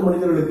காலத்து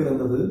மனிதர்களுக்கு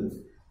இருந்தது.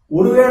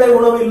 ஒருவேளை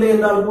உணவு இல்லை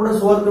என்றால் கூட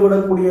சோர்ந்து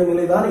விடக்கூடிய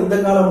நிலைதான் இந்த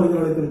கால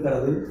மனிதர்களுக்கு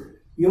இருக்கிறது.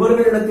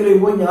 இவர்களிடத்திலே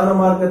போய் ஞான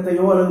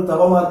மார்க்கத்தையோ அல்லது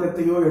தவ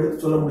மார்க்கத்தையோ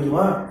எடுத்து சொல்ல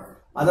முடியுமா?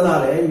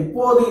 அதனால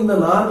இப்போது இந்த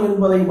நான்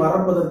என்பதை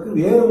மறப்பதற்கு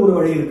வேறு ஒரு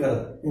வழி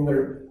இருக்கிறது. நீங்கள்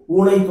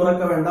ஊனை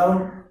துறக்க வேண்டாம்,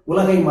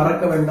 உலகை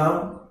மறக்க வேண்டாம்.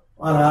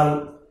 ஆனால்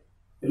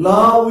எல்லா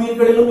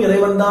உயிர்களிலும்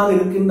இறைவன் தான்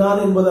இருக்கின்றான்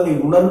என்பதனை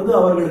உணர்ந்து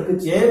அவர்களுக்கு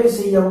சேவை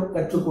செய்ய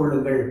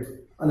கற்றுக்கொள்ளுங்கள்.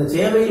 அந்த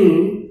சேவையில்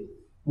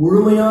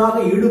முழுமையாக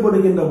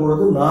ஈடுபடுகின்ற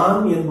பொழுது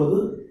நான் என்பது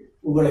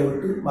உங்களை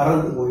விட்டு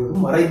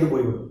மறைந்து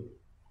போய்விடும்.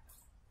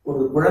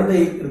 ஒரு குழந்தை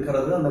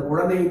இருக்கிறது. அந்த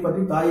குழந்தையை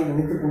பற்றி தாயை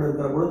நினைத்துக்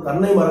கொண்டிருக்கிற பொழுது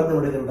தன்னை மறந்து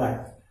விடுகின்றாள்.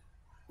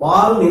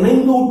 பால்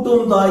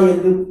நினைந்தூட்டும் தாய்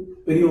என்று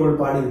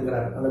பெரியவர்கள்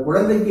பாடியிருக்கிறார். அந்த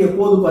குழந்தைக்கு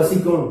எப்போது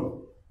பசிக்கும்,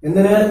 எந்த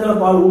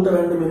நேரத்தில் பால் ஊட்ட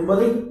வேண்டும்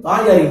என்பதை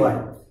தாய் அறிவாள்.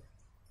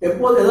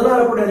 எப்போது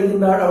எதனால் அப்படி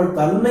அறிகின்றாள்? அவள்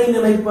தன்னை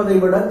நினைப்பதை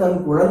விட தன்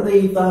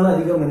குழந்தையைத்தான்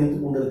அதிகம்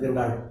நினைத்துக்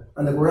கொண்டிருக்கின்றாள்.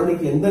 அந்த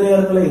குழந்தைக்கு எந்த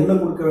நேரத்தில் என்ன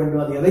கொடுக்க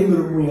வேண்டும், அது எதை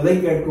விரும்பும், எதை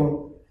கேட்கும்,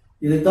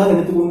 இதைத்தான்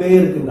நினைத்துக் கொண்டே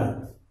இருக்கின்றாள்.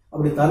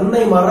 அப்படி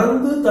தன்னை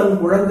மறந்து தன்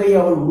குழந்தையை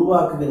அவள்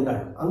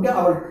உருவாக்குகின்றாள். அங்கே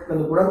அவள்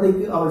அந்த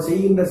குழந்தைக்கு அவள்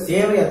செய்கின்ற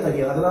சேவை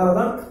அத்தகையது.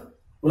 அதனாலதான்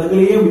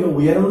உலகிலேயே மிக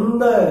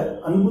உயர்ந்த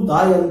அன்பு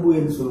தாய் அன்பு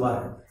என்று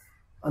சொல்வார்கள்.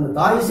 அந்த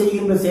தாய்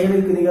செய்கின்ற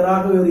சேவைக்கு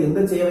நிகராக வேறு எந்த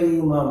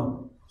சேவையையும் நாம்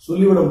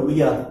சொல்லிவிட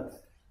முடியாது.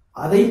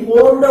 அதை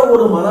போன்ற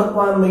ஒரு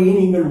மனப்பான்மையை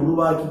நீங்கள்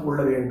உருவாக்கி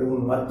கொள்ள வேண்டும்.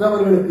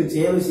 மற்றவர்களுக்கு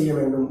சேவை செய்ய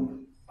வேண்டும்.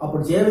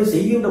 அப்படி சேவை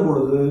செய்கின்ற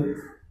பொழுது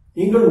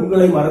நீங்கள்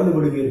உங்களை மறந்து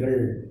விடுவீர்கள்.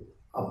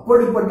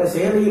 அப்படிப்பட்ட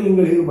சேவையில்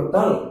நீங்கள்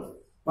ஈடுபட்டால்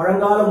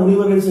பழங்கால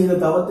முனிவர்கள் செய்த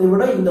தவத்தை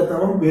விட இந்த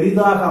தவம்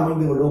பெரிதாக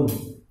அமைந்துவிடும்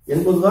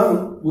என்பதுதான்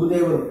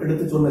குருதேவர்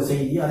எடுத்து சொன்ன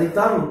செய்தி.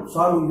 அதைத்தான்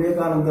சுவாமி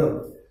விவேகானந்தர்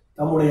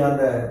தம்முடைய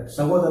அந்த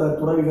சகோதர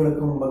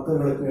துறவிகளுக்கும்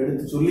பக்தர்களுக்கும்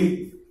எடுத்து சொல்லி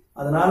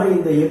அதனால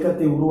இந்த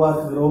இயக்கத்தை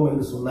உருவாக்குகிறோம்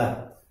என்று சொன்னார்.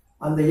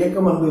 அந்த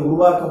இயக்கம் அங்கு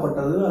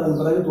உருவாக்கப்பட்டது. அதன்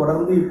பிறகு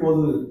தொடர்ந்து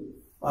இப்போது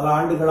பல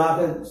ஆண்டுகளாக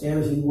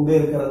சேவை செய்து கொண்டே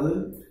இருக்கிறது.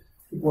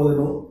 இப்போது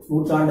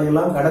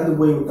நூற்றாண்டையெல்லாம் கடந்து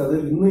போய்விட்டது.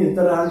 இன்னும்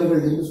எத்தனை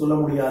ஆண்டுகள் என்று சொல்ல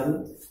முடியாது.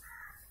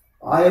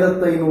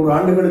 1500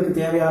 ஆண்டுகளுக்கு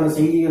தேவையான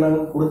செய்தியை நான்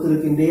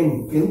கொடுத்திருக்கின்றேன்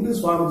என்று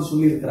சுவாமிஜி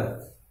சொல்லியிருக்கிறார்.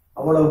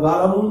 அவ்வளவு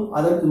காலமும்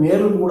அதற்கு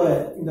மேலும் கூட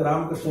இந்த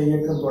ராமகிருஷ்ண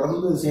இயக்கம்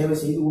தொடர்ந்து சேவை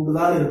செய்து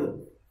கொண்டுதான் இருக்கும்.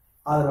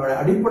 அதனுடைய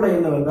அடிப்படை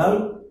என்னவென்றால்,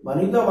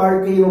 மனித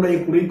வாழ்க்கையினுடைய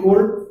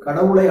குறிக்கோள்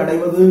கடவுளை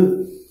அடைவது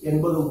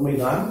என்பது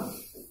உண்மைதான்.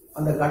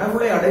 அந்த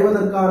கடவுளை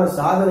அடைவதற்கான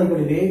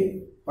சாதனைகளிலே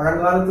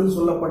பழங்காலத்தில்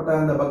சொல்லப்பட்ட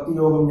அந்த பக்தி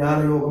யோகம், ஞான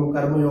யோகம்,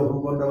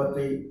 கர்மயோகம்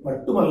போன்றவற்றை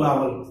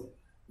மட்டுமல்லாமல்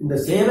இந்த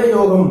சேவை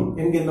யோகம்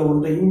என்கின்ற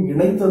ஒன்றையும்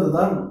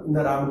இணைத்ததுதான் இந்த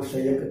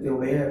ராமகிருஷ்ண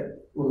இயக்கத்தினுடைய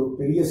ஒரு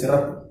பெரிய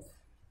சிறப்பு.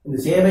 இந்த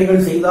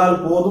சேவைகள் செய்தால்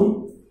போதும்,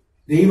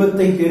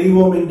 தெய்வத்தை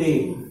தெரிவோம் என்றே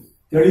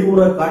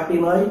தெளிவுற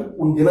காட்டினாய்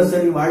உன்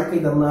தினசரி வாழ்க்கை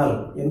தன்னால்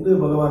என்று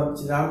பகவான்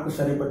ஸ்ரீ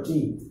ராமகிருஷ்ணரை பற்றி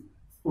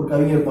ஒரு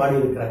கவிஞர்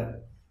பாடியிருக்கிறார்.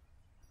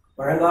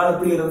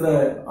 பழங்காலத்தில் இருந்த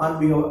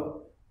ஆன்மீக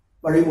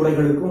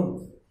வழிமுறைகளுக்கும்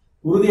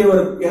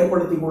குருதேவர்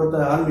ஏற்படுத்தி கொடுத்த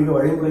ஆன்மீக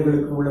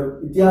வழிமுறைகளுக்கும் உள்ள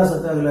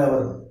வித்தியாசத்தை அதில்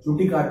அவர்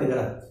சுட்டி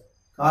காட்டுகிறார்.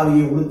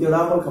 காவியை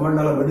உடுத்திடாமல்,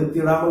 கமண்டலம்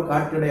எடுத்திடாமல்,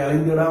 காற்றிடை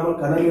அலைந்திடாமல்,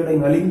 கனலிடை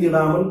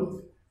நலிந்திடாமல்,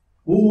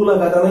 பூவுல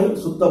கதனை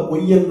சுத்த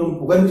பொய்யென்றும்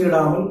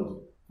புகன்றிடாமல்,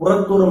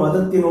 புறத்தொரு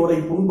மதத்தினோரை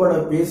புண்பட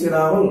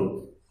பேசிடாமல்,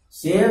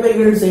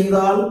 சேவைகள்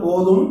செய்தால்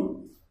போதும்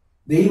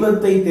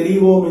தெய்வத்தை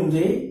தெரிவோம்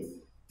என்றே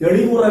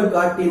தெளிவுற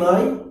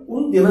காட்டினாய்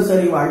உன்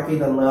தினசரி வாழ்க்கை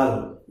தன்னால்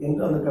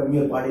என்று அந்த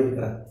கவிஞர்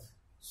பாடியிருக்கிறார்.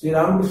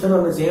 ஸ்ரீராமகிருஷ்ணன்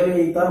அந்த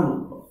சேவையைத்தான்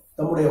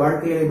தம்முடைய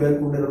வாழ்க்கையிலே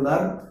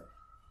மேற்கொண்டிருந்தார்.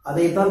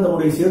 அதைத்தான்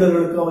தம்முடைய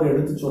சீடர்களுக்கு அவர்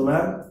எடுத்து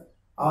சொன்னார்.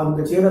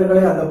 அந்த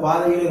சீடர்களை அந்த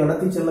பாதையிலே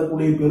நடத்தி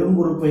செல்லக்கூடிய பெரும்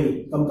பொறுப்பை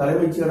தம்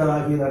தலைமைச்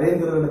சீடராகிய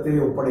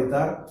நரேந்திரனிடத்திலே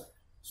ஒப்படைத்தார்.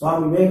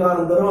 சுவாமி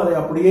விவேகானந்தரும் அதை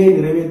அப்படியே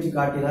நிறைவேற்றி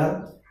காட்டினார்.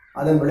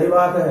 அதன்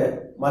விளைவாக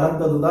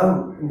மலர்ந்ததுதான்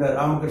இந்த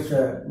ராமகிருஷ்ண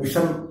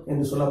மிஷன்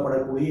என்று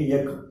சொல்லப்படக்கூடிய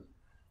இயக்கம்.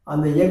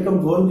 அந்த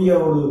இயக்கம் தோன்றிய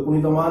ஒரு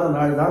புனிதமான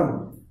நாள் தான்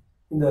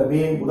இந்த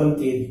மே 1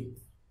 தேதி.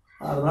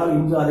 அதனால்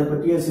இன்று அதை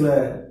பற்றிய சில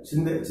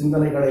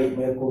சிந்தனைகளை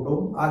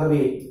மேற்கொண்டோம்.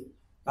 ஆகவே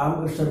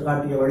ராமகிருஷ்ணர்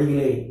காட்டிய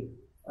வழியிலே,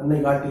 அன்னை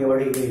காட்டிய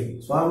வழியிலே,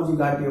 சுவாமிஜி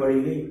காட்டிய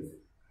வழியிலே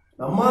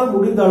நம்மால்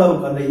முடிந்த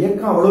அளவுக்கு அந்த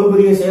இயக்கம் அவ்வளவு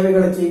பெரிய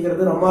சேவைகளை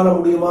செய்கிறது, நம்மால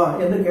முடியுமா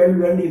என்று கேள்வி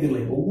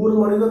வேண்டியதில்லை. ஒவ்வொரு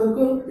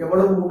மனிதனுக்கும்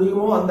எவ்வளவு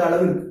முடியுமோ அந்த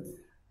அளவிற்கு,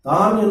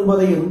 தான்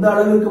என்பதை எந்த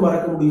அளவிற்கு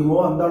மறக்க முடியுமோ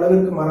அந்த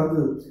அளவிற்கு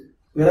மறந்து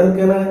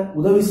பிறர்க்கென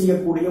உதவி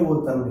செய்யக்கூடிய ஒரு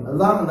தன்மை,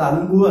 அதுதான் அந்த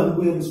அன்பு.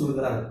 அன்பு என்று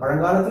சொல்கிறார்கள்.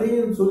 பழங்காலத்திலேயே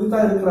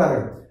சொல்லித்தான்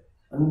இருக்கிறார்கள்.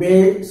 அன்பே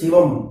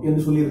சிவம்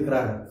என்று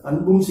சொல்லியிருக்கிறார்கள்.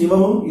 அன்பும்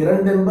சிவமும்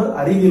இரண்டென்பர்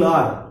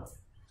அறிகிலார்.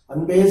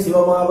 அன்பே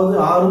சிவமாவது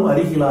ஆறும்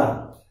அறிகிலார்.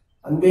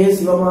 அன்பே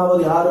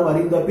சிவமாவது யாரும்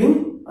அறிந்த பின்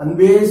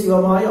அன்பே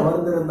சிவமாய்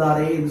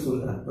அமர்ந்திருந்தாரே என்று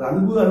சொல்கிறார்.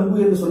 அன்பு அன்பு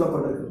என்று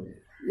சொல்லப்பட்டிருக்கு.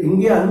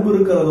 எங்கே அன்பு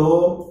இருக்கிறதோ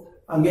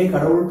அங்கே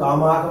கடவுள்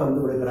தாமாக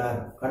வந்து விடுகிறார்.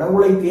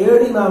 கடவுளை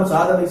தேடி நாம்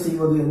சாதனை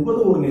செய்வது என்பது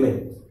ஒரு நிலை.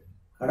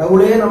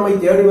 கடவுளே நம்மை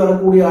தேடி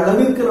வரக்கூடிய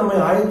அளவிற்கு நம்மை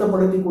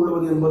ஆயத்தப்படுத்திக்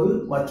கொள்வது என்பது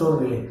மற்றொரு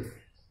நிலை.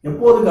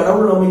 எப்போது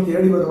கடவுள் நம்மை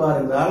தேடி வருவார்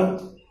என்றால்,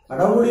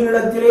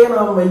 கடவுளினிடத்திலே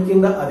நாம்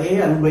வைக்கின்ற அதே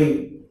அன்பை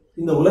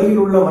இந்த உலகில்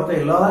உள்ள மற்ற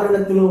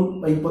எல்லாரிடத்திலும்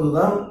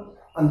வைப்பதுதான்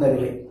அந்த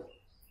நிலை.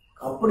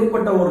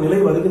 அப்படிப்பட்ட ஒரு நிலை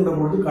வருகின்ற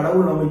பொழுது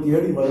கடவுள் நம்மை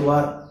தேடி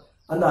வருவார்.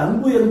 அந்த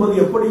அன்பு என்பது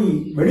எப்படி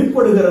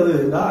வெளிப்படுகிறது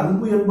என்றால்,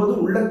 அன்பு என்பது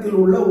உள்ளத்தில்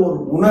உள்ள ஒரு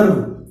உணர்வு.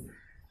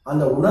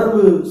 அந்த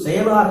உணர்வு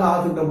செயலாக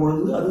ஆகின்ற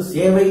பொழுது அது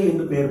சேவை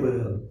என்று பெயர்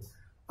பெறுகிறது.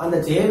 அந்த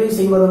சேவை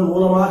செய்வதன்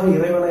மூலமாக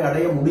இறைவனை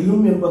அடைய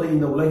முடியும் என்பதை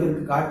இந்த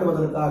உலகிற்கு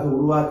காட்டுவதற்காக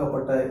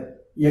உருவாக்கப்பட்ட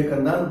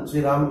இயக்கம் தான் ஸ்ரீ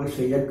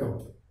ராமகிருஷ்ண இயக்கம்.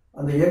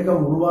 அந்த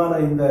இயக்கம் உருவான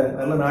இந்த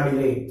நல்ல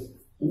நாடிலே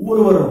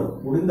ஒவ்வொருவரும்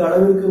முடிந்த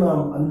அளவிற்கு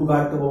நாம் அன்பு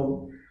காட்டுவோம்,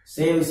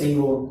 சேவை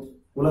செய்வோம்.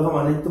 உலகம்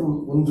அனைத்தும்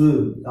ஒன்று,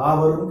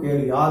 யாவரும்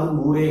கேள், யாதும்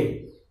ஊரே,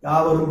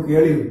 யாவரும்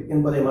கேளிர்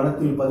என்பதை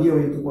மனத்தில் பதிய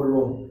வைத்துக்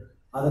கொள்வோம்.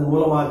 அதன்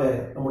மூலமாக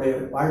நம்முடைய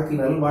வாழ்க்கை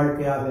நல்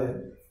வாழ்க்கையாக,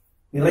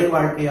 நிறை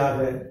வாழ்க்கையாக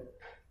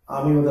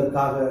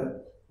அமைவதற்காக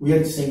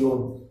முயற்சி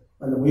செய்வோம்.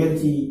 அந்த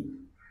முயற்சி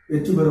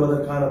வெற்றி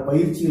பெறுவதற்கான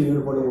பயிற்சியில்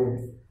ஈடுபடுவோம்.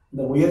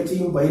 இந்த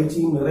முயற்சியும்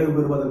பயிற்சியும் நிறைவு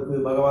பெறுவதற்கு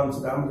பகவான்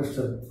ஸ்ரீ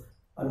ராமகிருஷ்ணர்,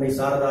 அன்னை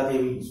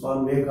சாரதாதேவி,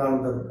 சுவாமி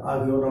விவேகானந்தர்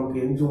ஆகியோர் நமக்கு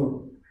என்றும்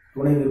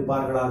துணை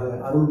நிற்பார்களாக,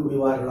 அருள்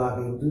புரிவார்களாக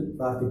என்று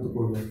பிரார்த்தித்துக்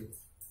கொள்வோம்.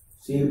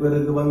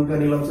 சீர்பெருகு வங்க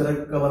நிலம்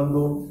சிறக்க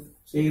வந்தோம்,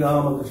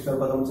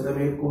 ஸ்ரீராமகிருஷ்ணர் பதம்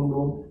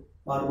சிறமேற்கொண்டோம்,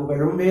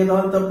 பார்வுகளும்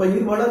வேதாந்த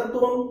பயிர்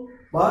வளர்த்தோம்,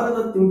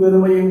 பாரதத்தின்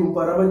பெருமை எங்கும்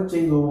பரவச்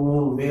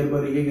செய்தோம்,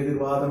 வேர்பரிய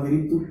எதிர்வாதம்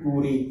விரித்து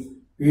கூறி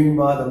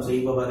வீண்வாதம்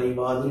செய்பவரை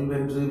வாதில்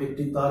வென்று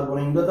வெற்றித்தார்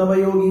புனைந்த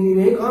தவயோகி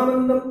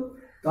விவேகானந்தம்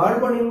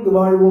தாழ்வணிந்து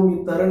வாழ்வோம்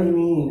இத்தரணி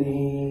மீதே.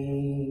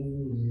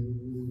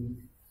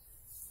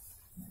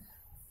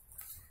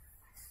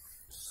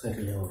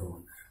 சரியா ஒரு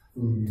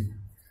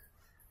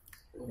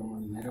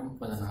மணி நேரம்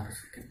 16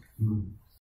 செகண்ட்.